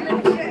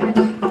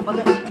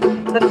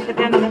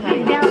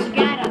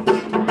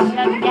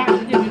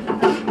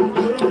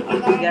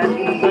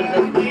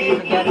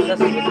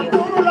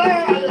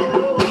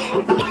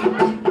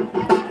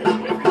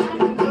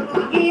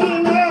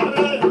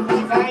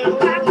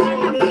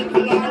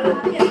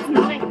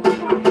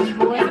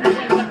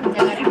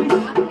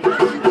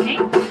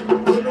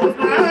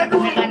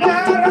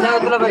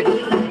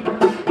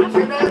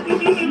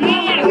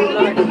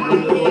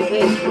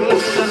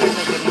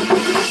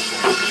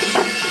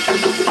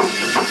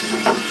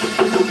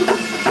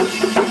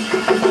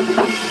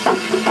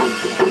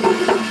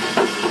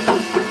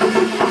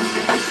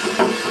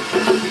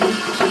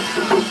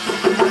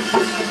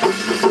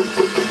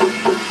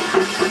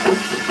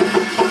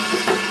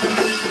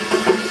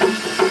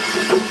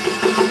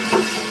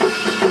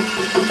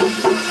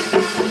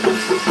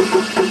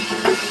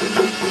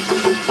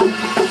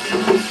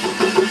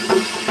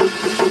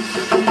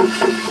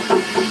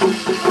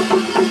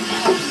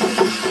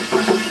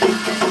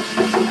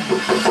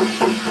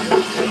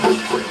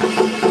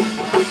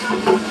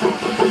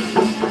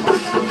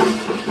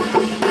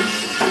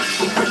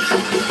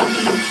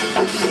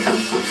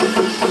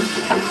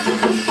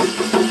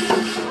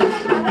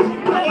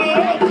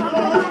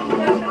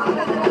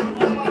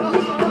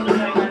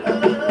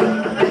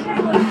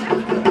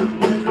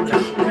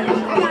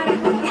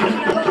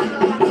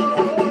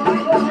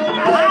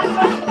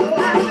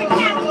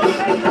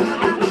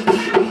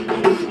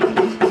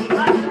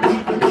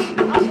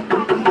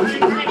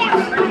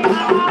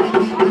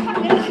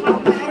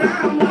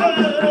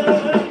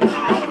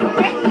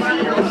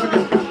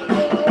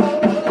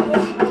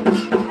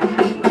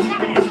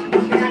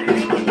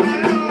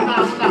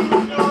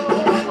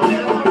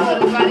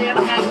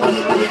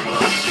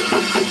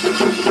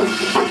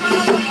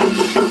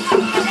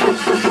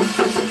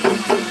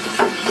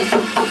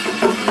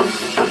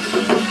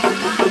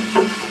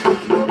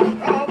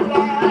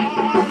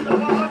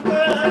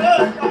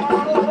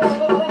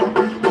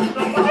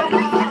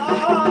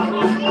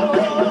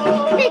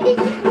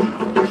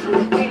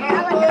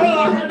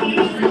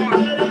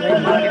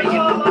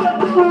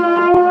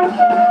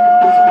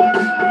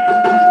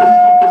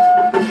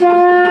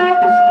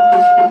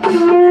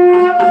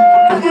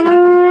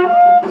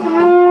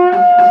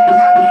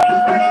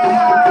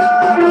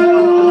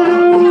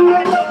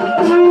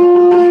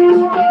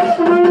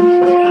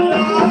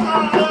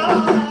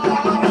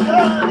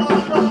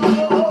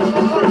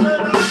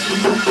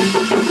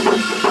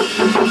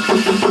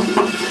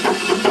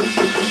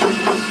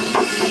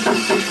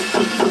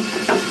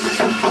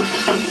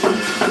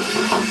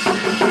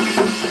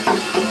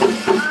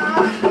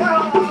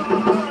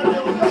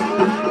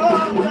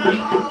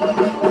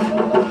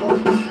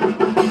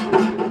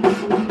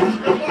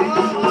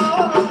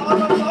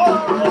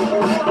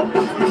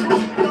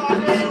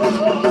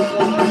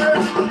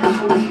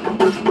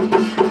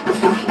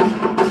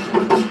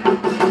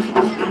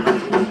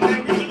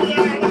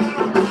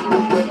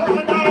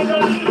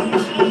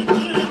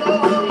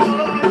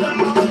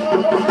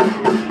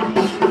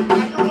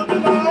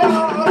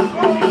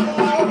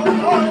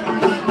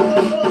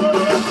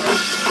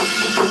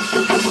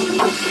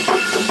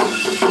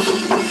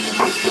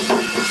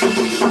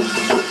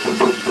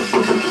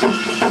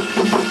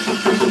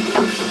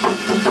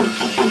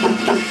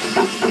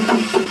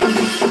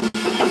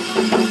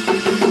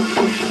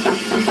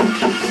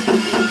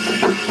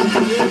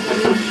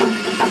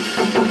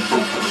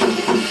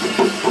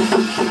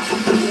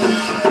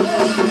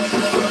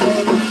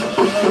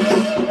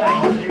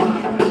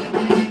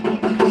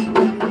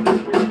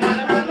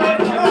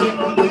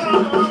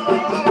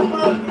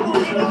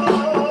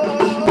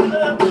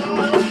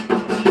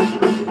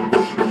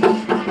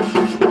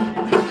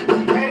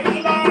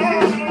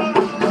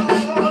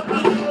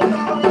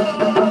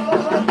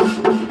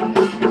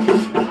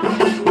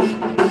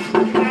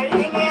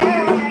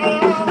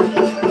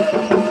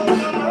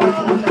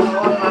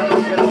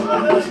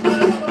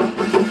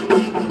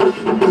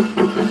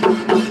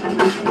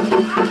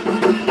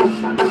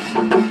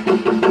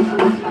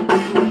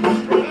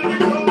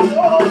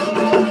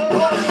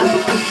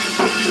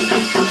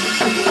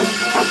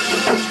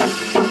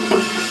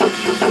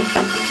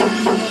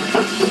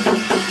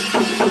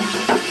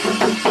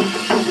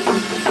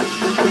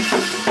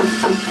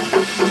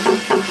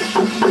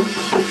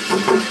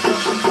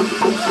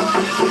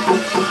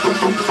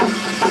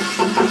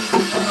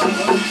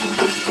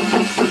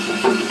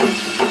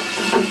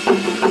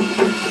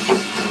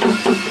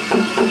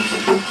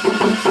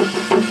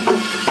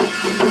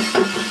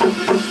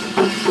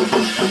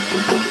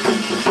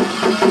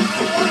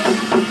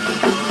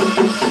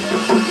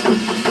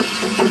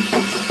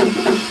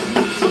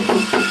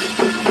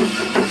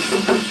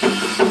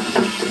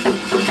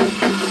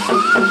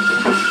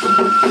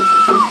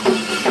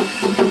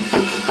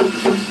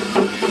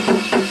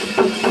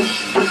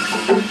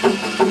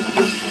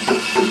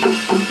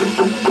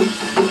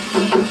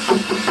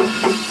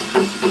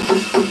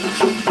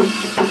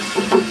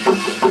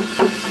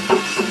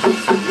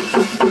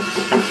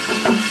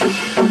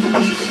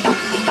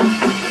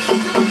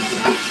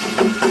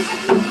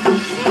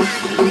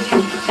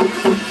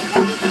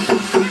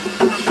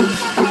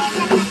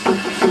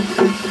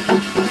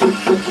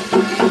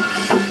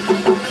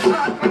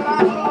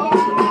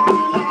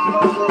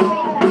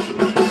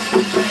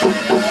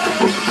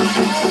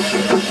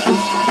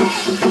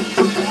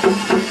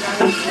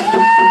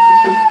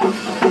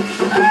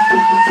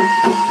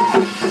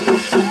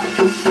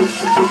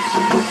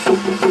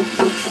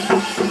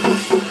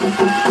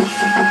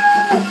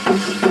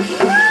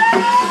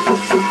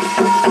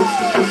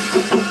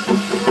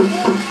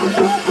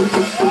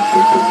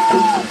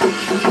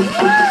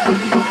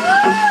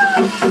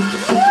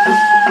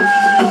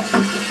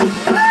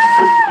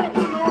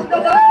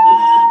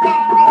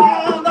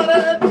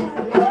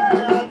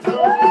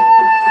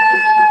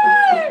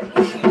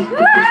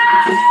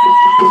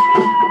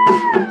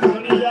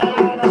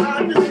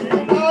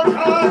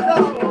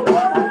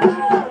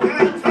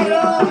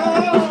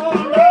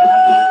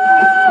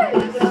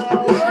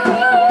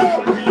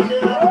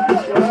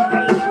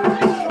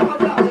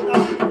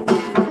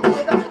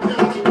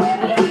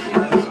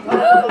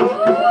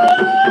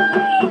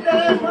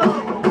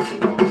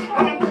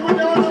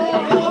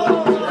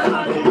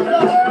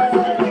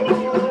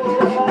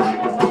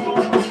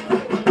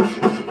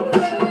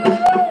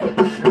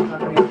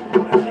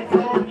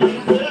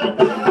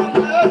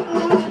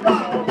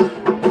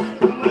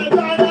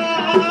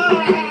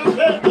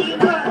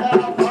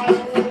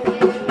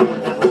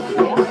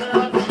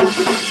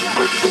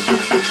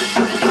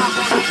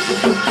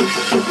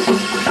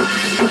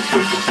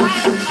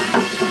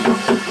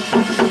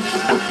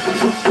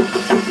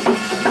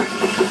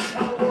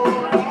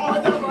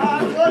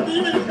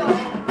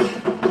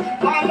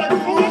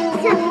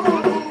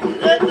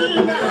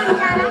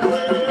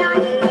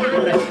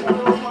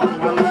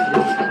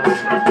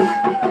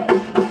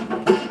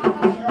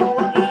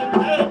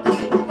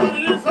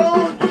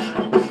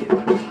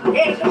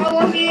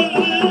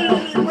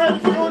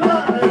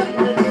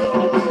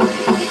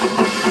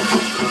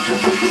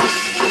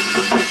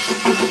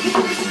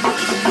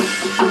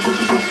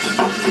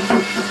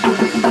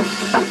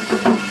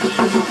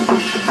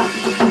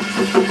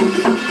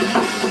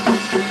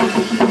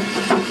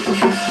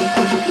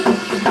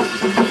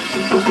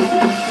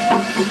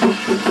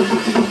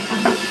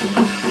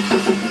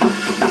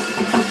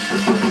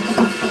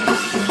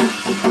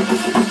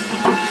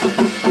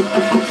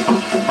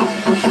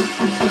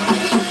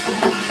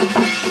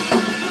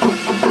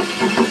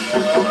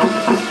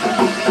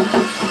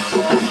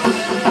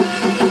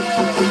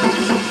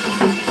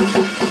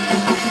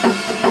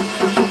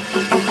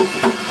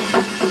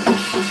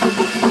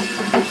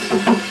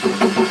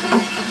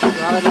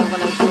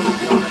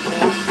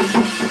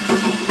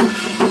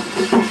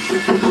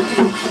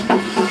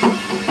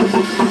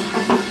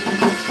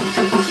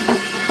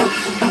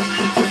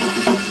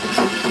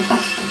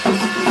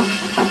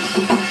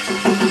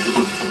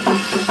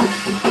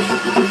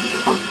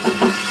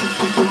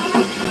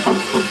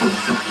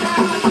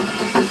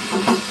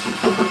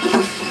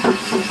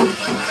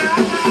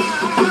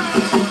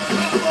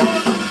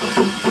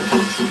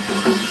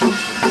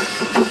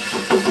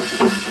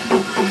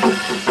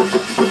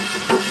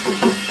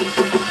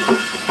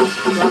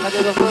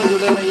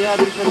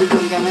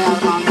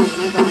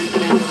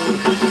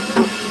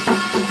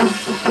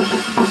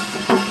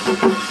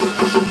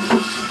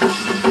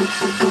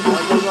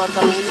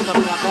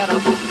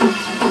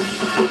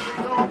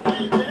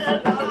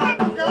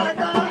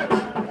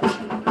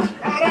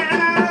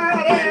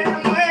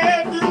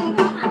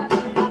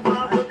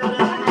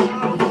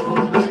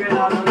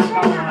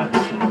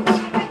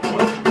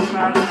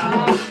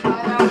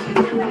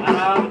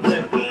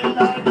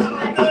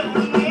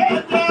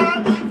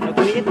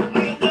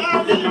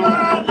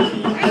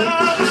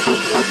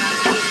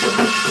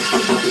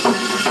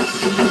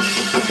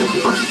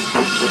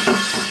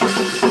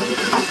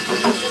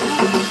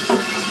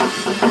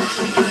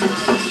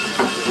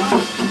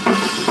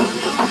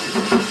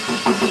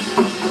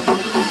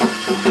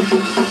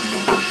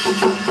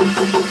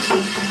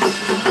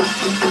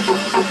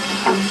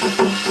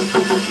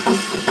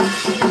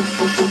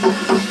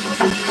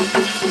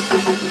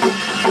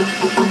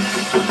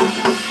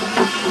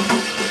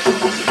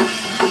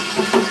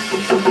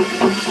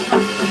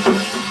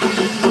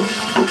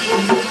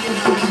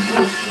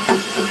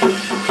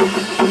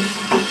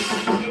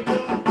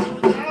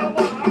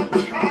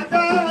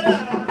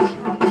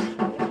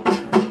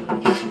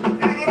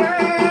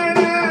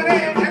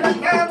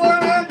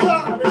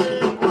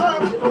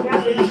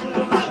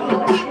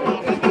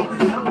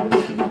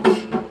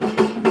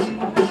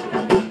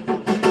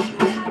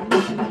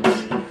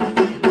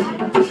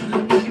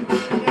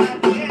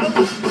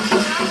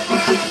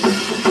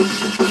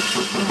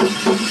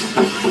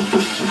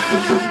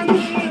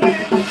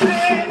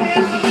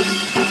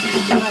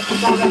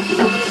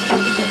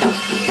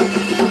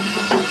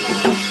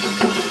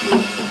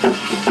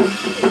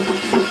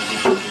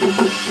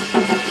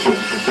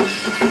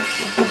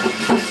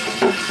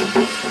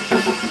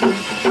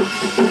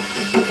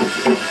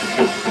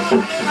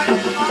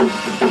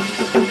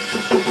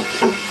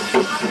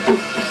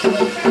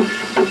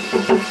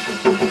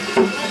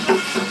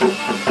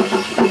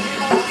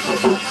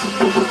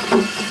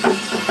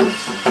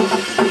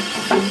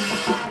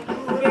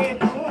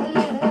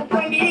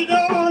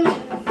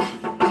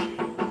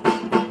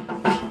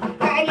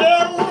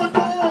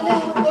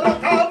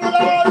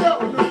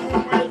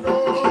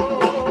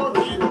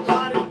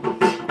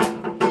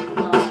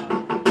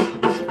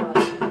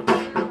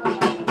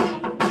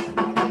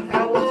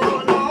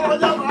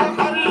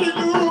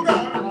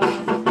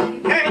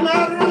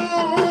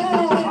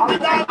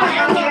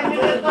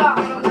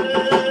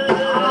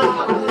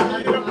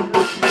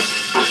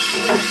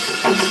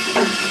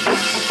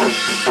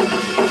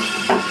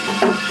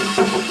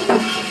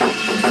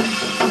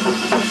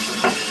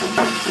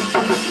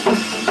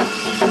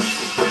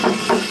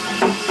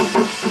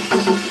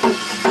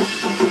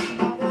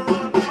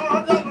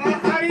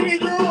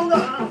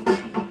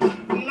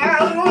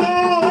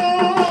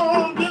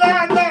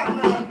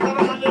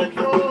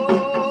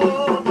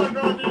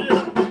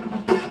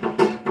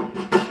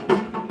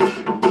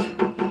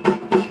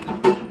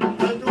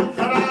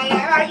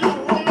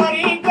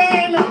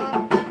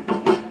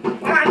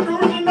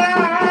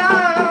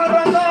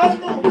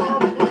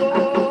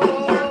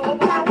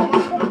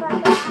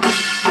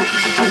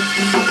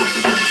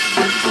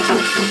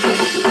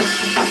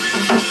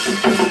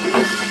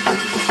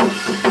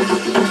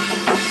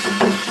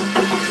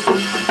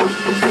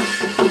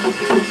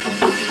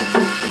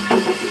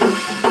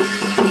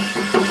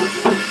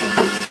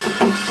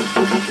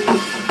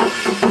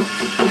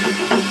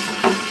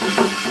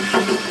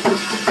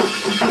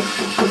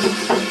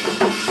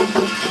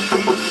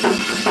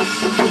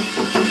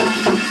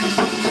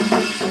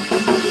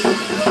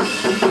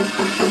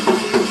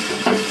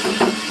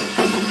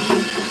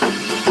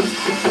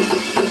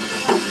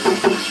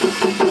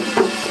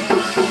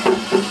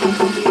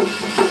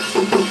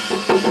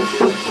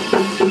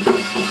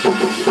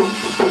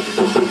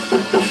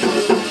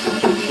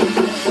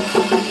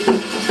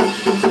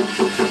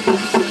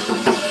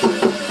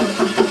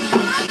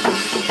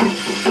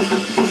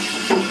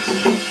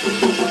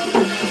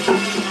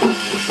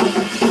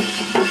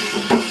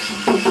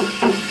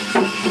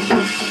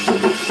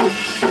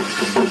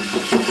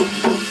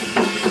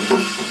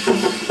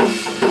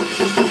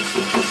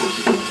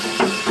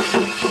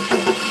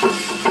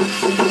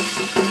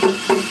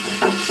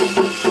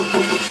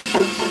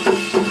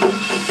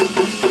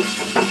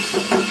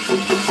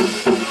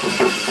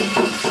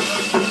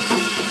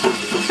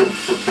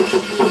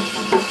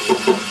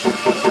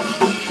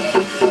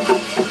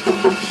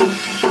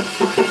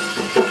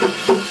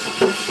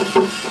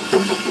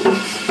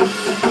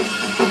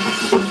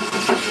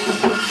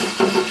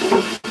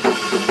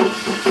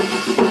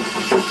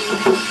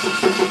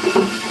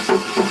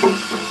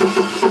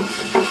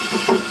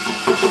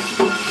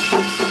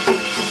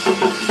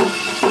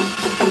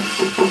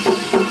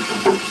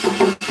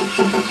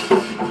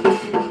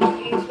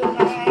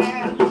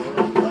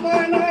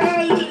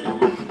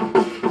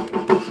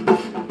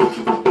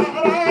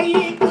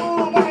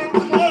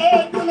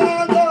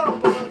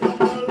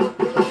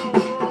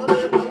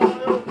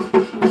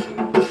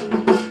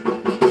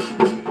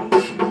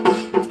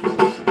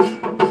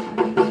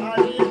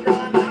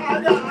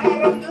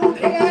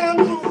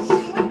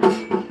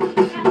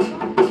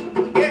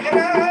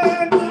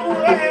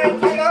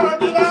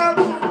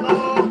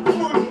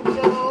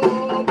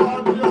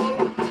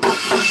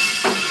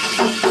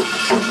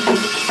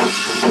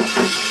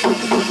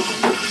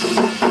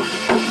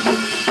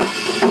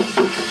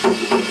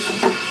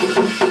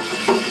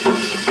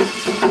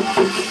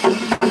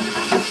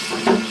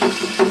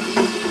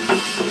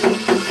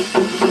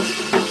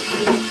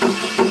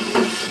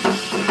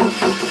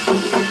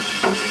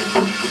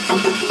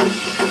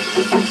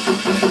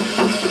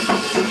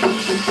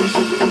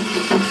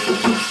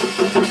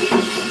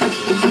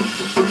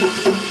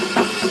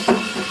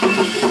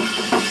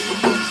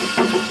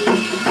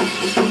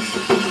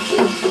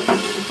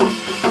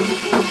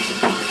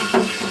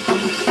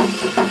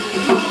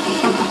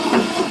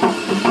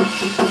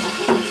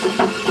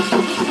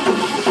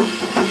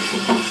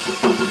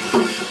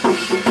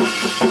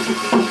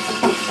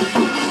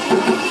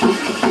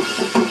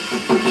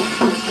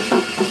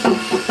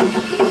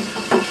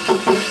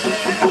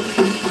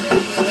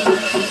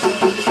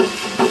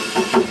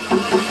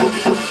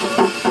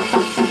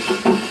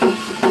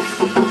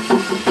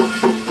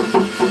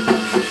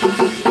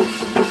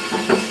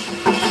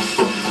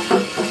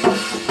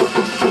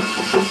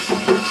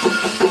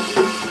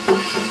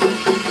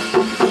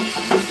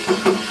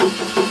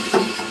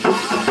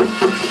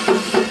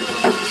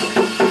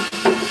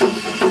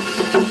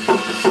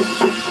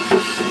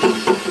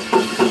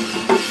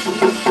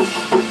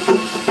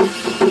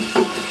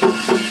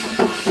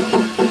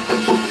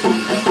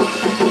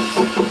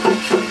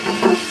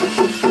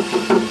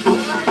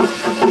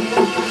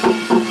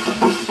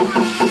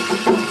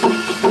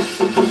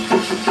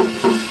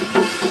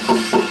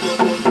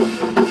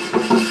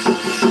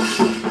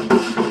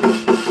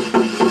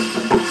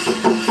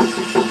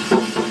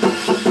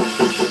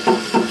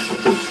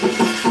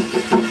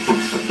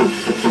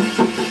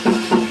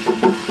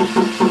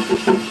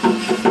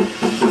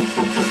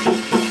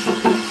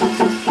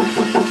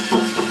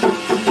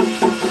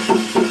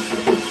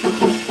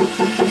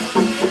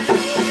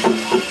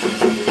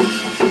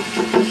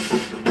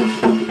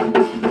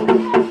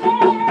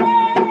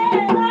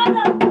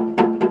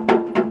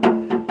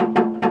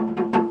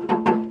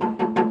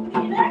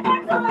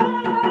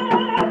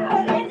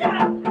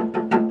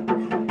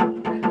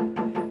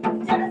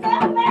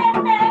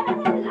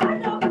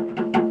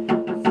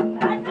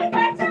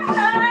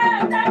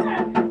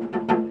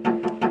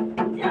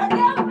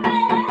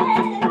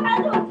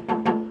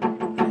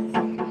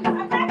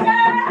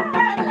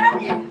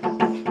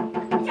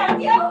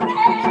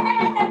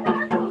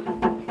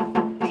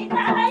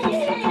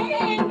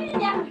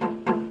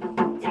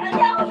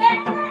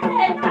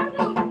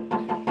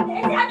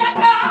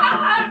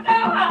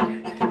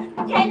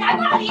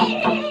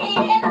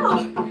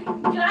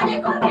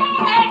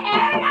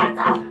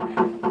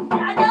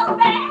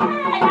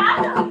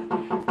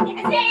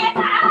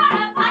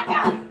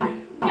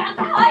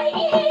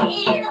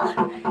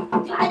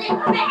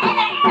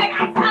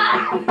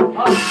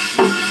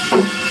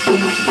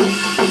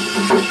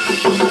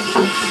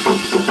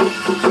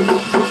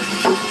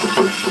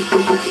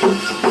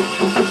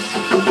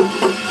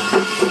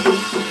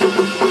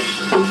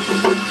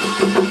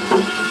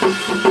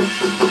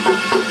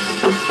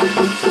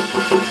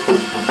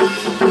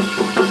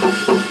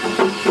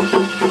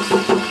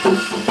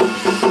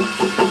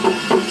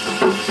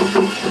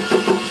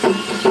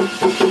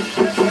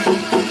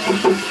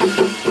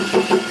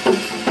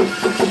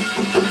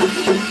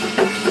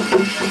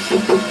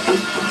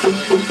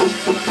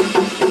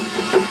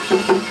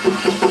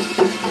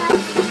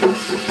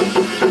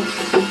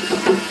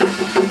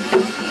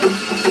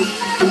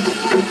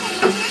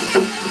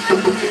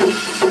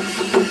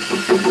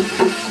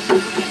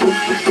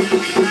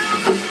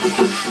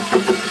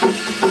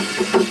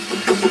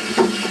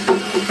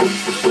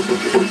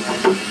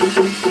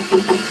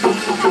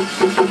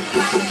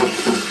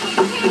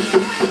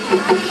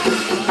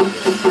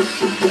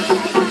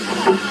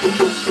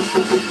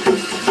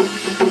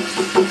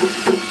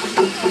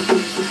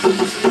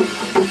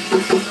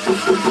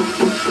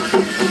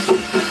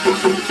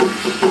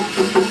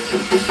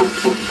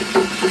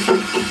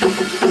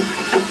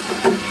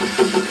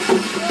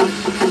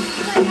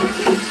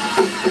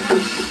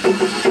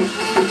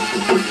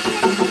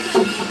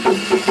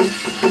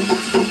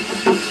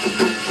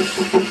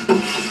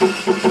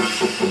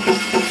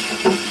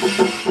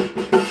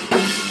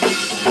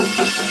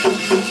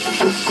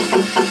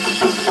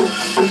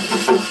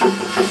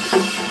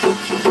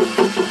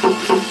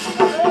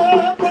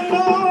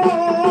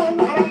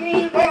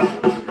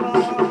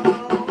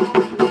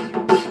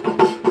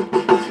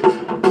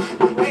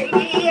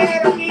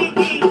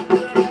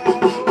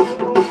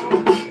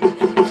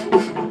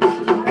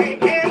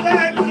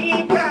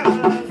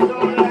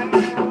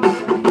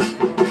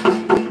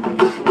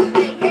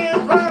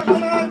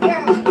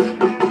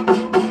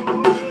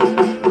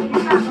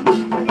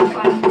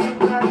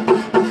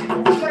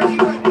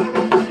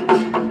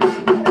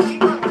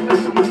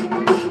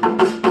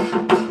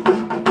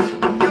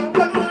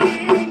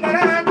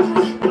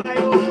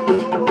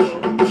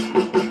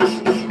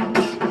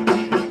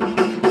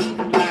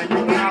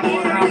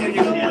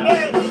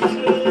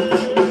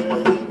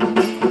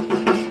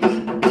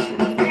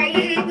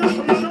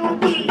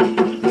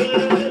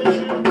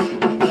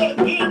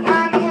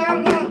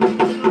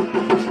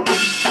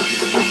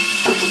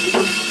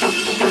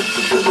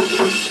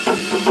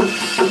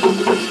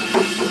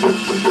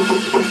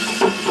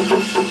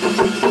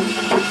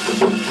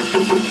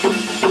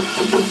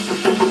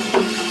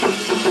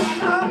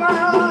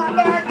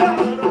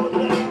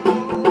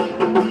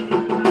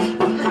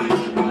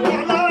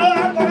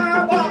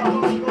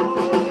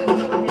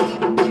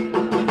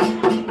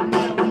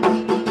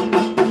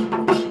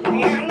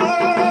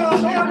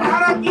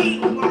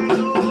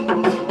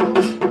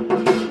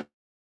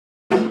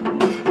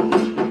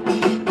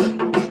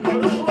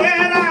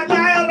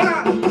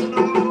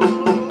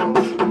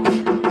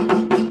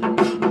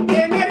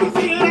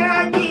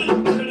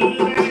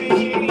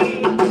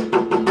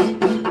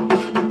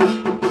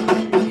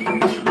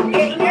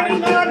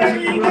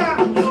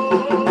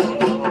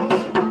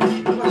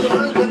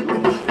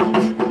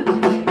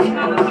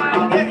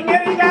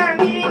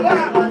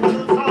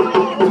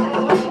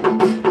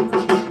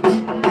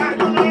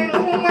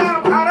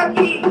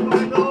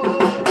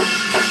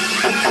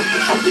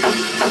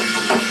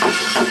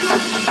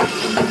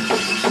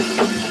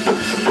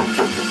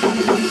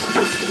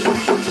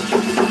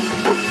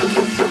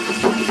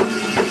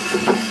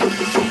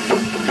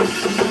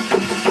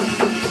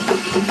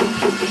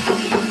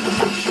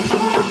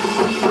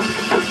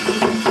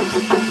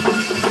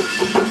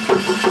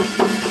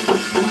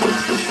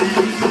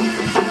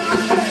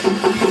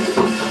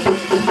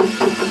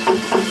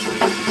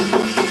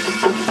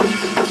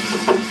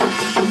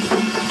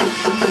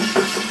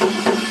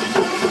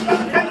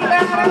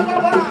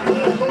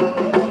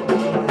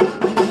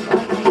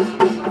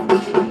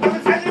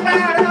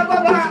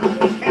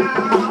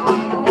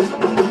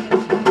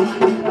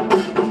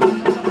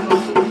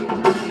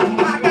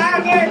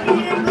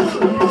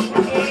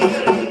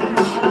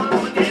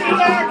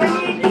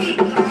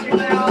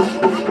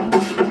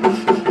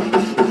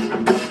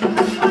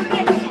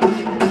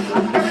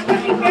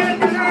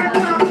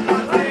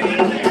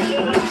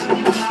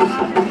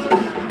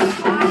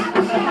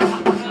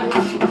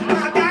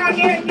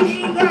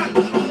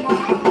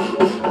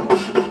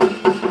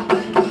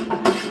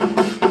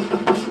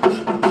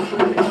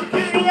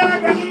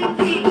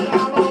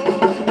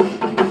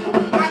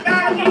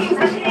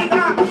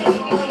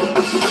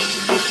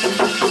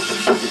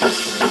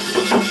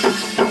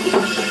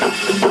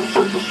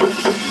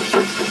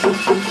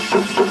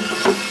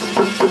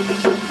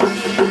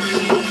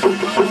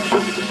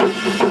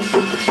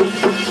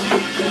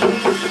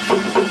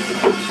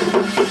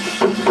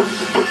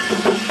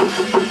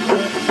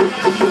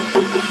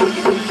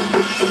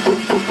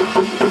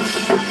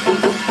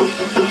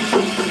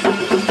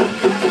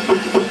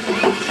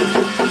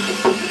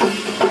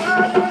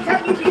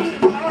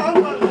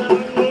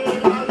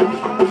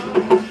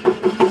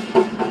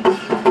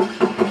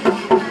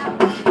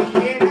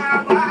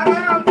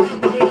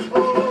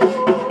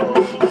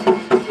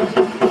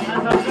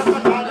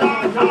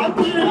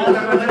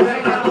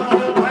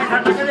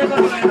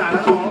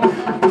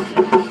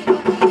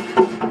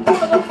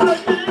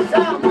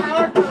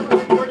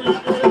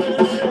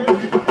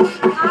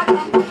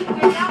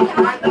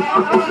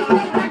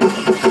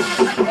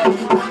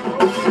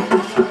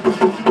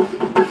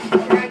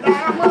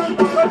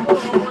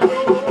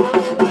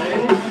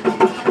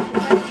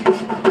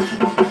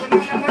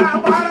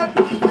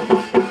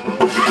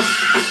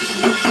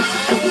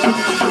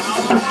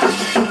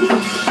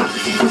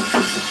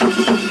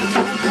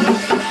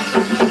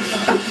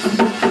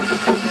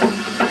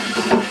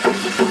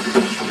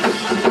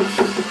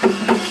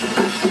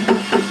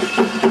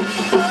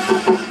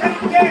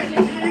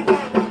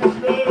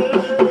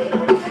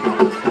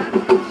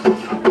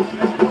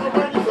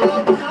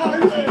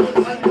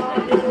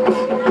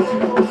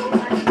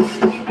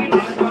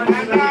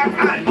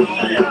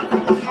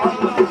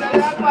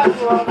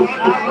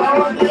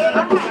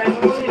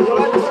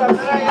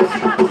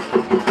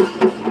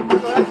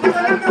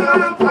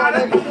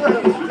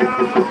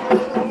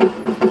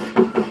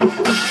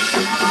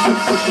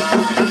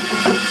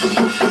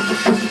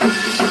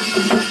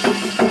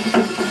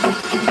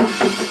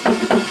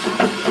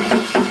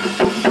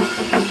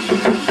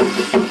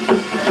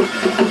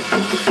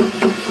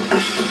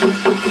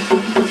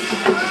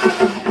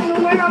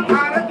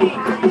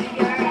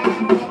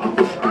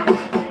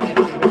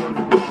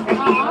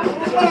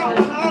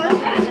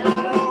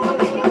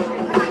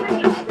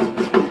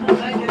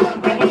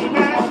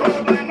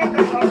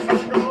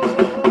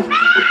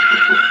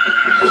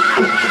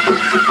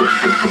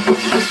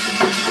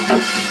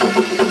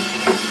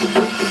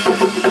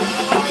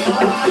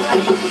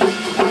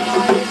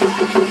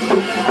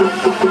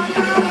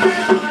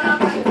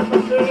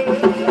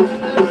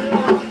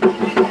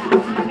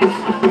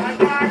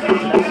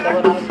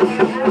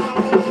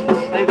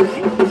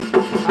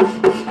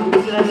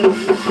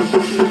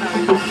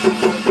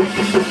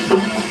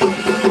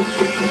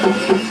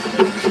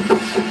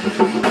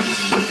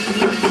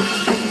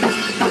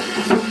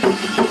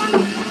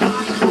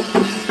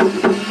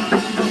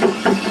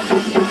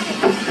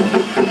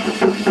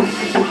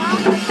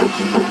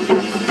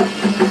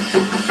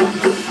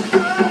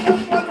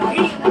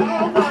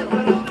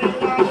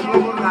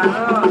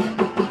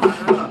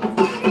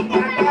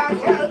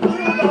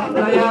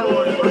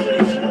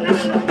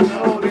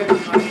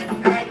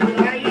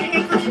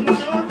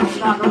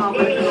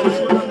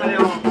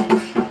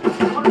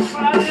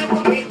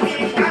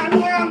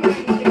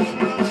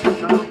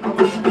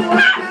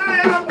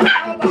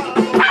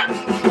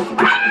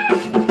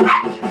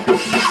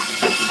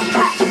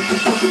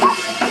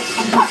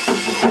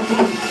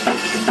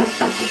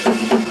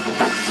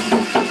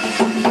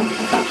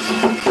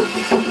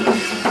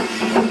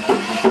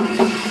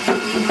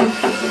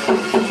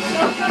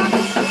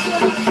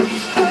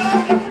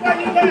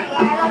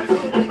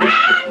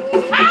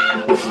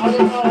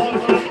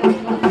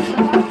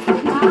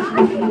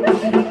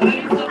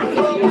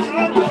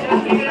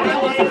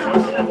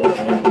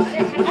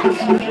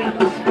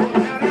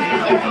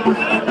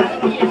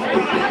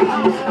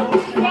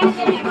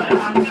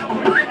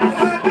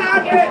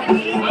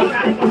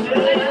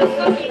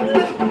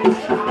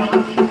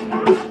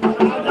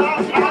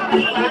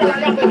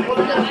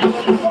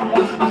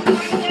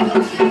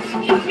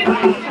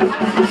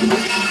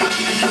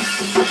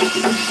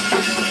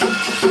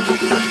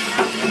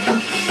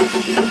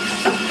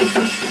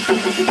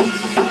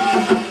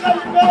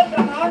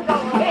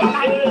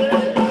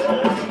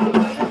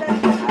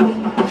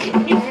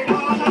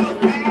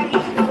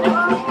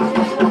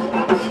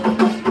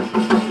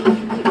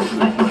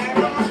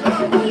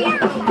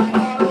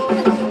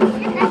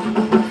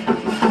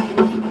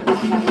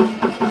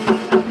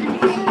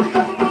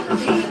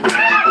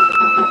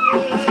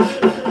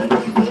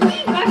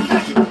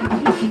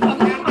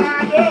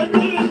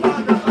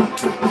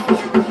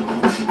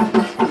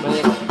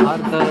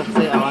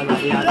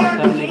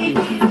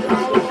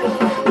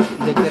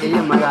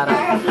 आ रहा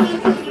है,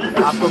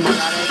 आपको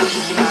मज़ा आ रहा है कि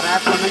नहीं आ रहा है,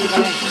 आप कमेंट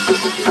करें।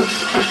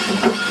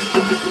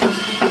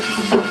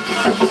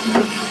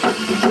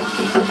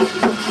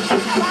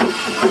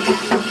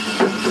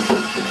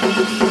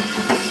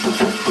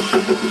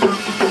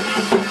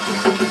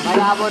 भाई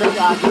आप और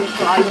आगे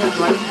तो आगे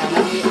भाई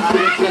फाइनली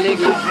आगे चले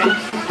गया है,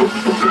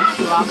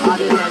 तो आप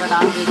आगे से अगर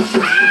डाल दें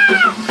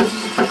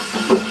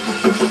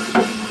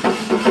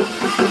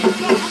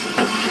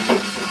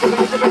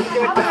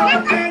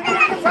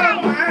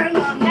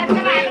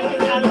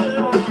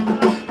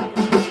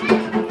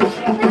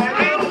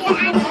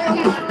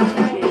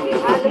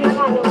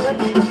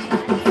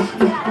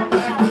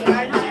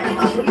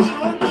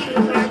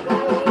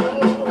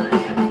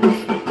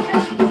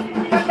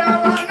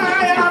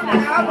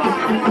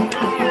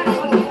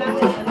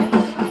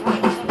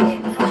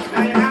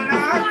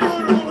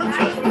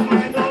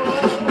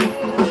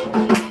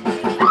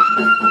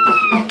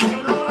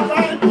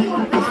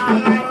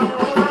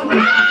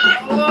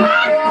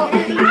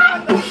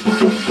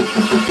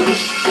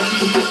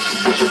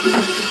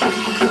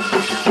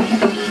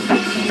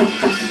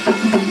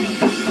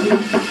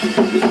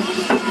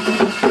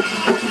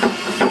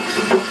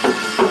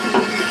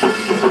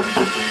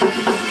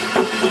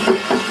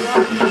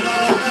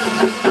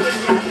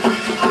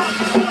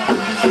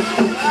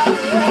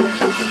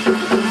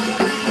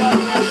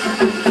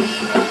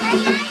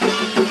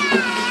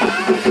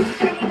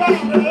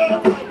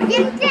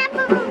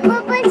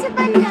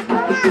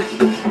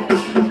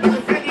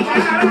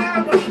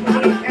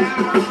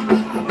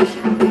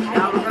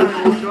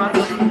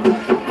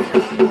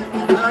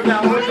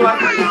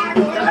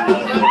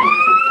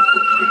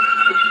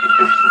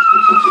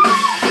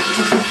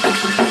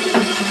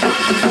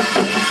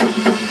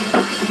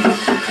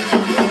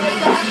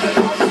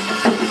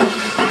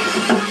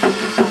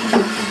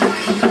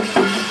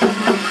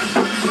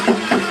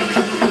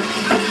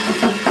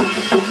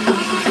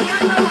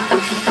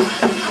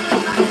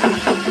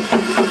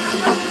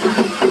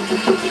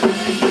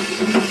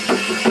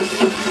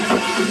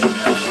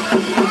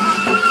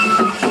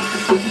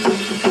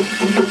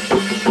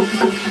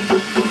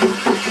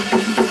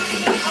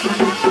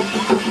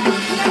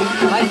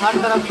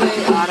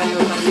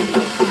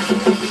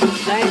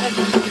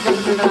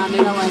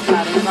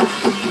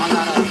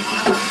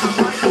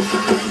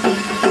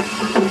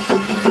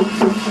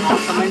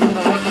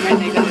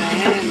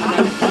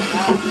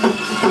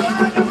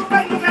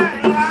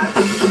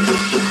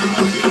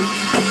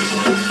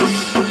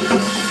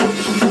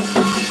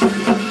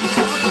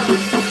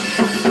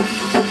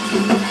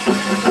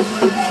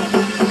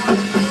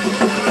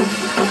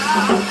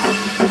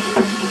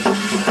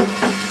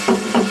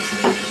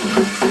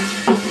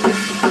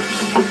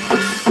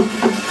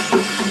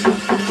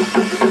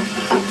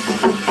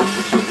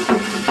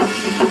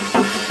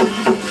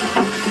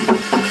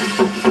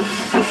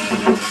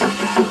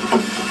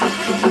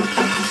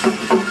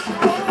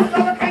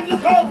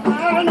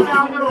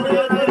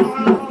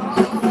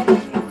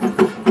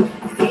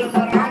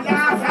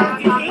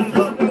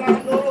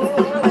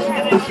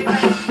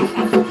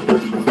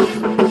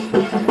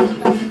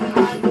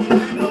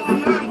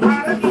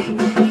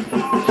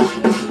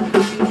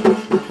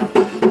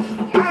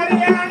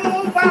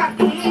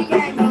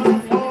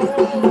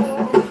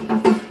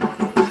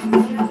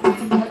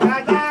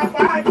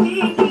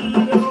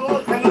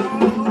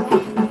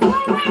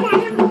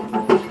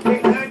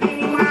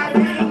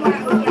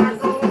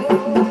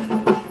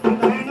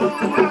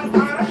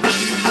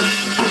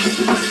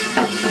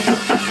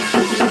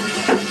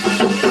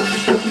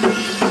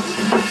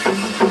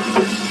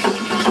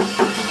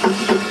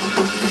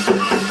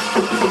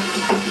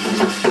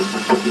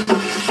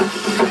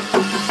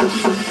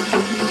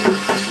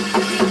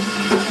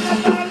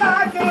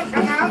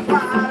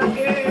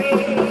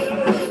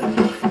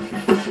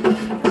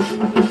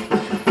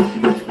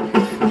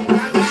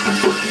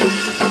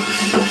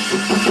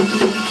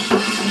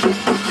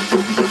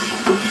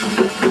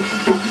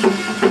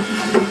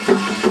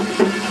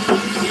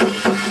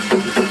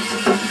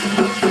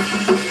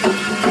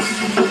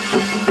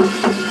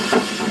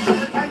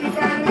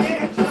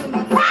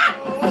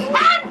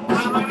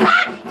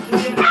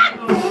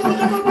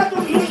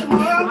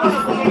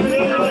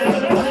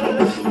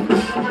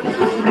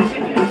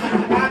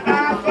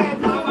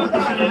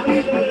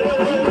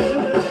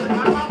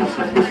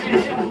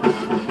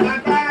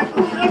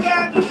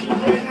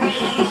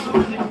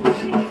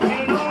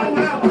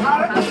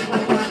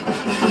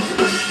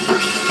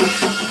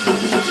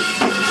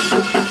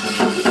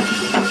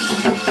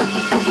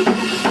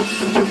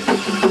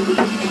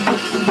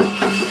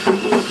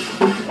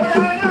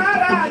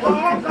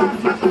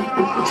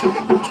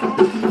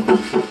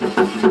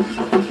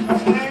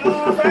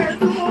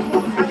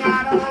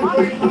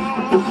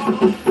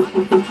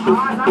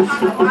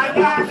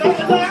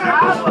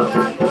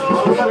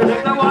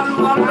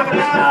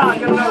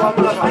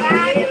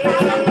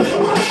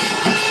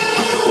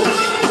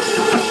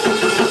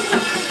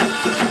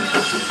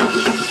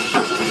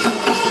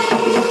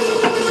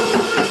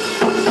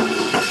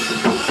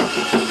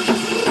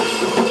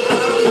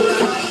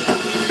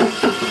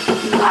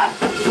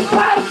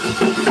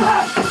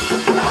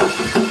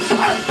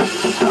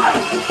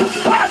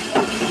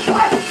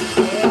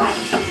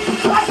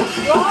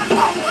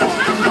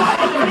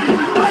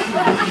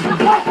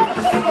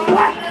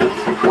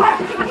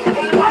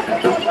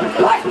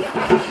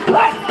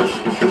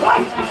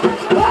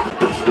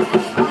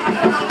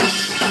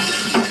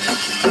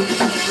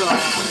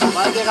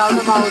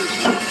डरावना माहौल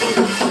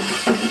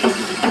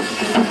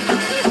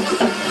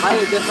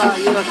भाई जैसा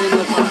ये वैसे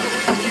जो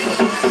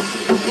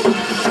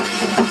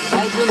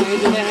नए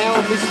जुड़े हैं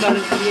वो मिस कर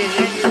दिए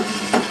हैं।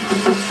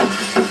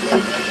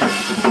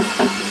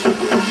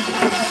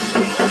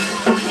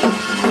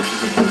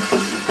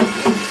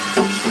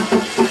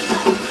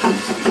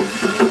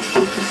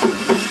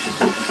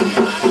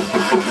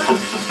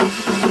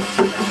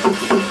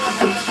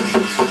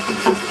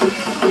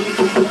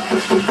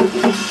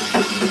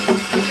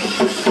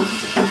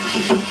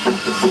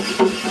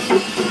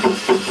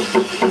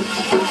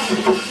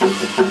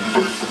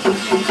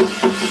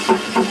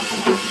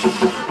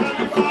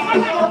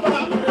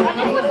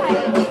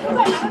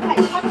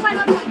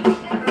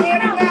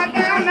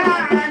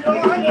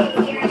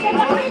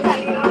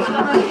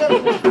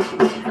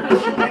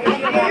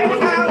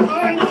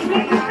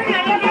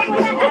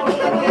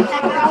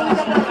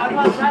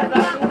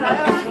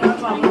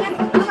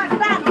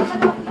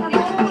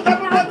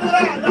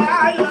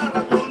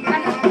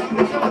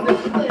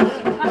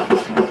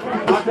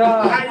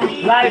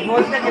 लाइव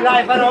बोलते कि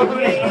लाइव पर हो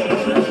तुमने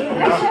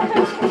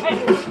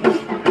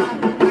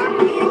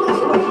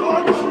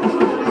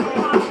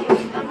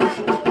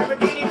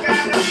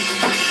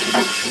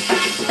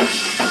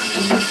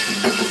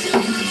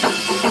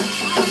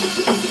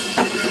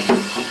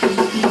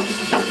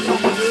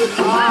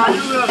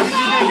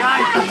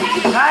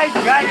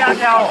गाइस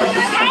आगे आओ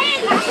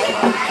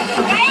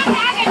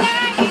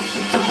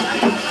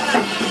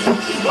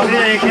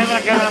पकड़िए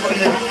कैमरा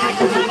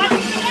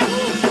पकड़िए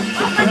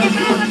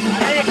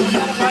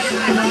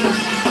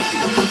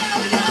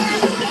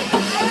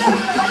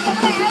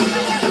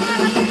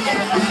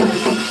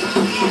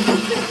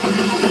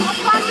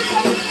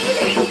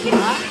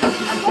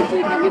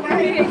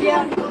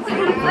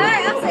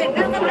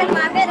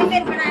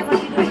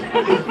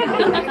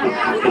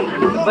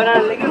बना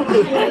लेकिन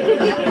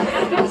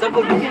सब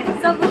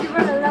कुछ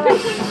बना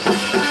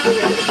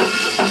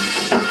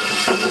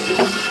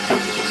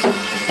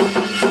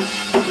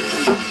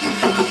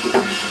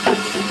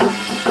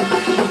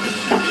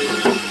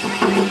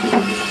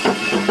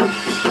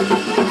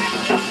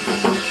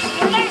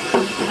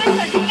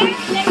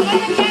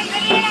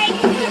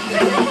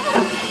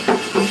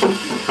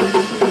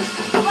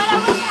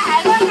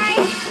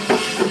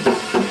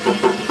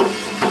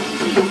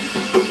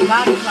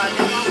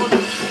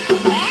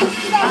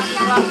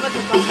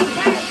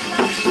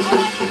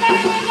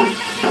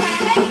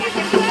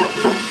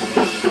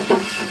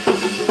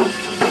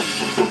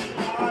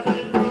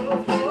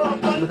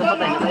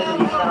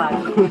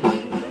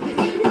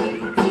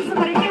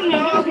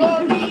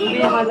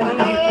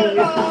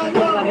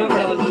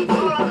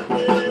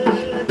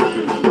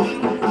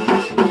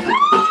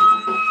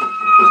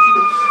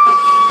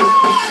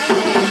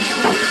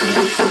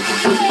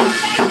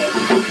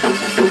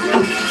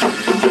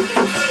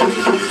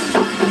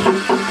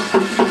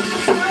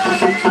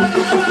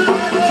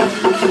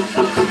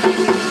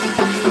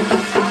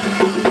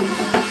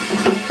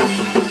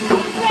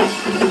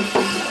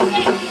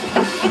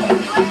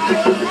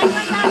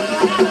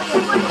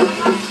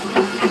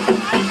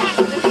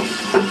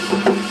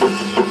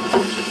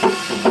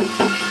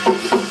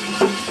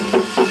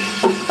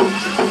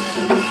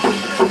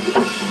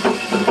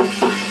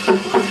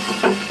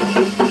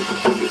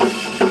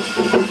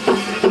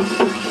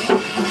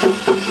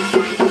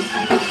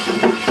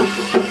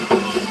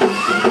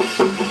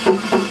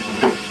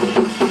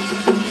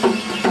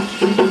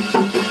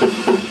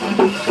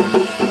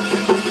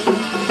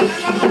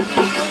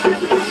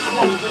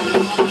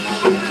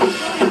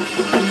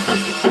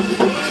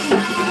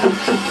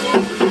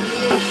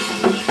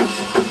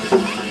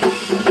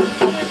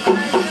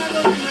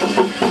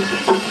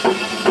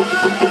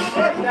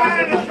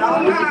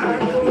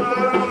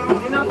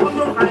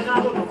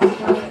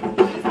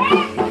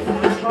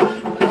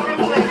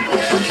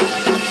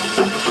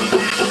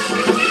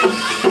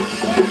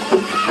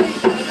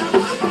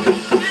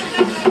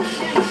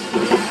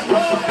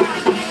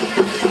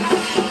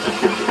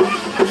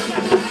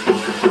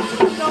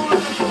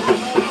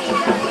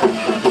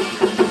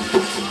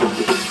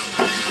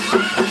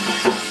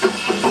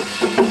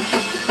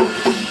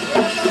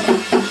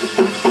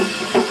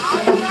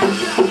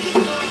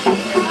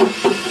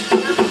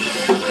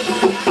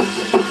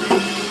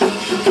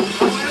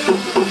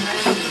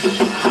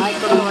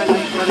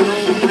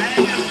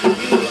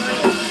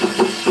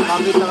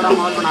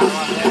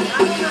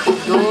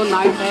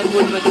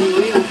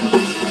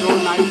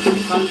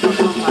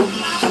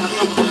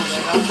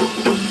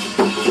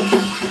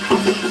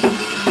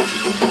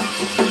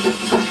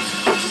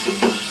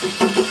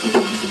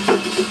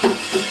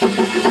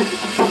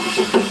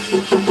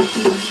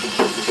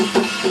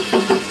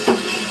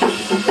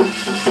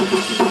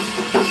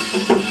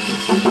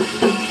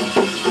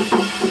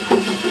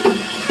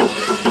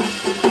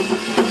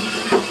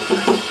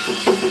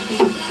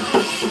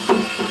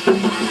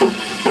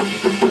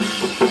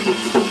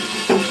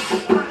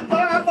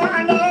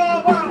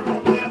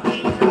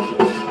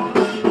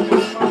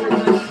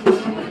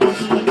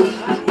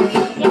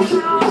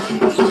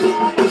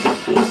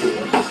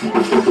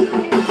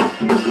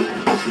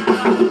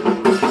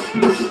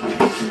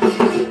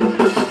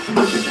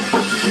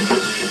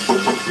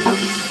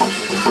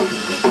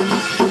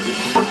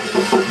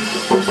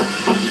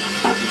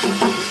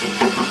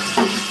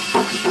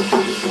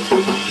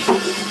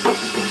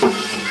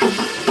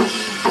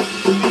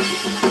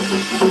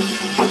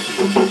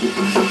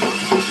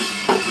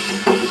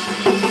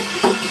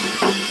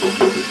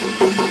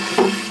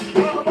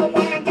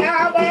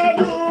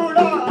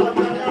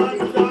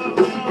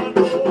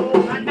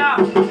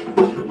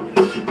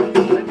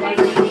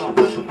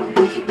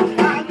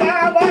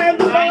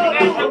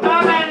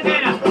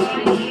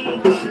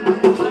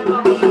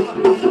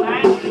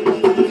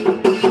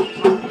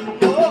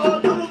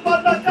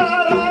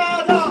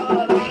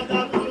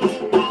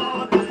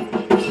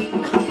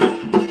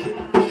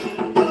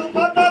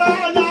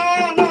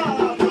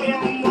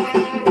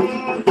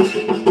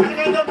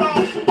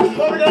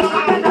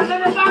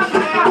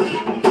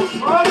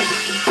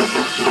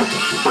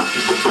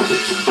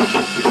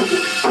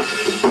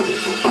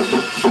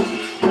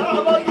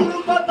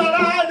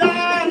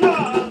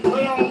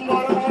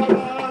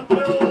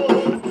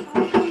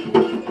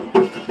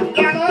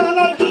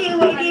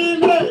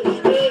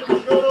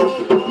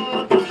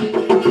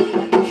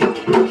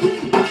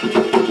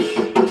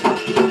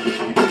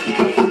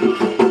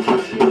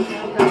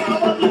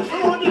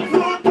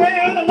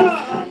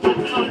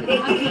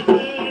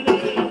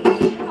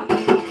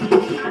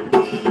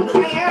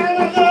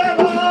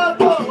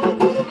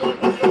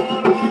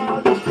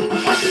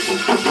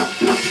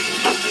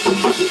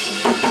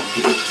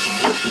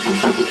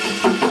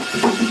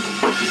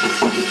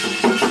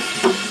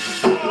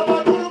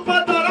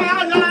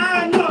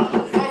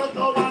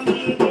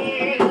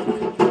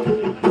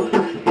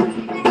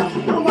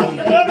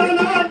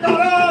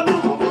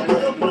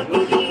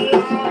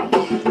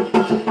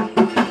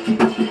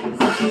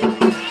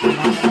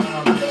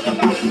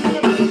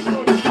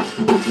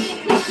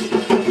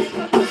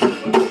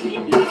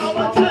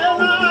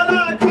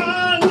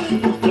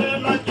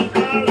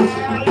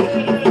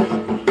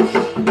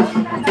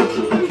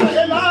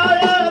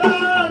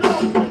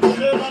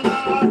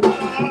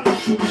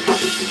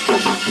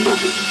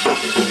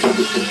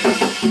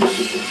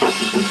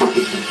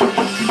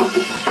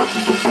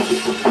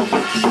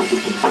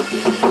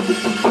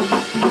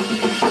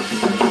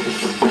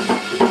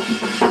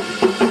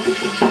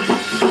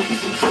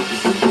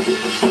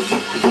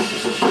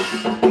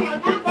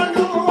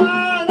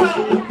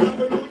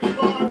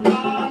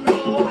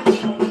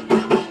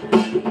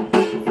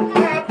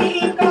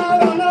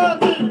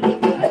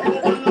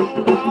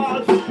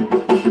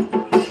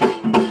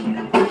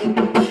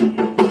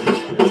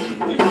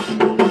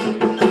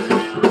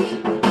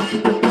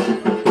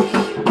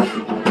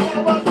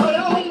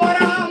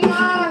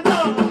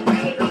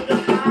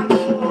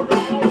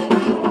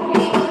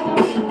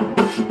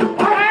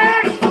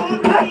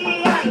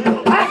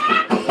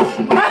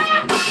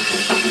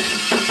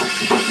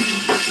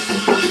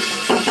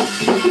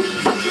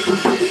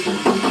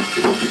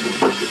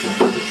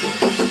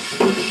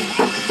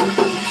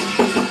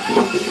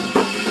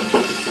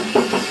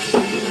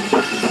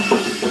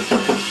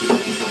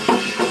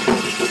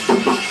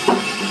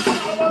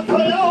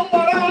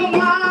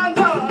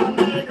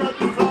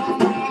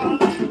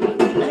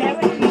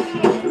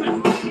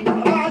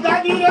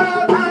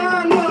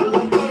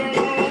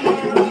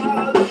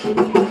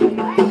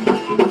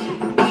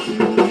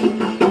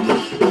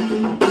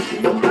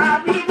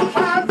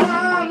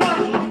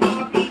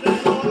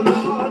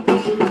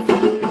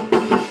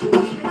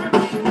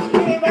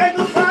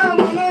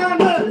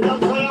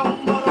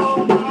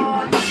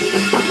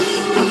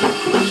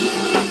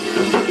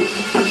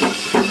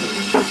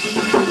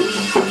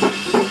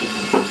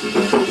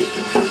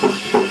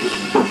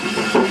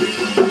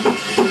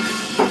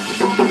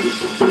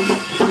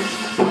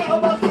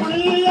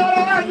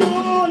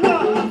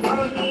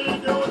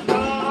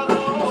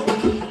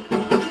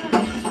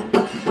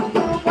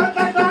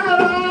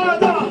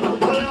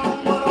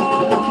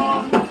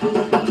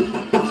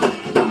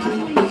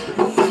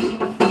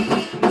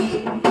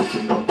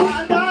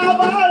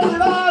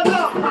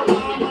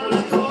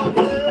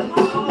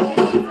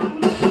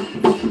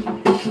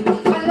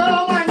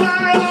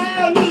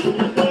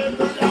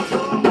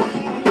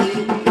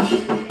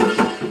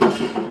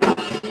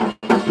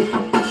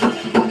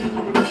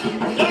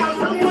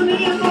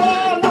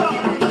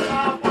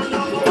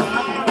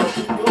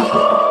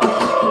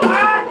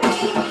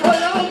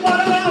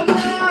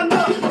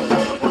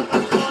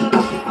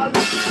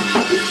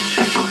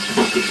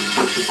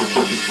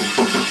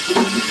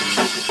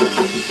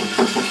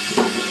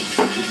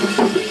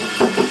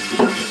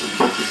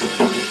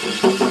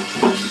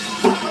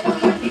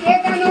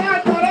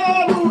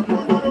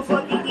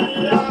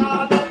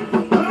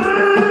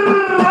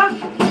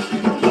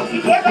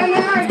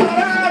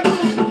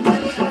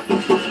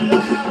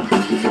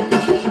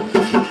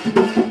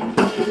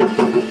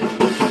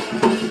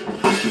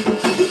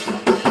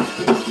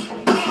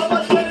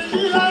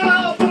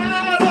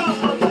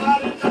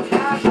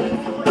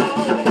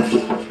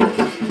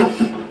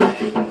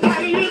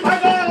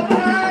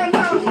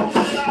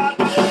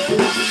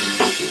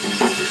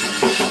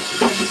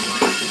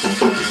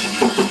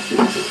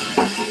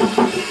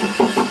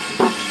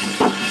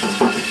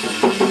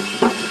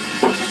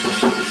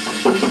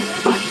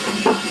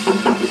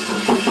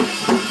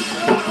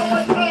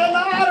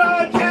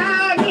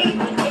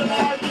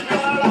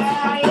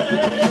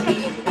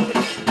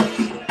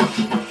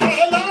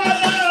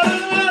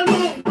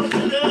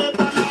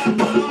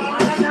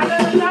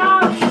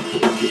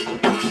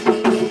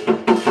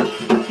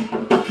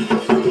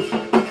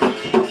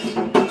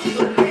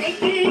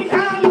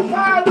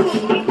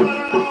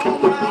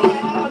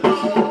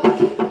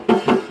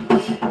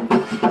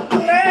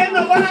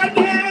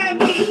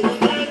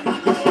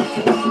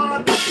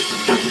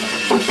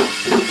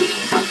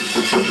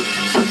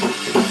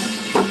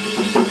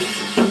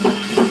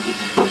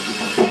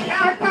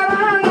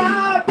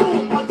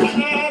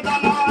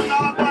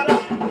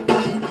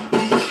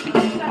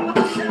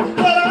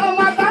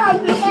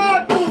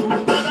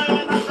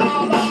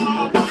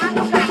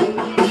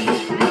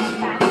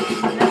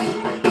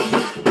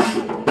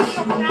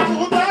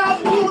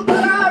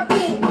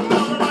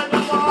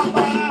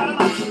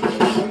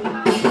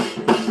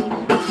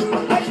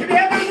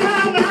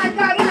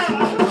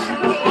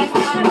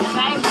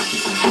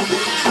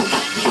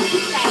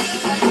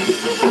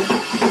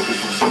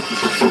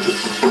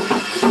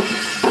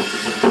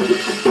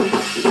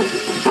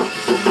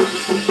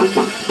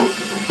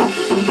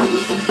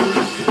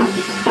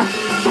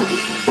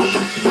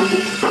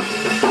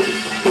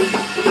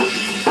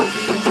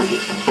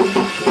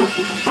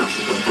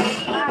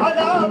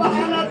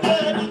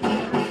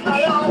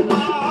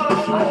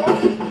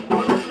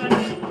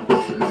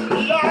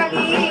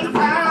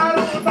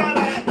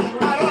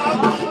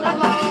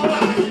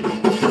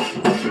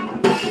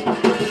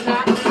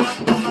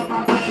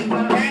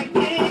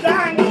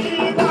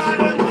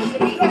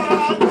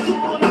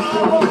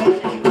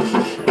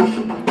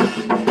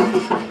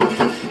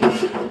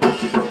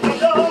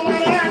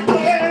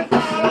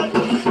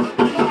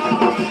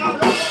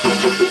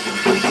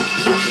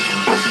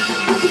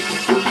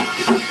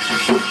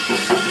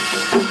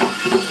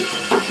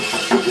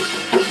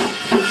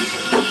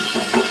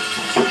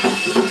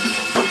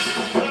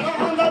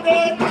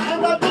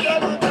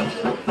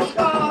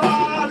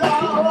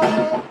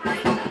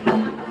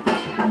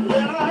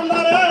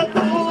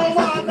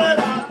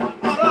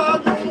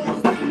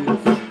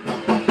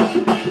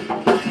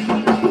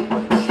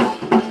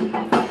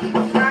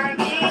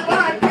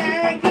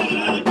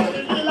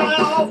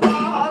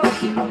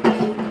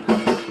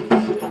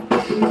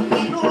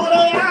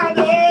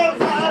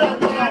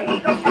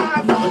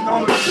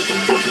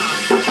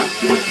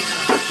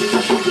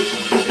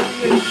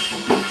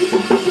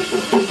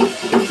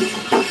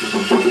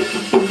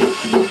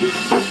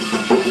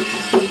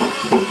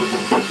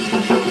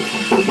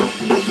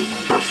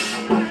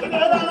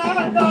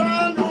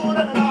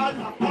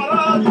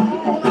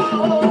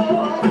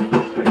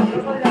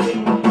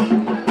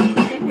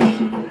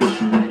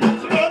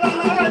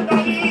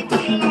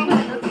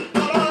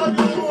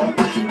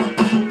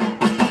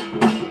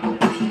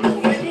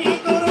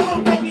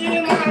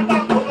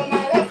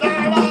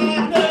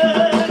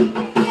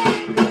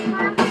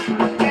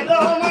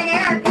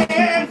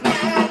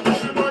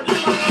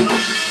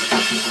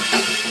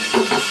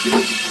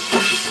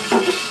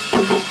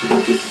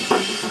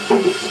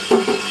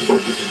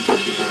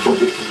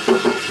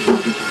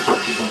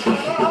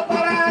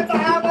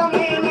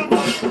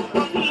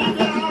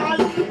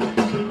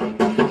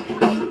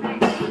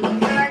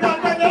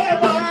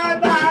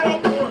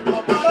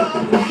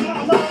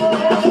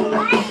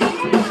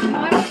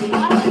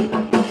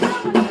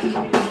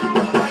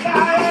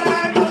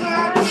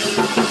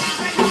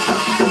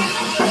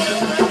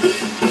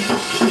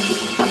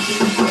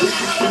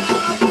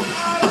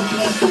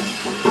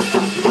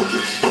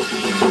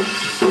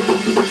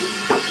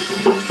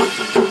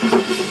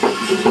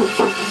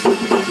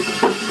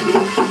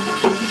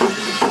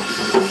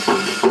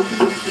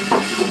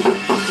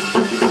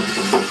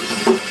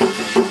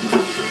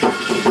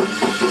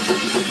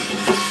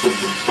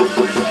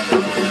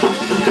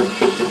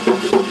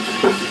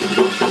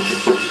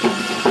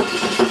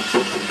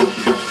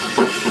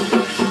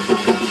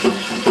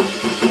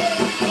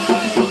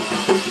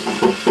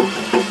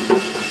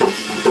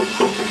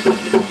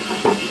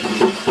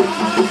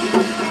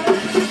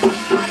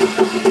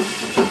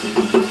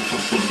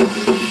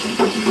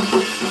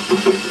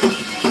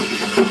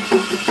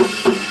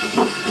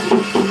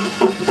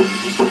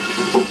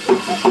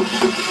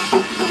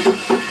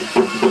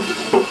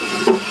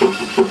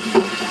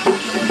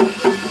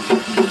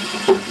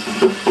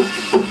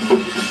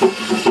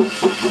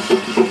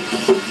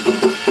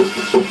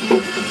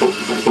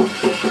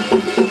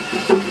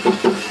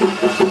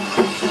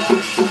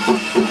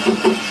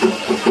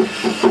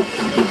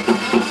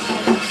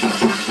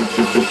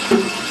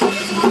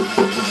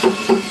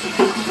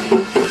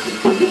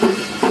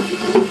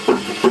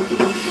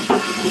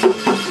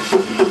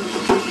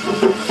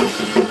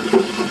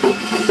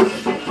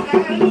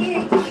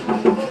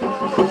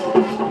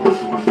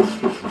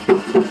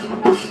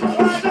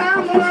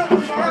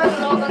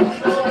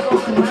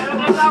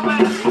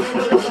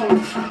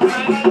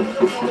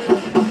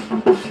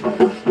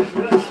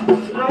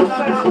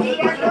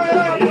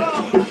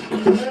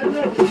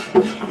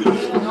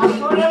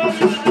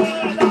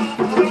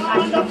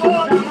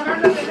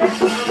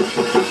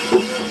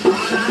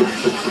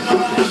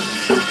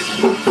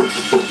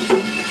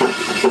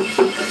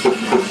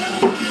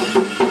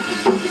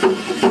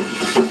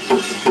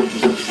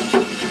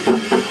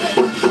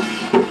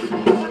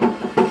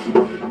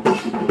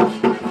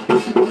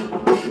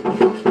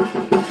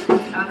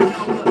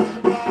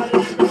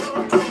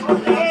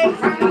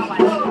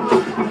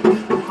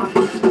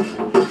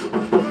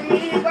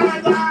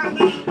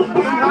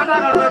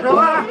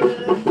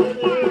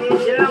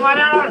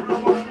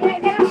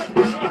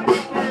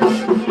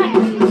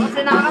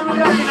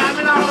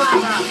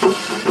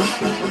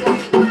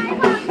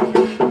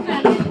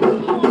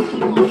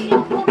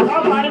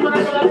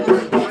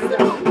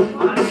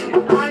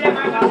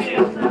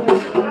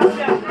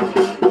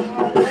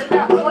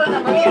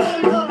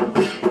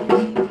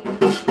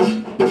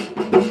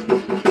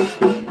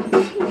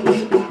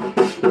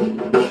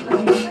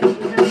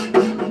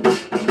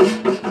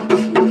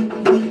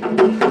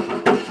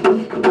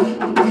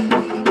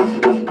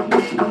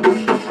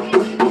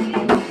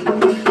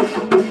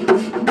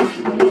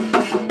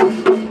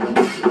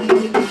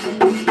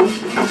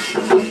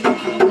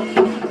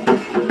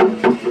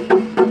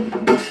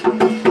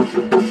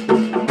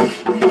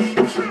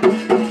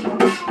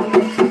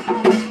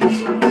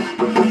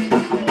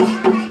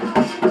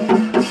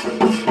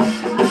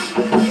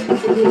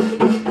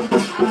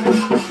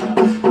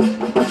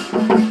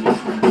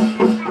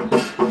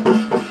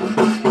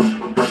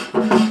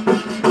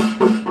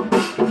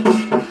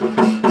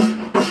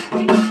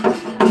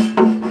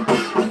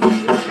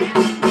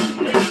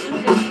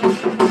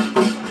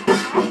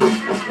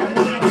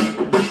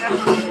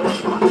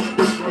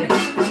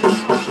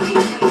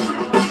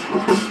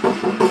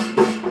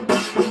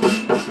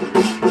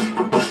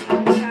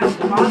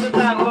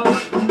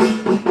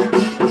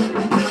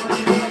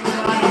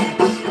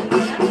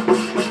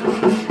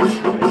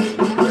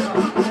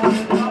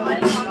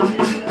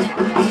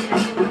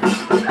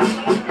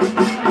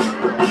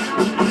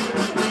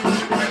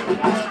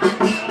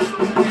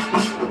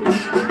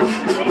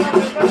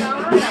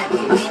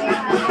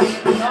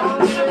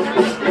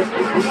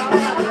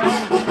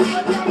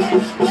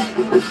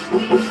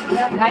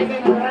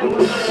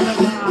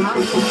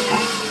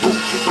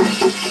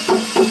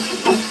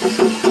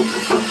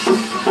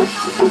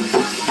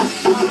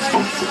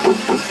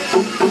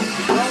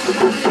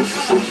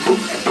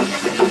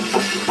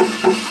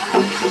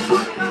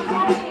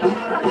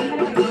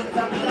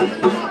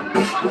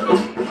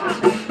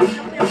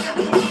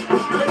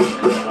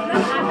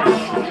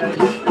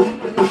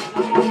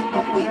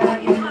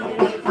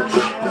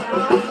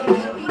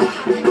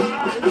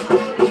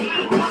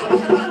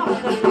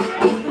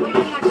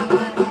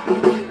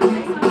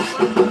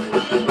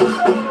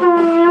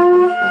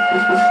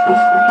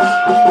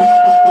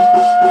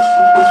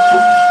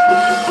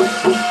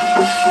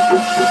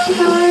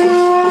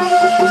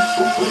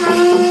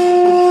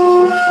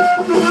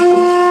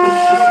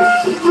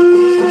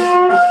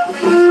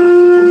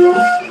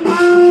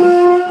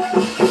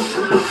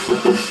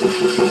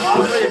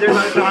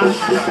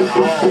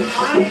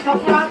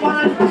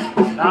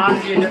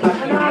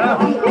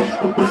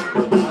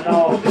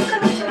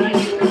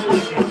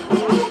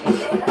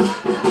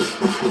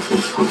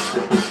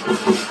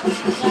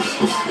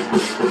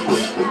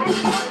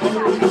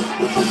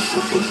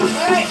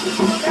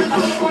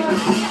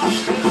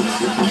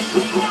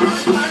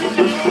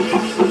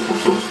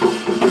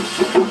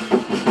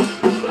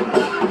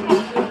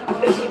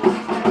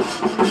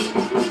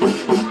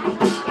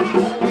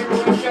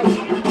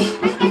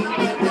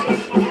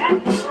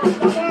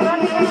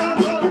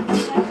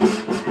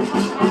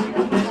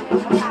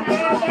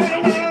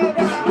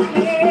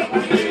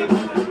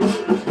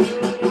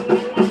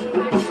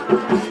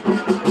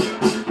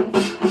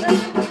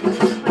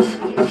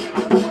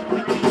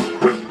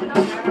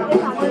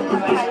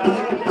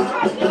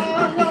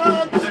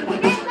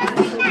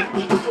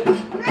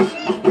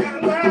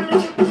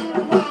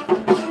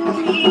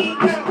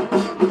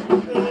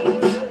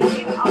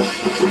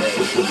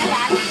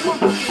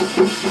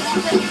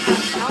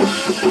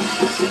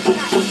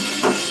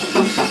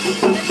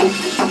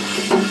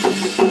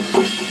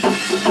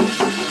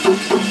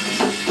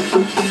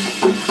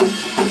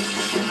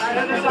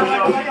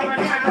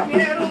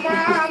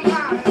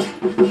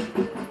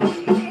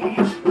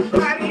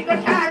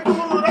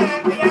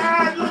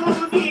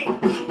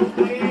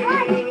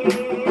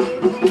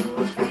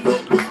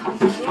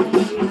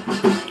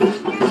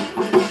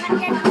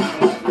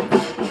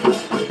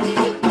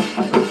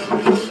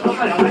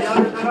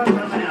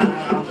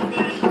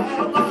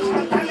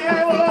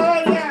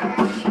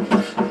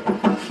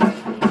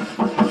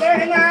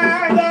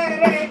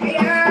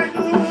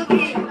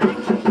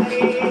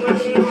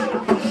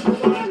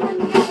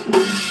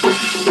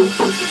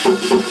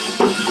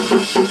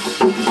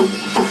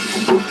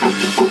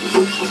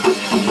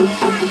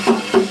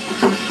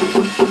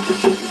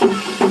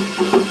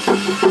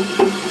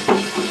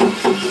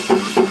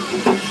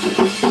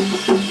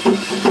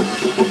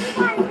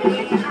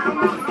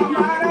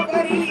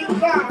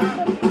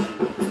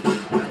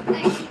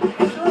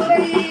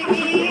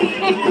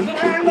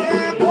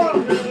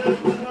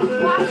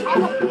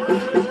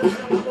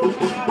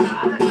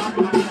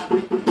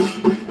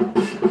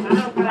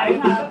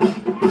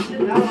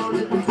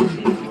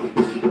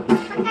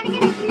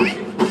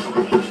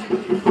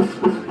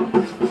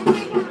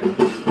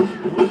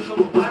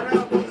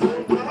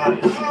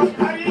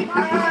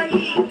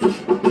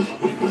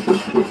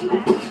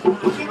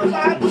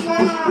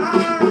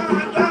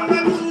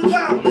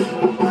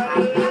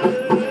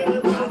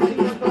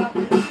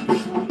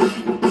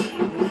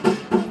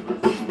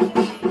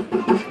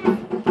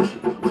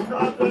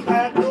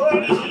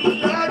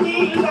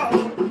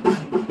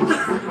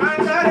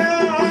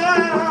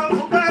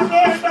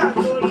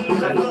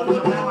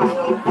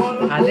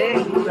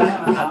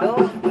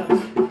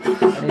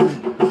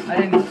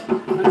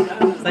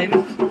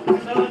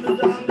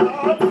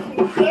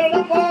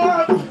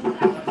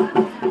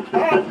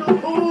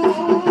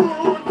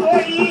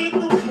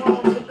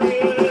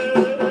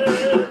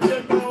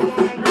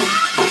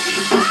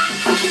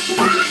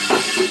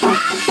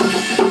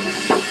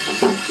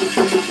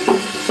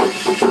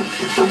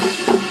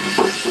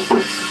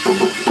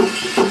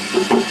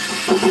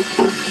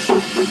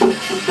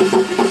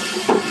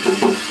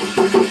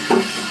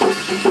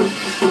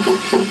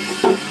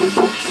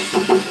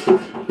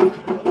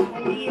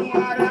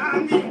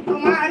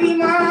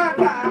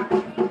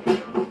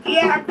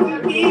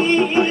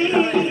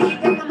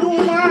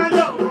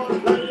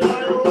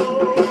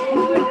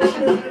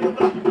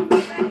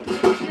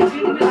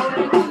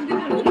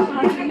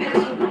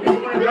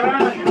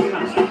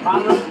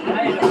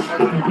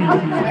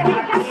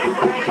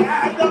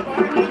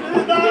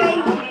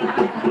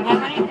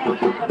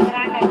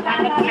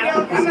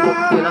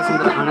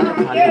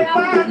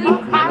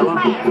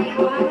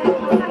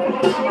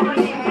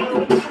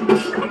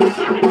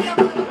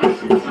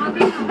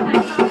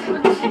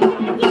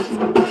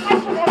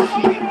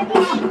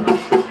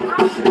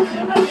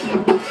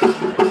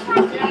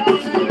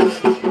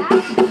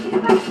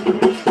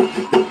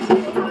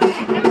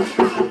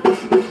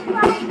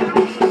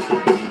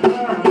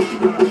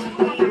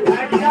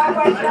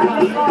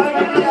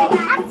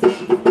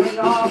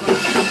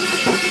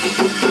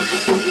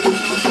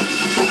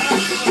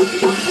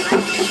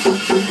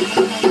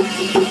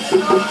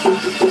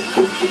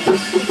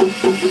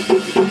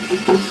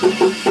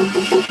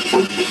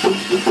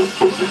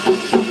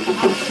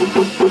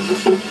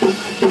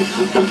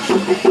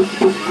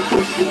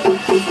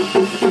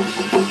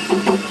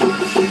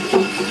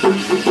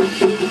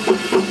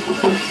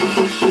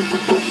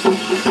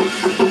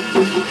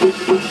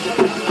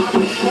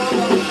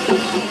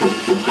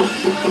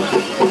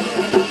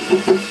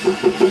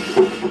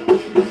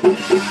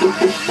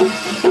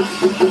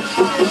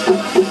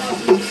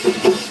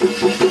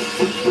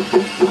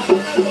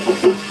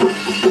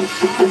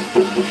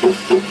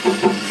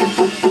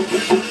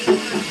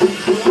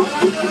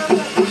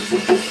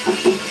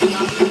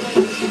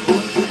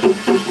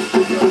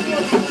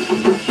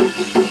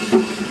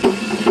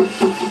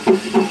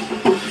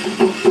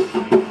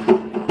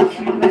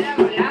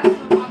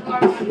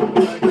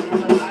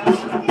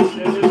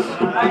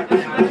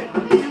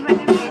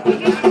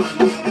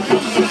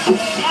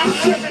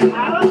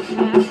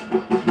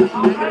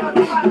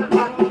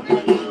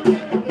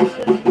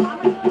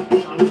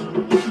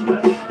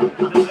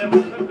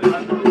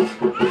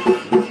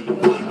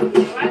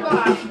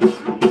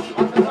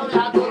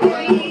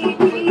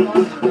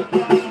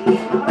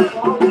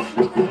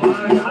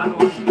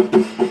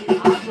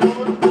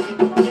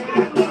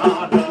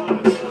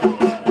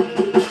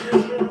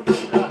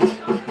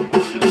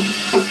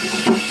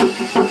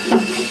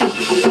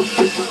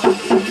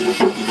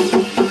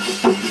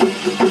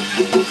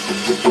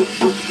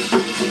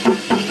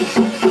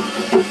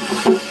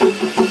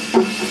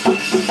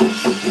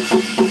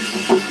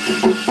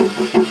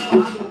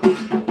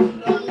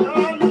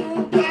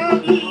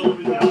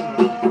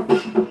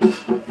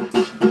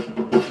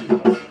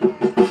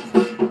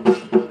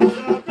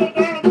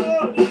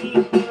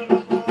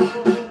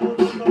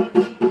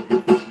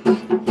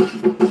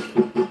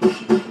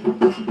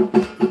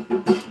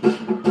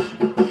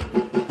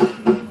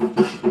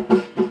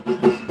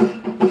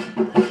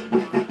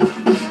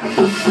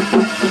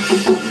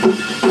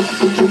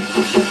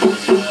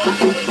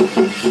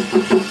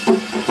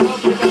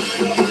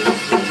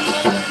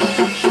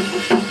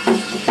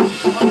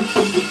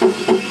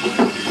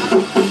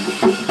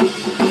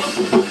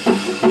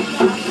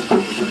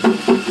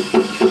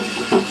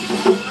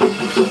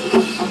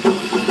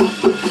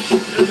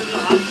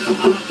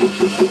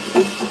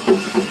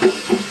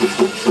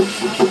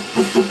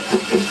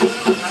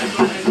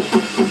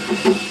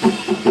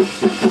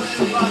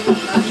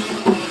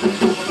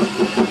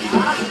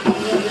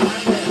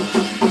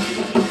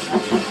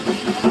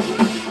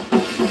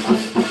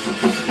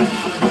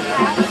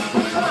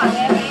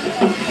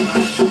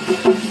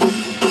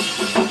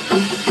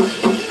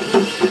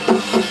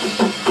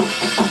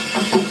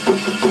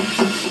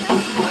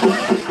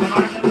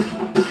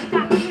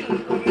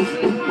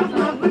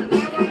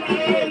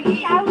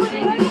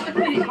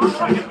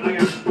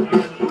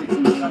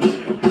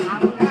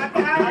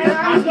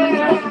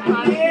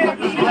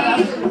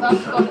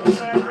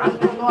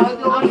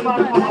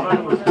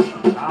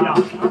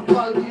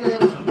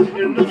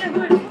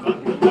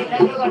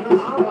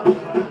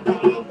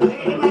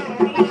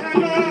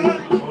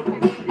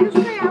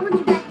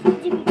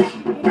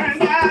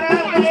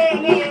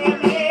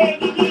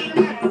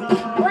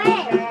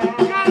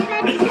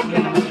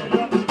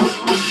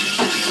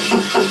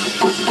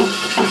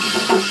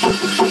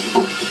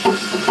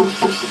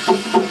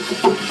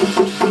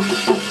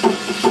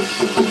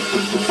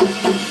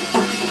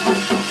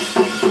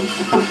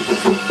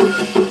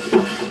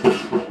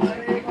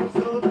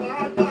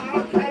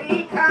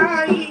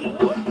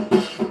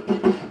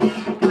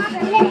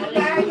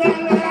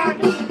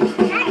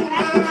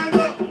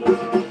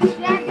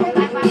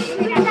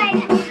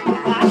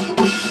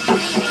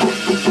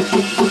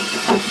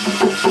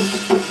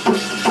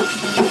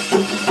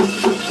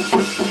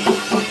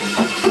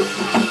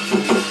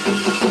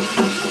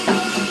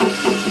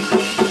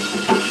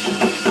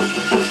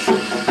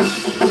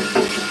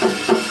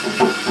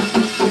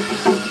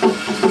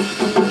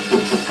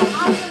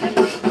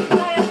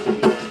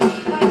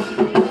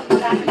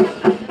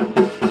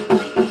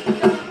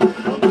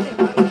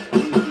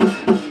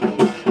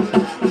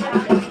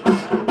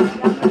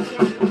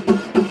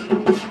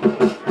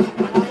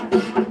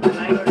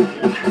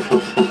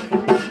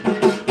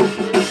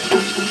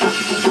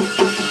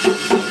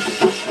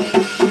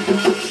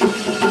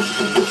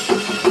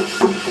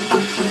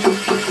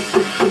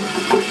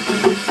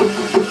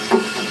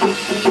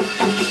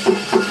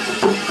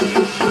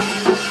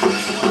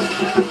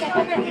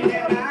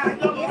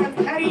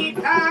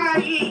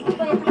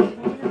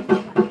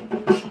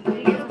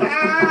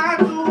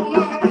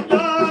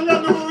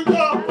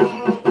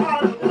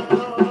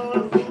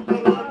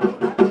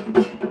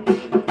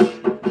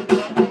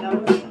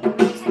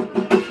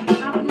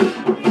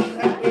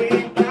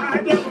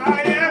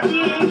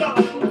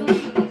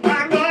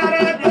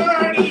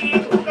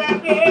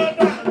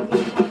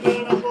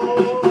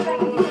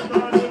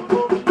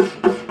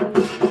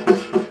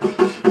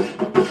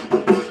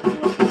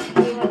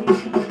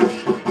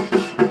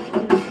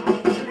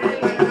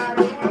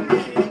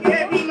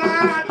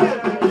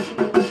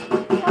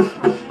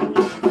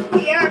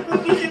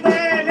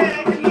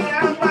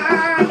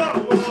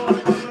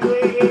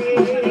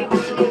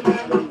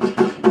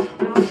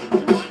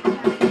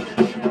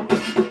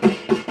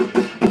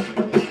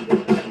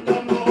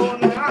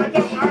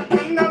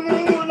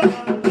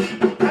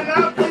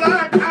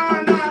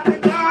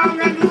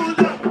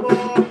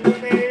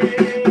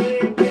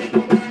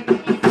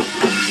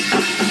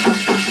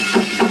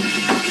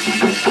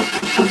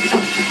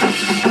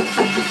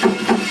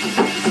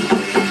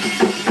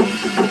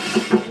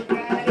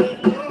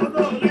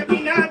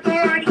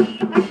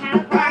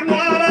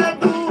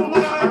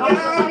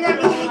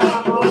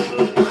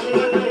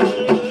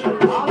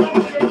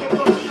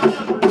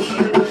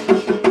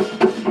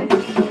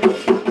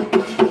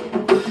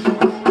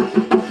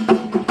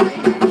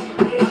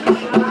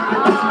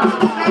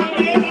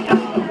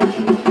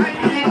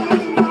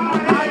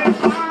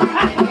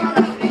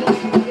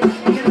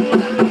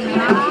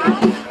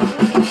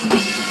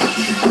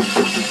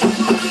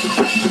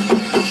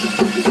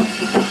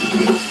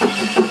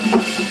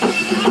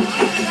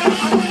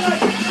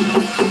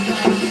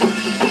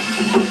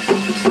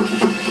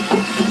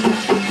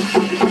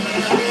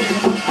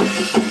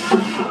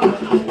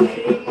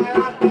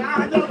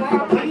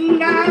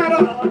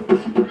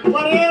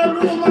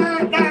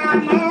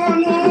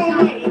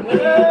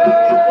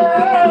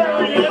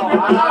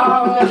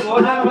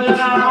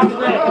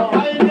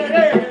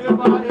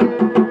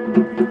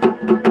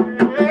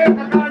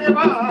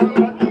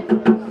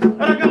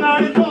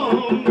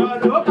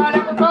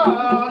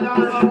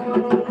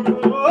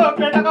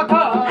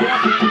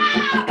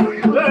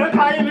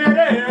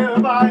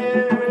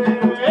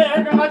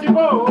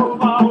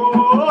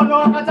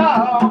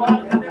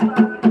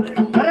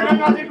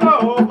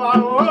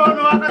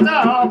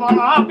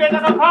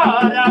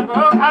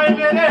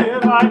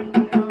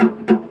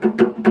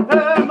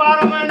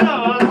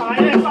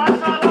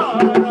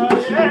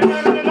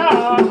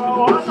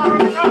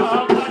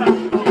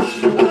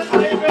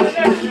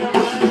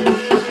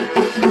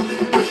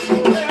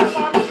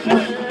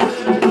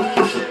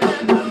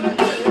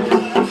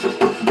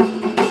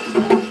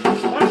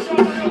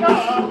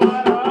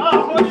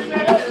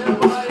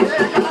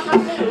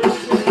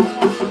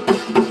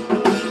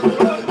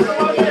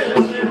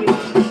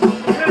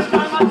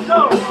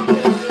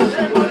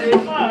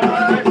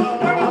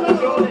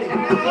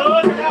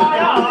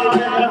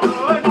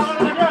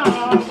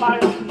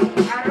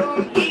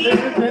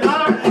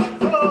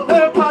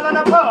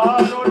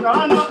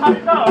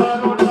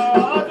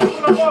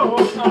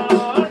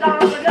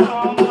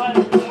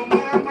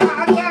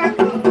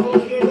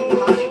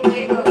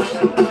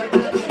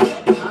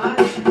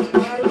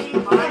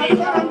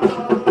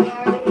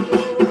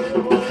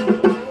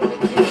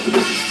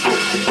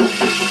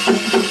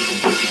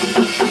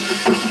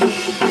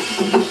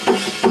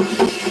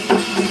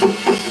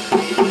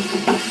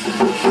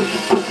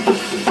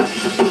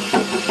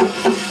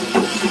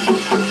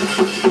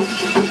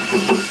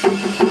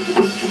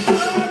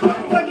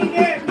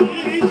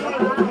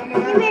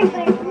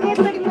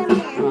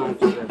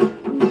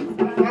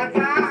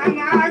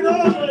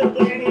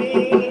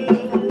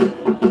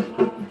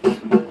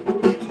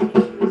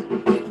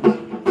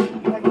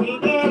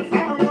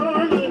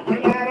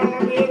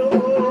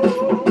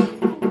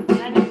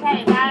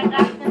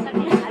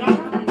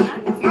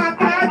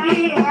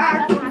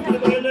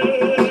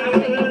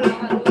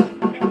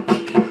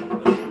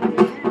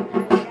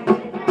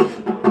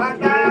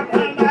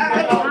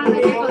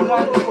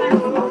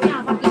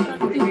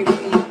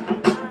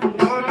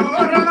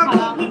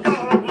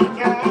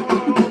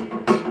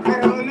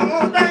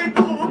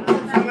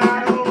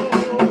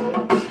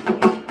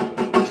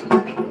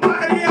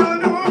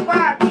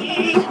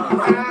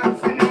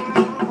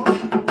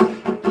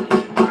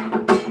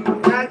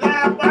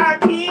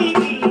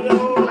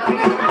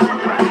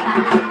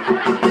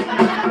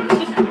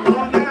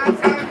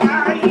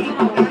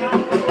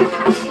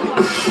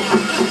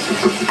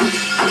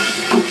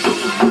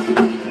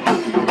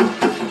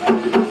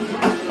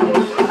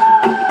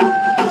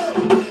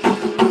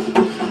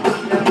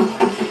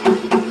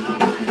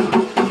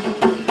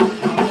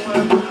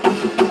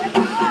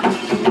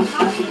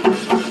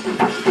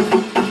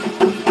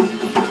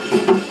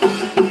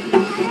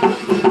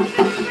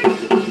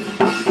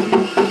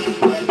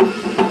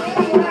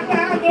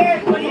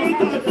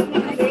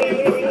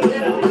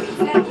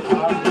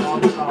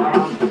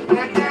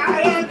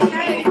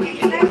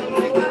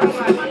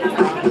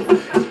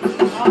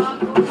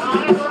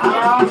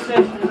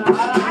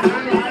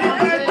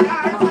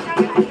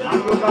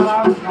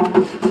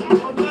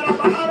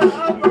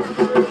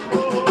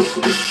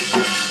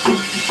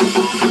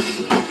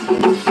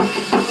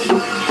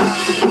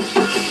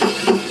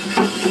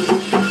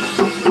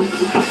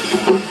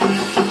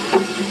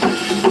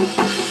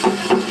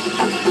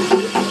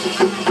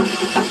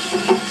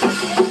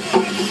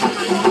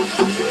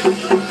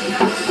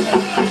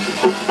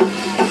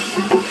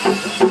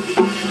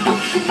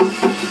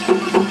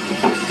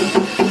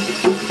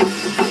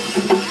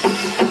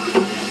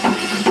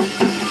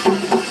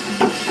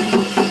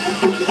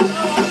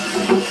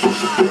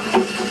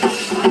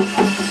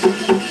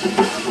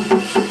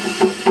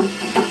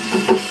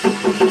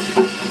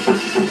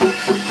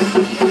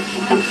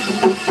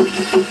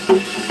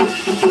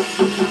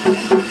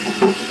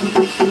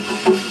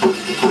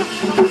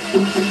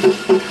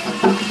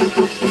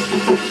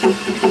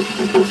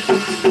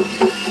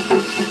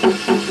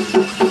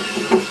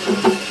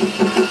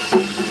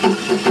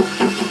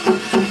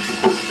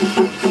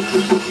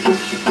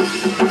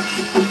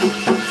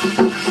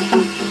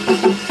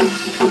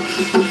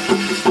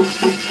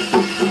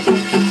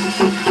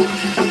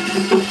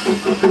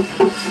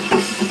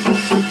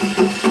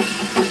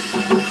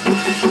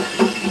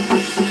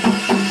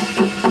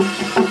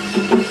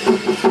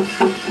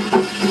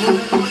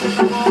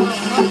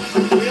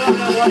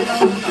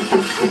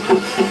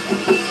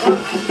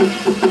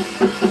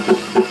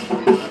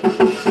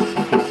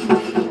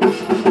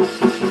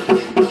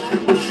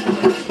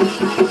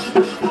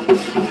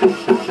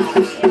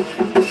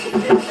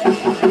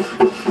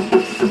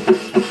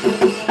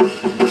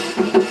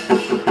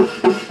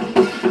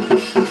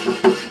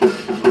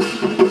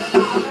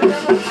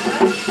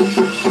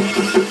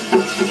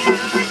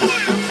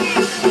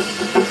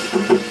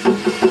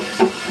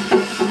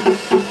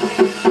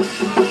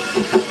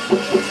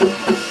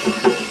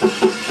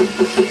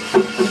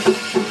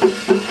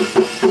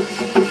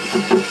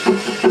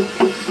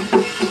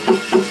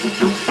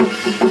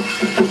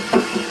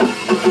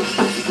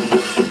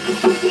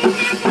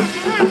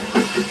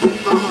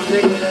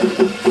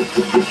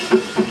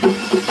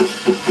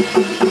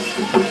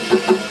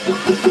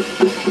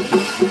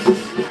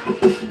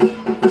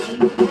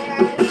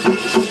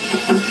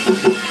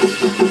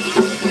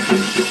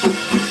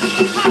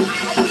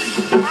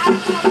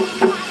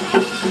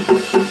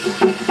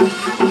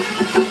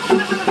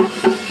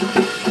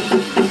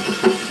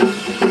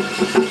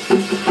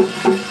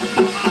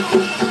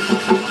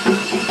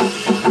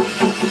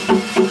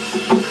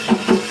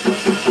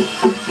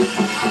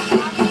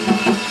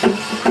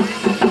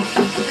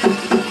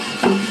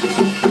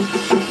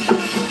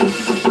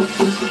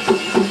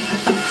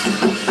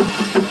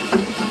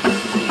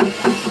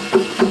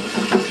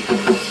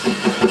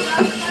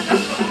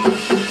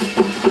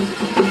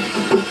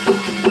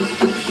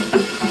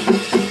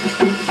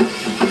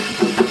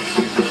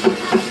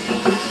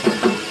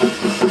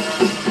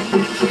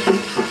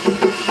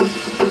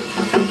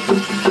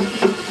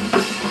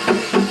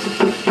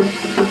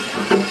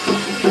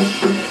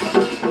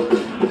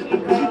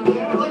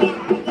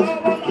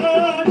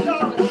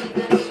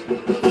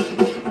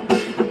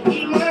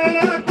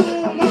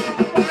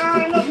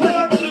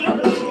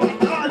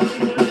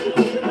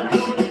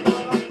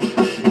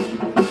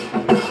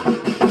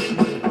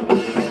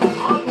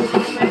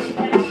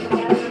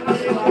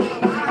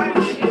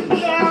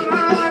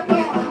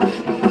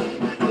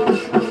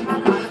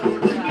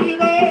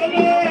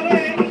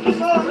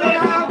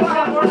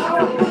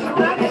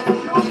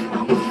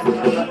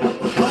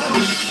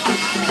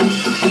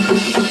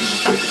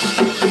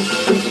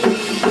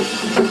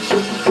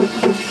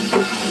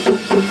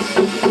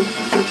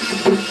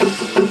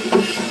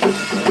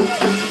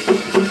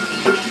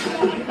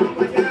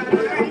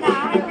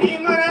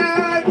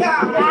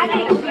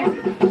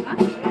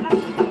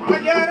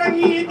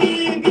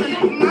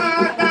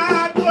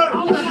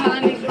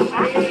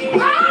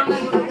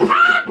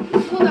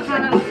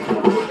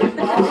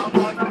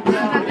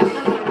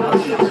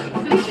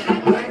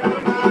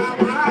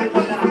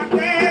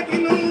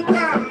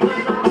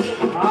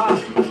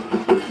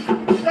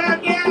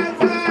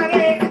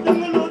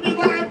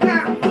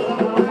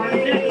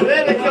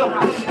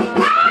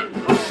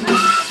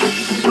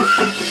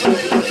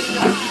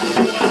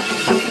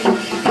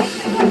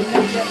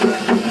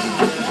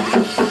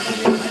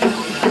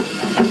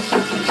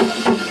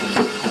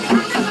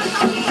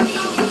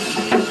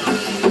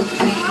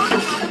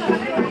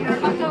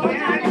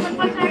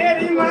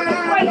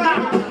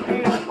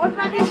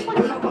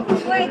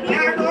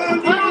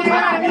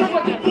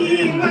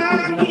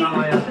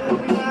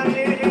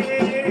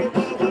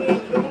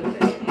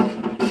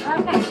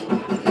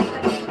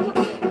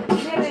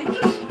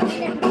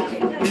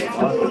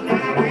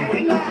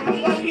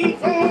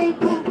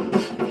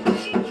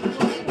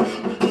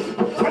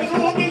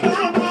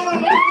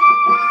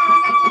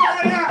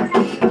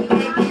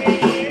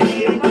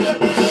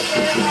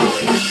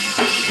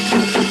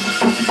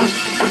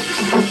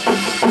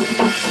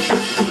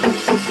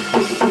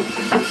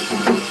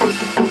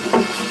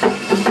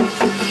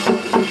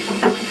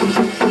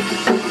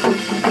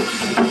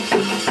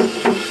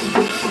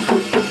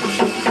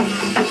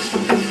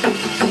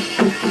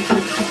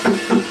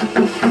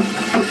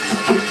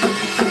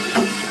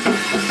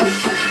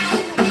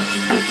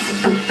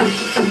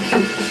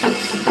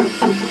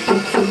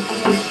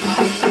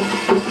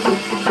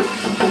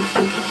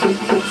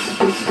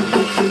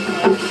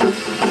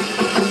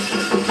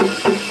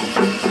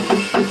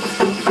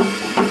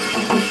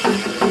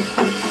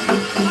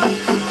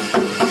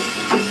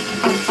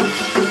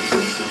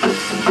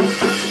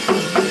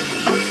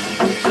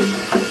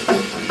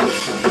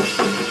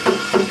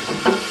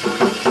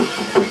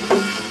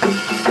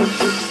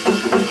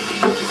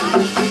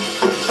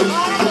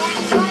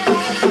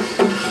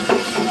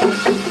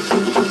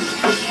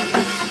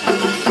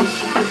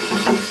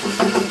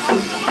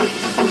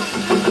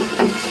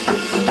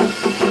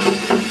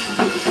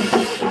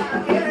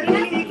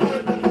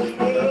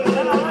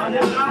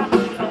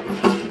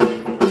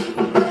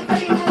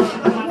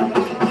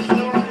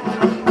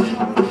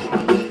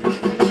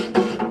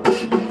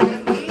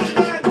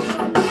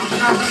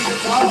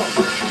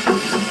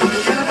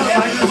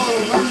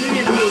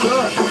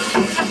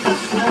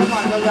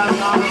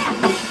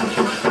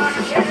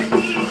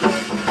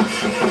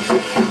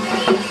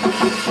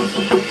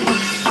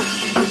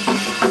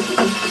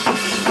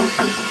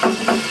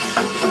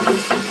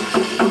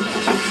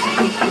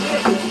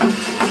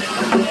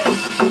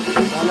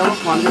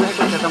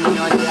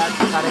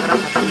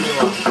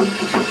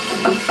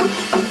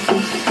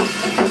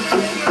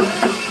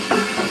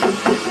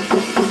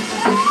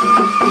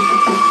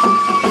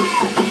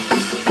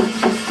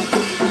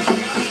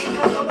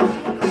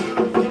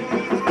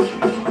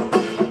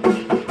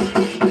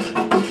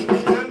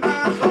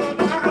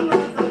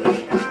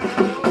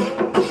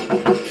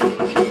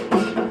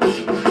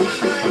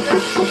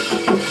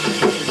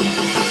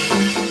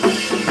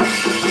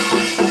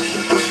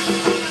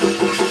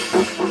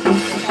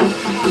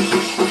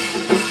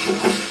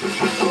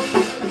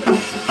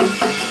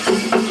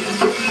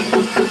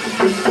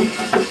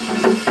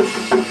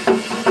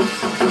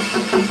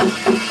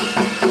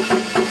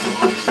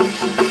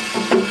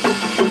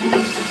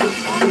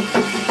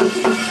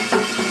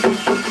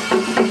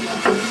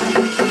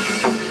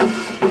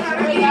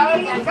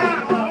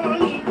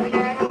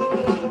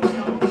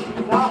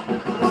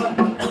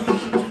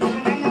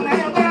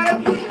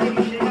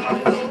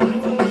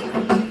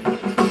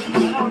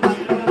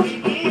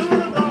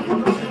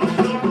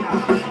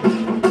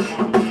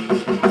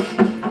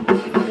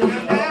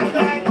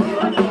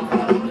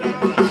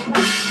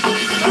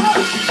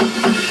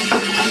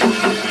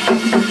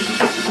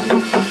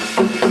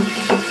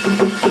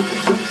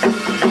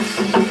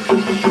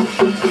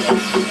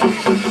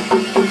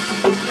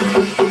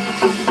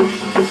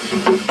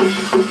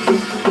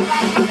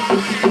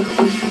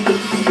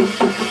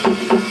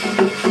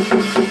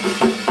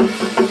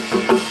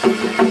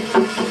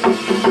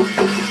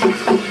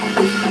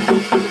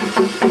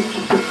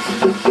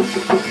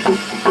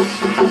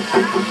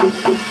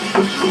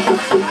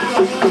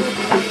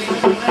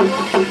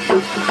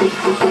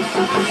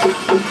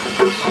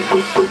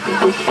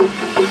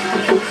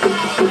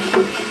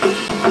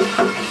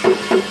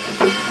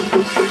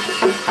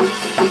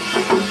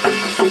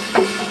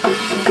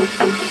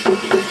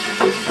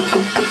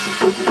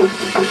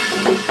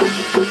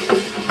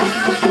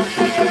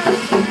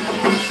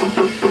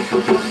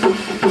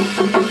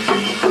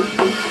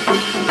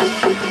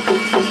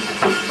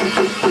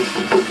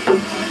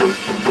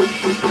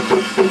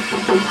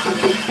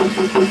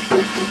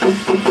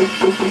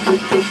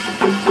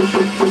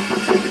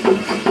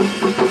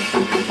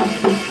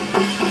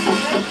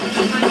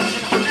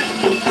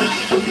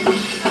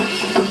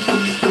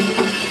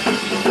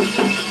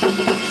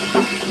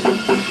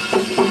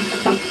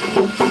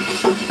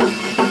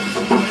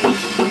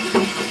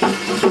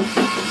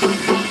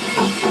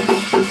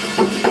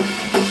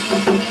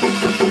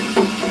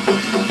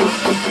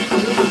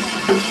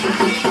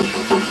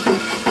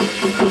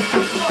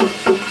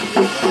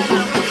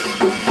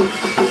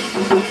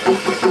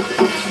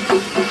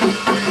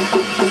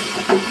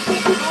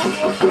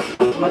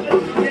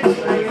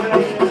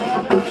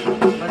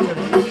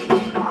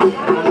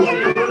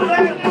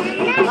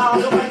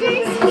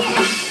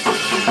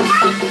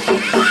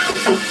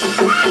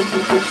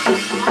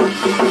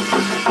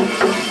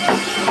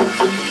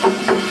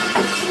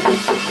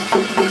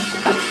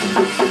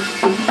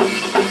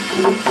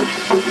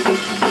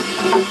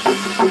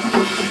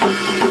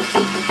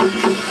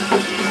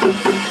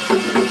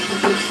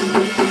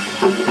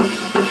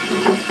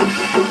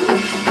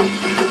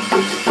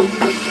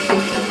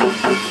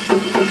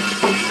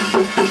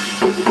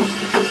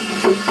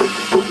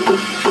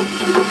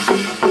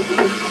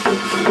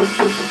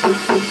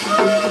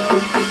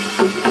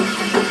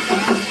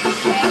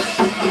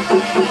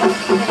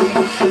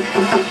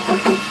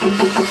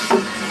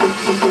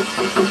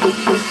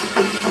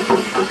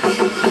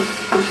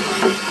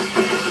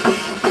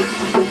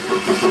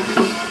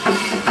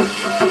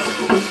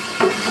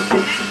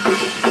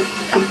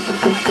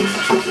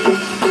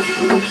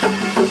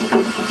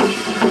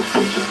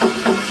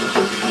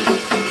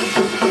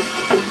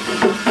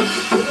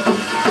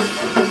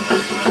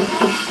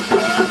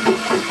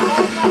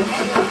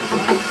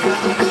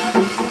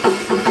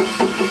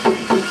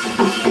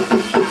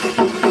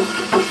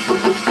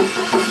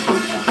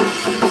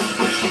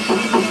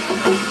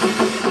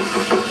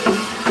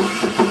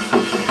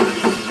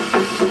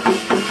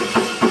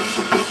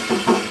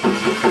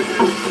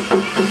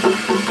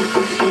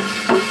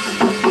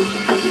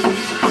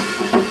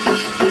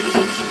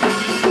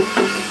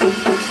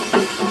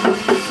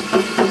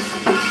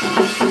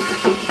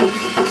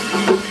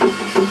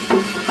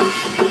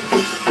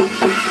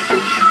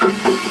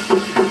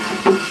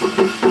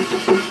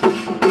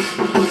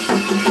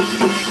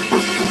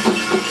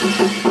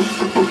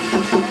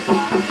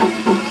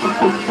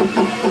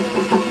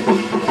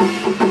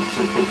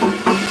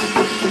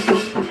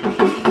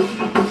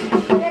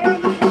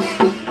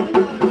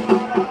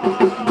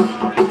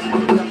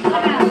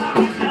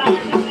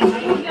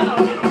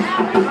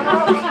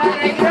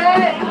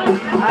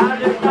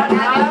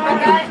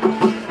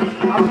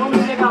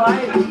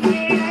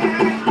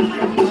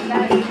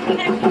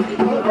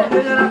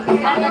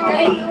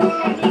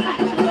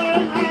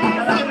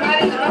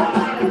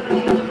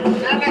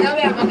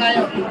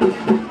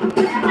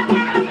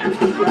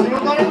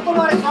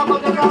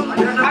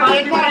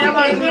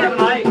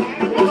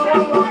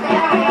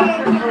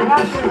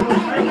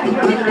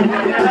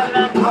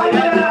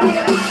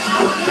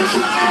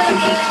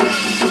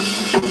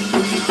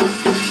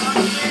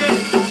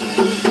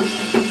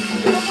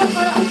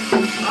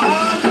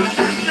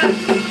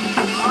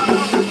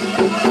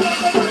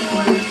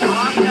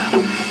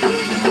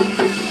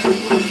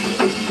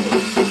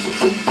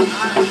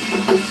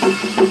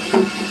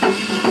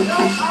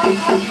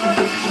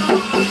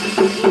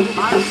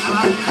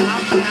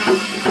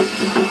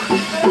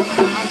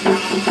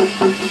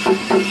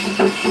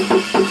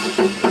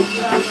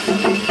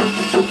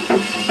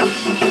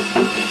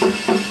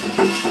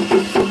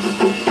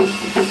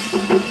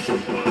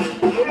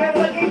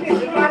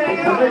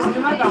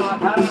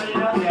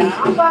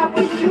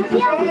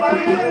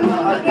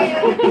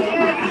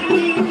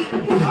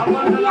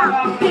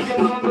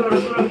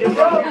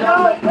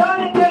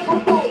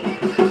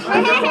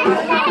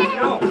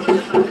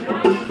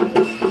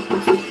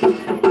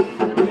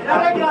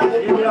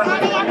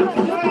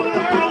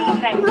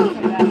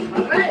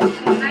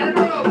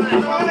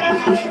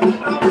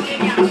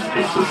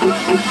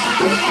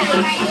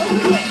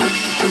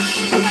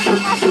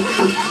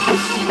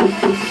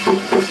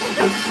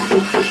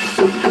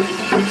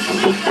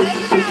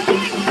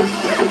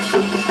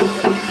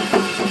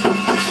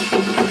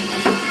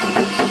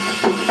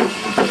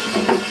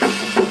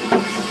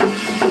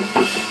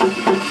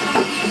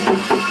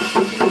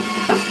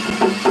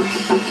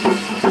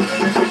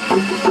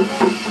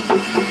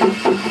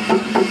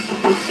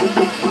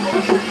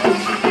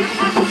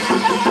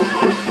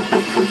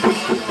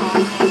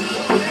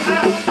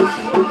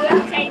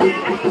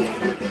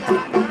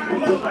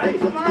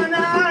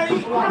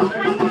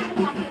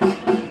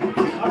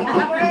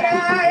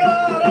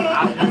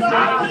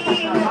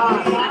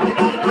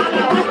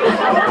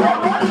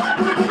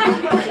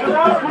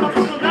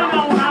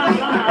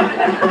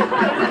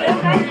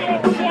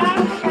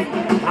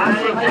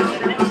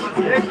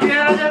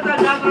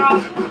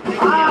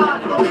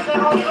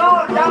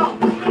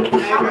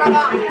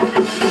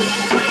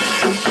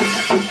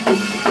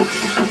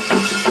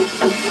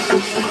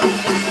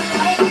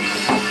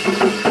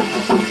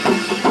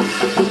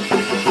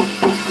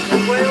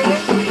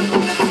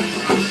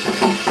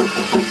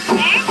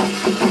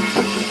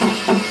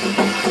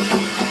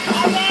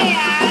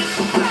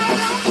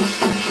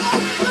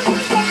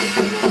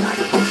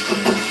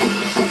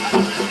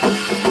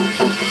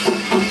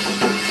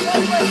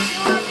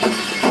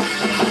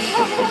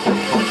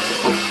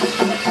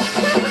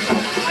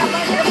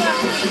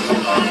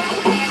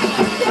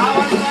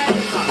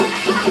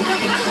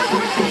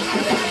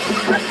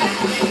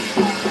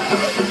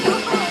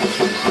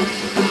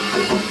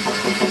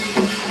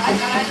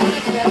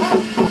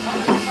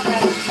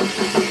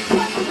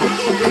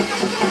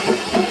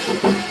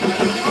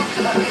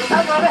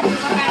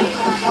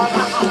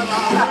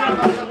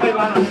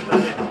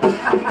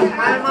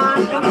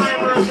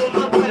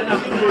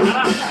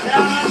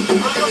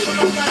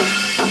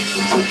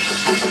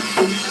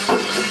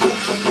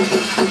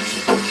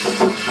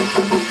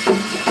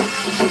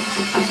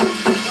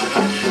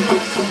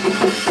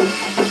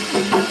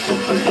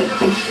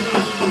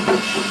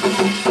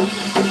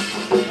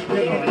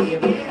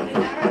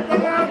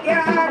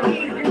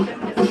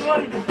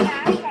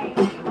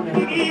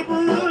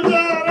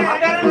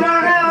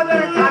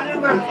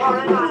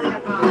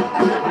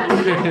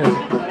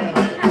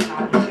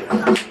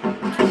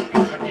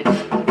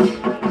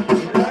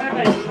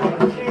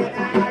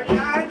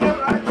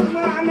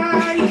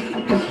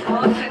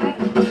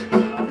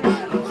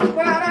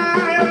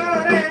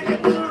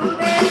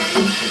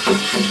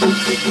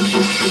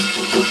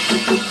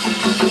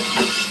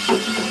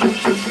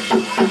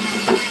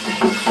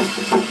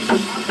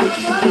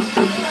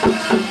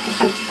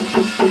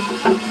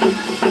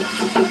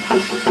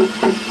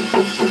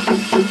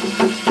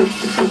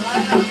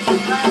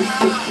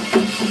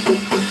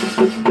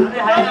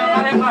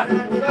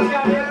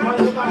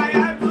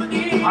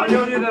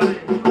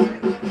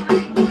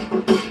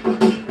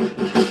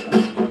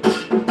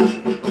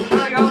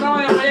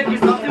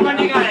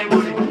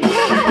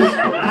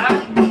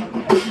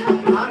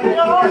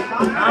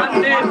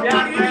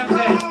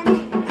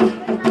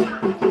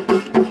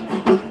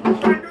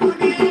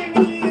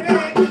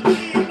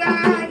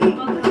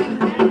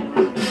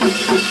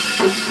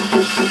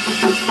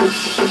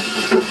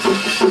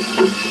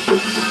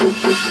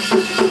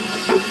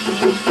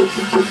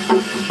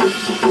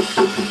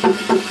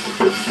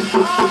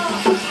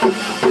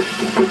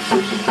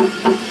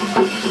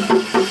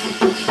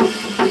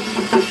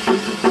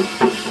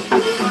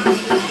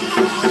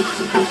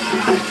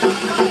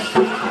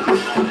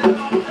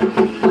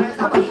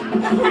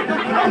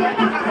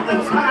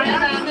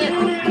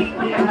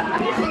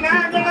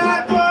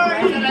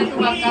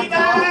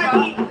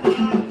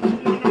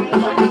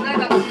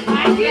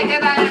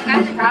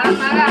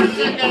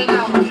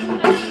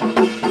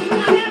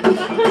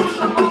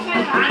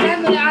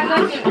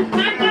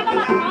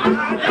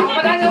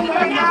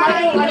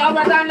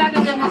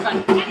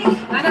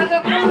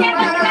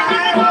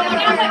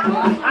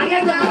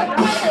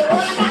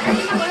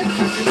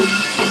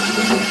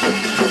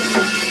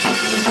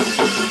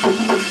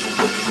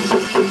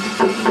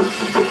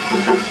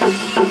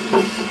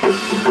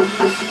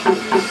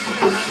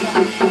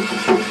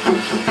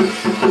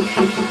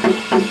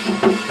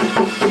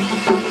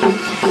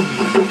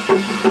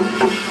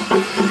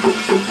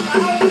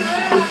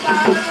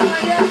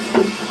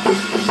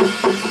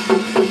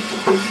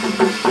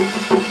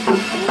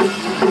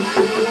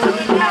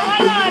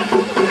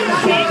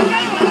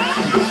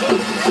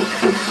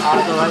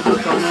तो भाई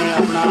दोस्तों ने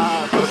अपना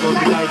प्रकोप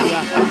दिखाई दिया।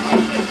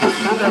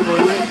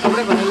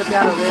 कपड़े बदले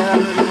प्यार हो गया,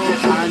 उनको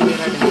खाना नहीं दे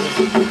रहा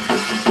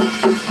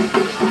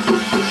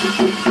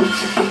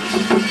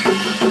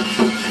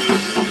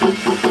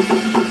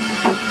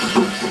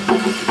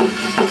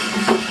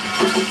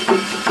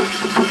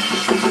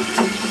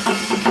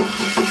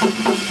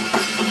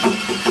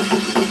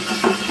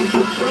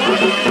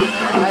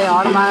भाई।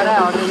 और मार रहा है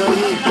और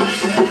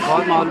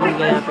बहुत माहौल बन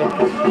गया यहाँ पे।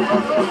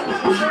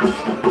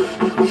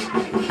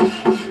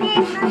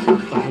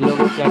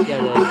 क्या किया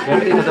जाए,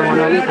 बैटरी खत्म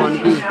होने वाली फ़ोन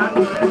की।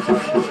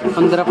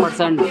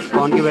 15%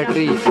 फ़ोन की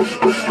बैटरी।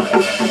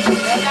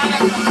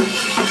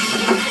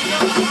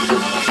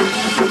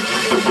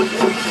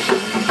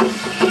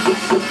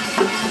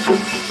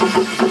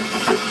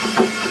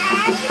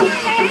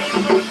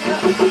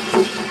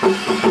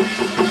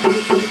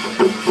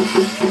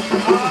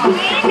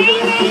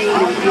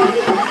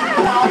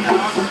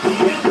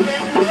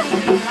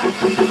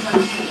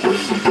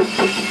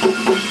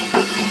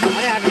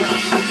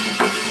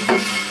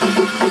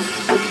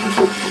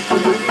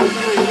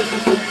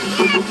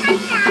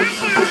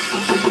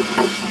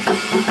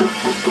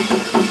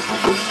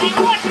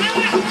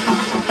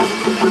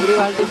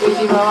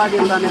 पीछे बाबा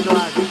देता ने तो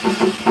आज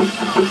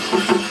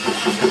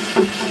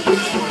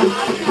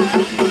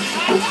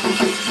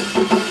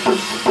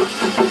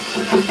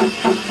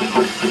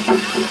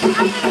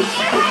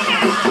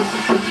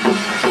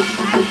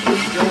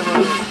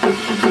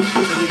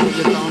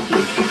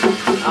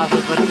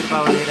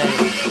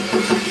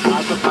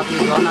आज तो काफ़ी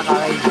रौनक आ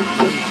गई।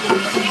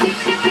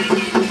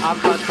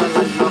 आपको अच्छा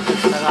लाइव ब्लॉग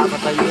कैसा लगा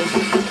बताइए।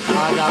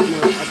 आज आपने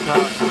अच्छा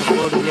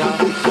सपोर्ट दिया,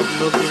 सब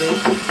लोग जुड़े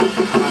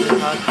हमारे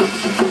साथ।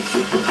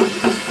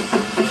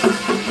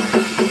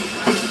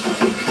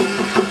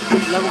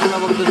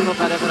 लगभग दोस्तों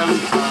कार्यक्रम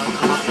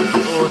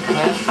समाप्त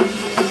है।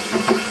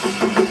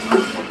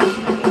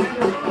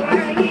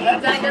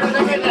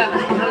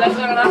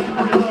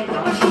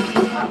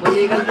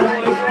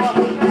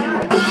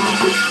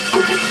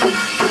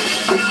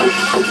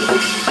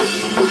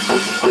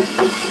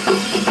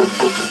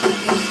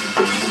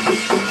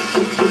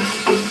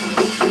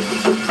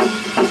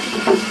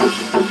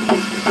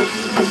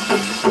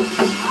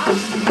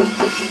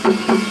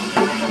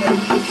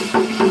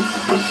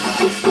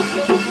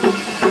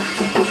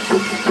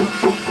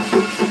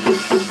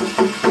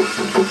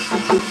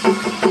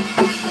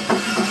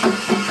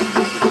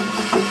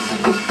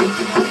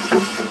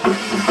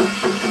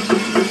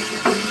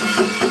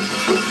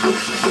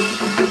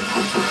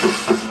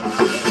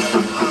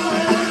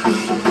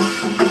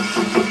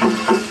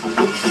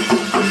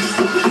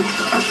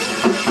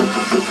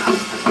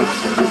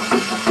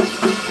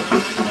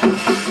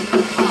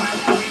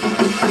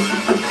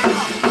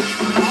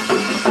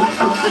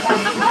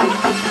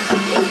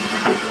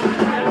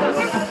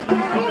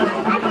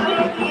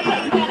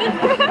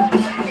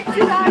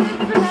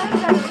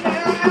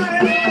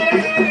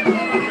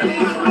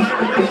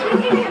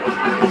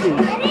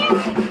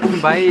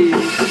 भाई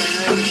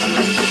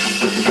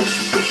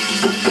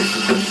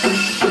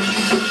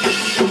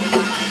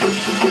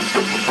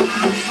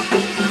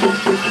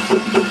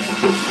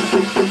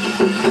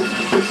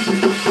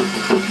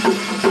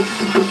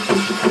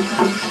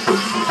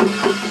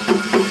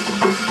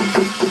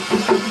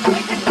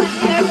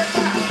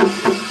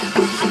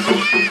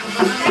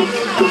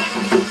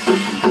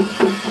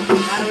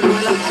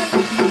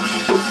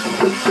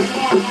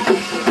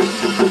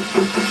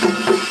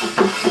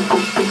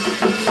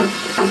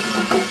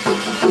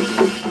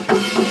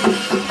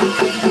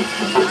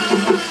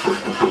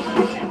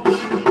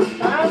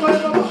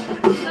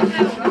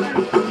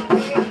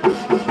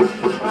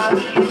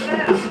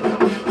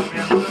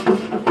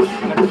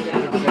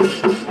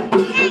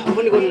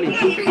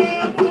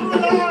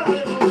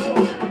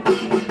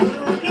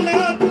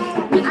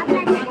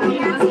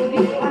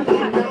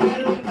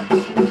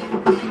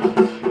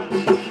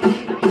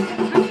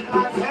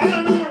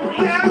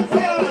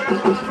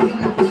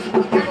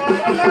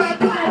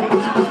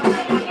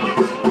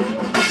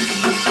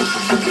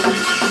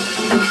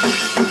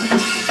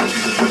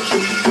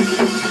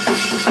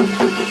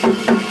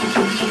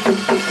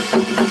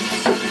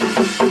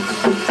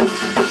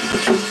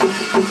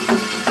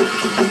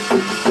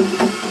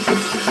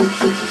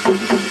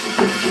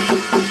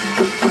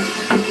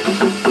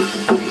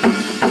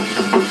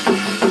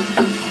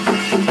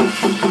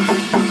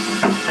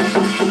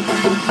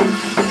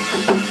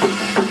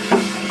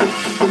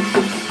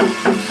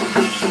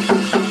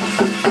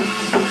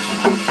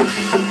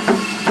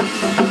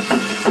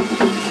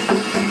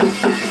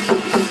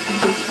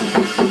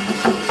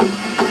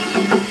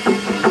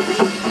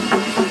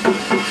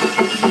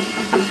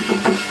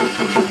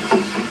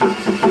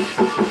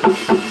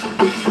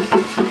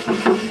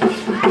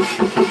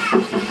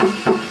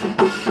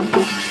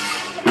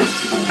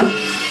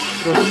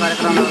दोस्तों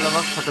कार्यक्रम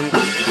लगभग खत्म कर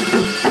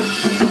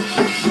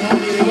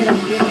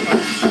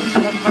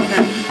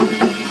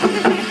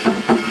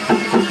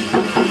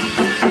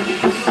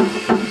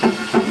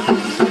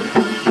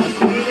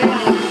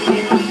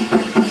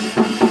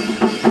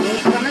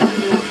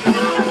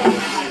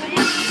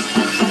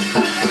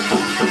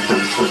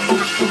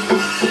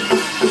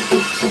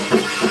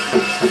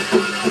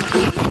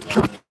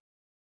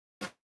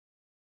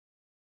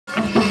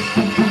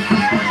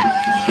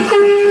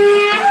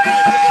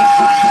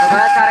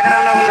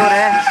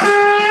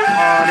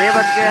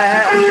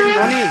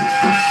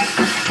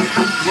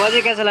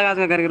कैसा लगा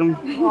आपका कार्यक्रम?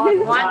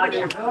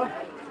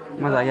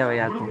 मजा आ गया भाई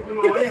आपको?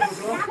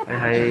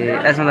 भाई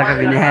ऐसा मजा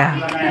कभी नहीं आया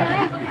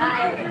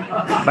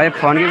भाई।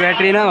 फ़ोन की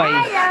बैटरी ना भाई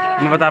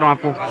मैं बता रहा हूँ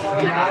आपको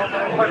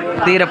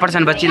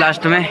 13% बची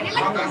लास्ट में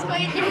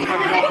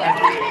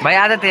भाई।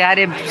 आदत है यार,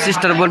 ये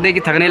सिस्टर बोल रही कि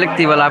थकने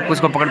लगती है वाला आपको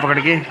उसको पकड़ पकड़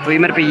के, तो ये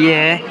मेरे पे ये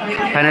है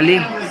फाइनली,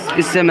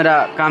 इससे मेरा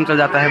काम चल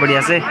जाता है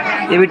बढ़िया से।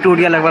 ये भी टूट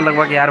गया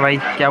लगभग यार भाई,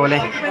 क्या बोले,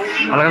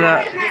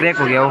 अलग क्रैक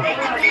हो गया वो।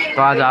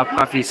 तो आज आप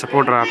काफ़ी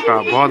सपोर्ट रहा आपका,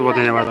 बहुत बहुत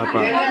धन्यवाद आपका।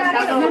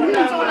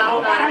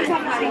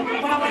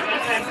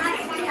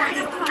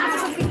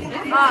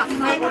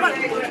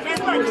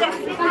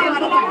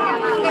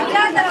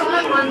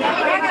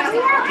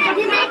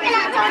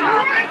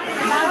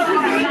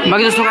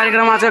 बाकी दोस्तों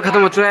कार्यक्रम आज का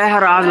ख़त्म हो चुका है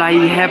और आज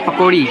लाई है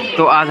पकौड़ी।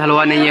 तो आज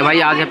हलवा नहीं है भाई,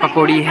 आज है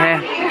पकौड़ी है।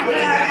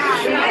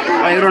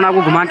 एक रोड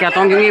आपको घुमा के आता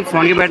हूँ क्योंकि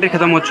फ़ोन की बैटरी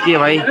ख़त्म हो चुकी है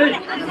भाई।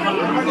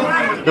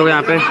 तो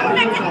यहाँ पे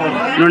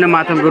इन्होंने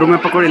माथम के रूप में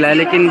पकौड़ी लाया,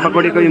 लेकिन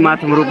पकौड़ी कोई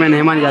माथम रूप में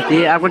नहीं मानी जाती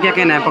है। आपको क्या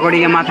कहना है,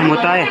 पकौड़ी का माथम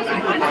होता है?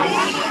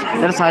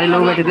 यार सारे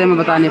लोग बैठे थे, मैं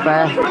बता नहीं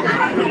पाया,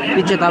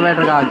 पीछे था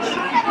बैठर का आज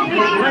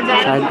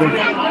शायद। तो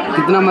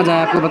कितना मज़ा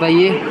आया आपको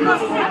बताइए।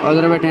 और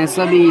उधर बैठे हैं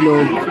सभी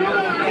लोग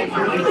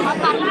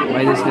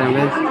भाई, जिसके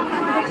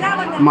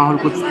माहौल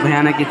कुछ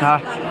भयानक ही था।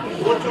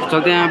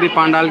 चलते हैं अभी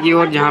पंडाल की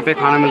ओर जहाँ पे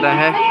खाना मिल रहा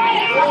है।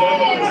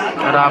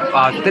 और आप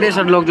आज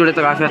 63 लोग जुड़े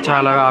तो काफ़ी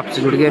अच्छा लगा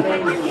आपसे जुड़ के।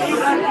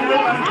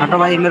 हटो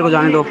भाई, मेरे को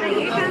जाने दो।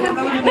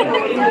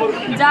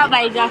 जा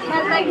भाई जा।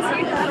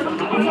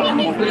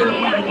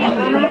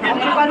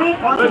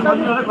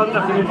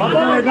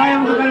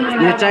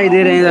 ये चाय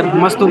दे रहे हैं इधर,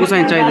 मस्त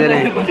गुसाई चाय दे रहे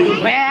हैं।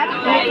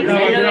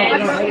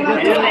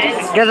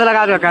 कैसा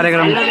लगा आपका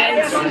कार्यक्रम?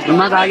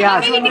 मजा आ गया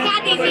आज?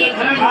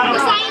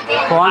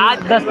 कौन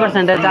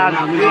 10% है चार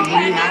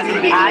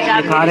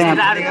आज खा रहे हैं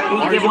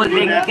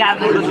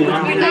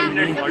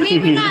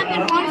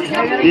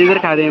इधर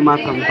खा रहे हैं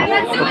माथम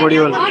पकौड़ी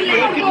वाला।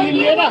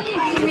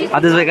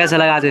 आदेश भाई कैसा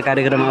लगा आज का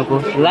कार्यक्रम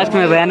आपको? लास्ट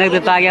में भयानक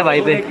देता आ गया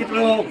भाई पे।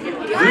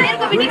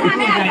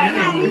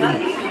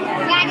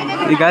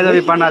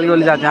 अभी पंडाल को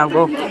ले जाते हैं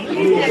आपको।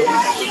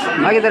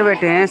 आगे इधर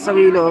बैठे हैं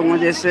सभी लोग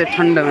मुझे से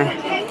ठंड में।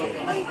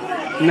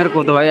 मेरे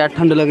को तो भाई यार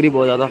ठंड लग रही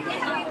बहुत ज़्यादा।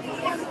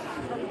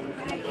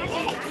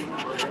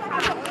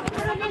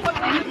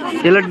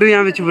 ये लड्डू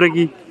यहाँ पे छुप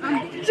रखी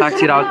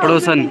साक्षी रावत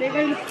पड़ोसन,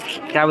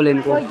 क्या बोले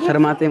इनको,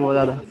 शर्माते हैं बहुत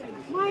ज़्यादा।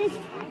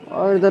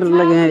 और इधर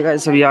लगे हैं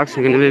सभी आग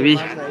सेकने में भी,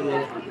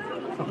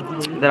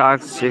 इधर आग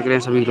सेक रहे हैं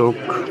सभी लोग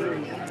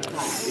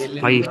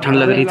भाई। ठंड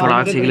लग रही, थोड़ा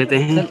आग सेक लेते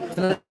हैं।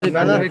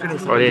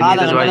 और ये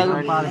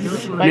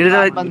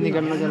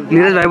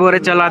नीरज भाई बोल रहे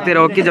चलाते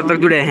रहो कि जब तक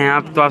जुड़े हैं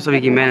आप, तो आप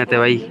सभी की मेहनत है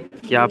भाई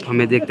कि आप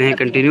हमें देखते हैं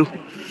कंटिन्यू।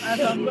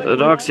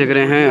 आग सेक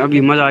रहे हैं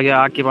अभी, मज़ा आ गया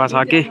आग के पास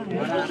आके।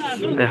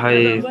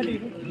 हाय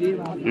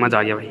मज़ा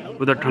आ गया भाई,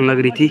 उधर ठंड लग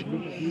रही थी।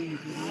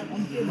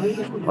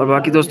 और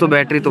बाकी दोस्तों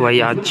बैटरी तो भाई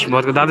आज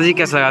बहुत। दादाजी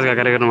कैसा लगा आज का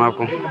कार्यक्रम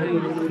आपको?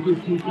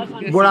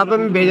 बुढ़ापे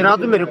में भेज रहा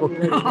था मेरे को।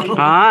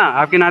 हाँ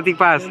आपके नाती के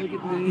पास,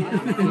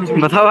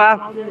 बताओ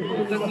आप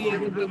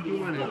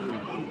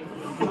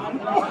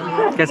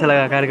कैसा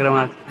लगा कार्यक्रम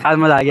आज? आज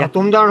मजा आ गया।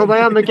 तुम जानो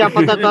भैया, मैं क्या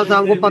पता चलता,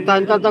 हमको पता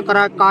नहीं चलता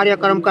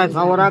कार्यक्रम कैसा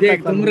हो रहा है।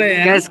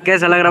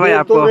 कैसा लग रहा भाई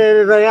आपको? तुम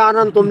ले रहे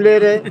आनंद, तुम ले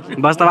रहे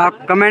बस। तब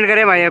आप कमेंट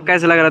करें भाई, अब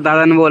कैसा लग रहा?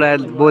 दादा ने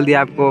बोल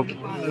दिया आपको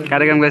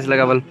कार्यक्रम कैसा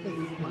लगा, बोल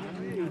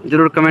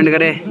जरूर कमेंट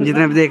करें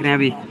जितने भी देख रहे हैं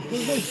अभी।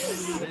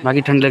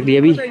 बाकी ठंड लग रही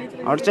है अभी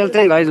और चलते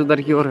हैं गाइस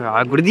उधर की ओर।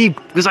 गुरदीप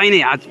गुसाई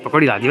ने आज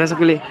पकौड़ी ला दी वैसे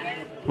सबके लिए।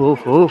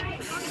 हो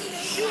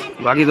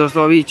बाकी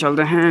दोस्तों अभी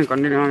चलते हैं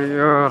कंटिन्यू।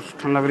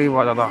 ठंड लग रही है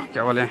बहुत ज़्यादा,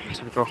 क्या बोले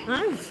सभी को।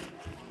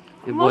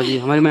 ये बुआ जी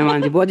हमारे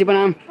मेहमान जी, बुआ जी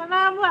प्रणाम।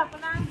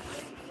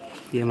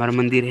 ये हमारा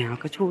मंदिर है यहाँ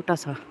का छोटा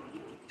सा,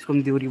 इसको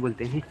हम देवरी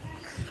बोलते हैं।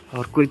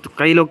 और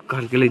कई लोग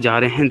घर के लिए जा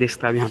रहे हैं, देख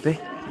सकते हैं यहाँ पे।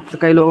 तो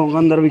कई लोगों के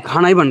अंदर भी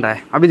खाना ही बन रहा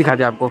है, अभी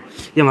दिखाते हैं आपको।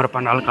 ये हमारा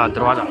पंडाल का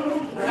दरवाज़ा।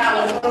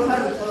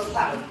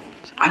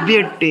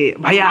 अभी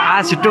भैया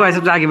आज सिट्टू भाई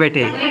सब आगे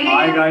बैठे हैं।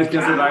 हाय गाइस,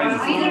 कैसे गाइस?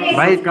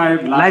 भाई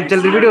लाइव चल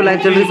रही वीडियो, लाइव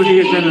चल रही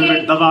है चैनल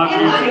में दबा के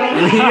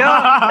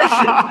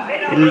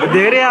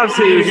देख रहे हैं आप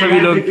सभी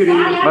लोग।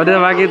 और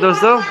बाकी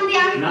दोस्तों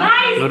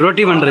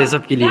रोटी बन रही है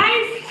सबके लिए।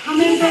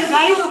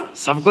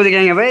 सबको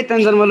दिखाएंगे भाई,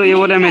 टेंशन मत लो। ये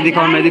बोल रहे हमें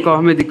दिखाओ, हमें दिखाओ,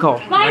 हमें दिखाओ।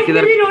 बाकी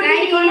इधर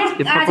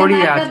ये पकौड़ी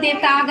है आज।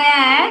 देवता आ गया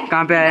है।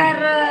 कहाँ पे आया?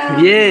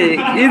 ये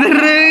इधर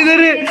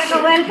इधर।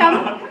 वेलकम।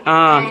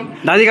 हाँ,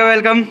 दादी का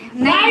वेलकम।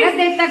 नहीं,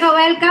 देवता का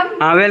वेलकम।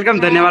 हाँ वेलकम,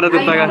 धन्यवाद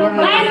देवता का।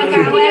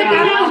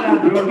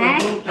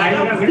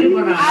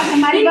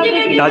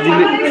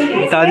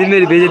 दादी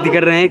मेरी बेइज्जती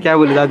कर रहे हैं, क्या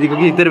बोले दादी को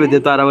कि इधर भेज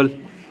देता रावल,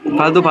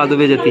 फालतू फालतू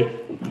बेइज्जती।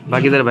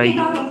 बाकी इधर भाई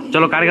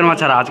चलो, कार्यक्रम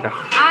अच्छा रहा आज का।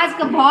 आज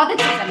का बहुत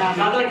अच्छा चला।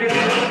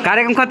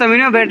 कार्यक्रम खत्म ही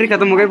नहीं, बैटरी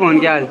खत्म हो गई फोन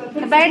की आज।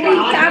 बैटरी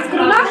चार्ज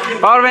करो ना।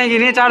 और महंगी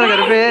नहीं, 4000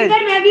 रुपये।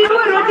 मैं भी हूँ,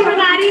 रोटी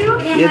बना रही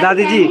हूँ। ये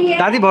दादी जी,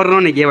 दादी बहुत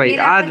रोने की है भाई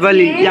आज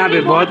वाली यहाँ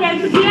पे बहुत।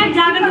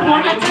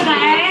 बहुत अच्छा रहा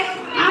है।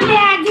 हमने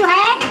आज जो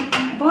है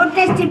बहुत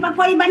टेस्टी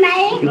पकौड़ी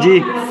बनाई जी।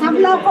 सब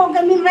लोगों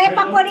को मिल रहे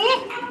पकौड़ी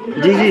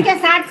जी जी उसके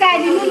साथ चाय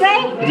भी मिल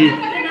रही जी।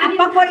 अब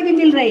पकौड़ी भी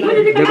मिल रही।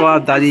 देखो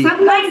आप दादी, सब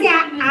लोग से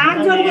हाथ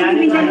जोड़ के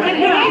निवेदन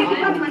है,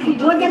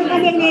 भोजन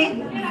करेंगे,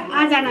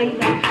 आ जाना।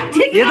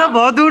 ये तो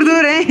बहुत दूर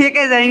दूर है, ये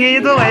कैसे जाएंगे ये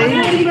तो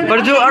भाई। पर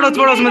जो अड़ोस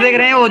पड़ोस में देख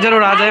रहे हैं वो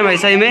जरूर आ जाए भाई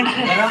सही में।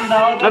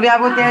 अभी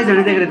आपको 23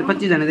 जने देख रहे थे,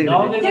 25 जने देख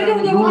रहे थे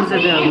दूर से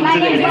देख रहे हैं।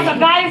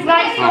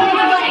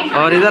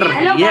 और इधर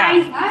ये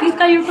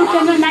इसका YouTube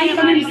channel like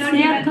comment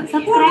share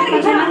subscribe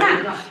कर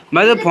देना।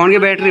 मैं तो फोन की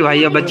बैटरी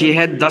भाई अब बची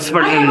है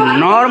 10%,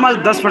 नॉर्मल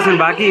 10%।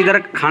 बाकी इधर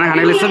खाना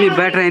खाने के लिए सभी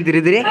बैठ रहे हैं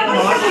धीरे धीरे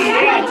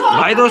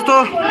भाई।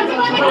 दोस्तों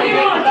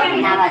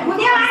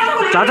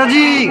चाचा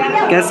जी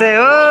कैसे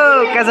हो,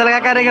 कैसा लगा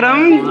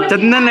कार्यक्रम?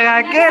 चंदन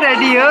लगा के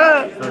रेडी हो?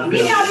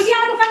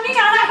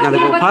 यहाँ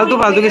देखो फालतू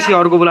फालतू किसी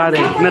और को बुला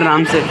रहे हैं मेरे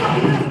नाम से।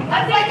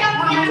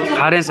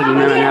 खा रहे हैं सभी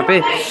मैं यहाँ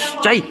पे।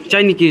 चाय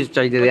चाय नहीं की,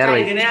 चाय दे दे यार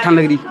भाई, ठंड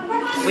लग रही।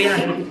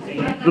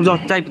 रुक जाओ,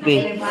 चाय पीते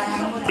हैं।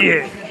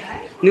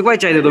 नहीं कोई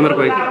चाय दे दो मेरे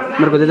को,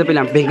 मेरे को दे दे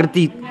पहले। भयंकर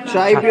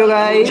चाय पियो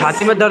गाइस।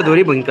 छाती में दर्द हो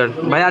रही भयंकर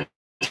भाई, आज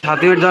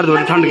छाती में दर्द हो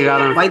रही ठंड के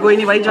कारण भाई। कोई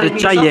नहीं भाई,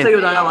 चाहिए सही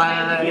हो जाएगा भाई।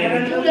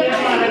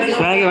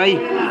 भाई।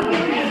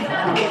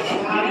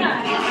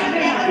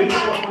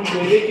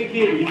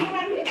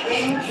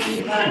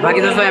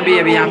 बाकी दोस्तों अभी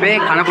यहाँ पे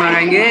खाना खुना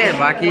खाएंगे।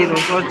 बाकी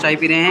दोस्तों चाय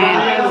पी रहे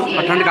हैं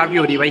और ठंड काफ़ी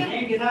हो रही है भाई।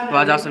 तो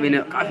आज आप सभी ने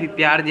काफ़ी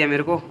प्यार दिया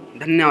मेरे को,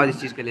 धन्यवाद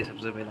इस चीज़ के लिए।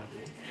 सबसे पहला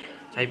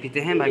चाय पीते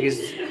हैं, बाकी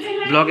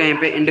ब्लॉग यहीं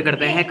पे एंड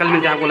करते हैं। कल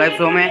मिलते हैं आपको लाइव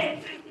शो में।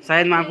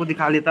 शायद मैं आपको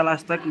दिखा देता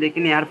लास्ट तक,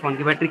 लेकिन यार फ़ोन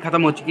की बैटरी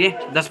ख़त्म हो चुकी है,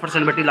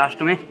 10% बैटरी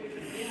लास्ट में,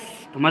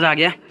 तो मज़ा आ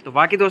गया। तो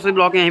बाकी दोस्तों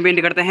ब्लॉग यहीं पे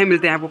एंड करते हैं,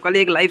 मिलते हैं आपको कल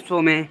एक लाइव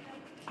शो में।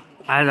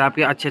 आज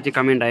आपके अच्छे अच्छे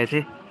कमेंट आए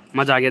थे,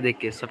 मज़ा आ गया देख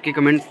के, सबके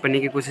कमेंट पढ़ने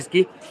की कोशिश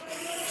की।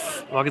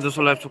 बाकी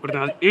दोस्तों लाइव शो करते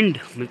हैं एंड,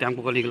 मिलते हैं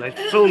आपको कल एक लाइव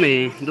शो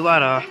में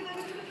दोबारा।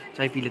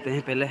 चाय पी लेते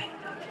हैं पहले,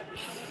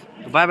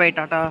 तो bye bye,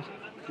 Tata,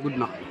 good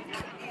night.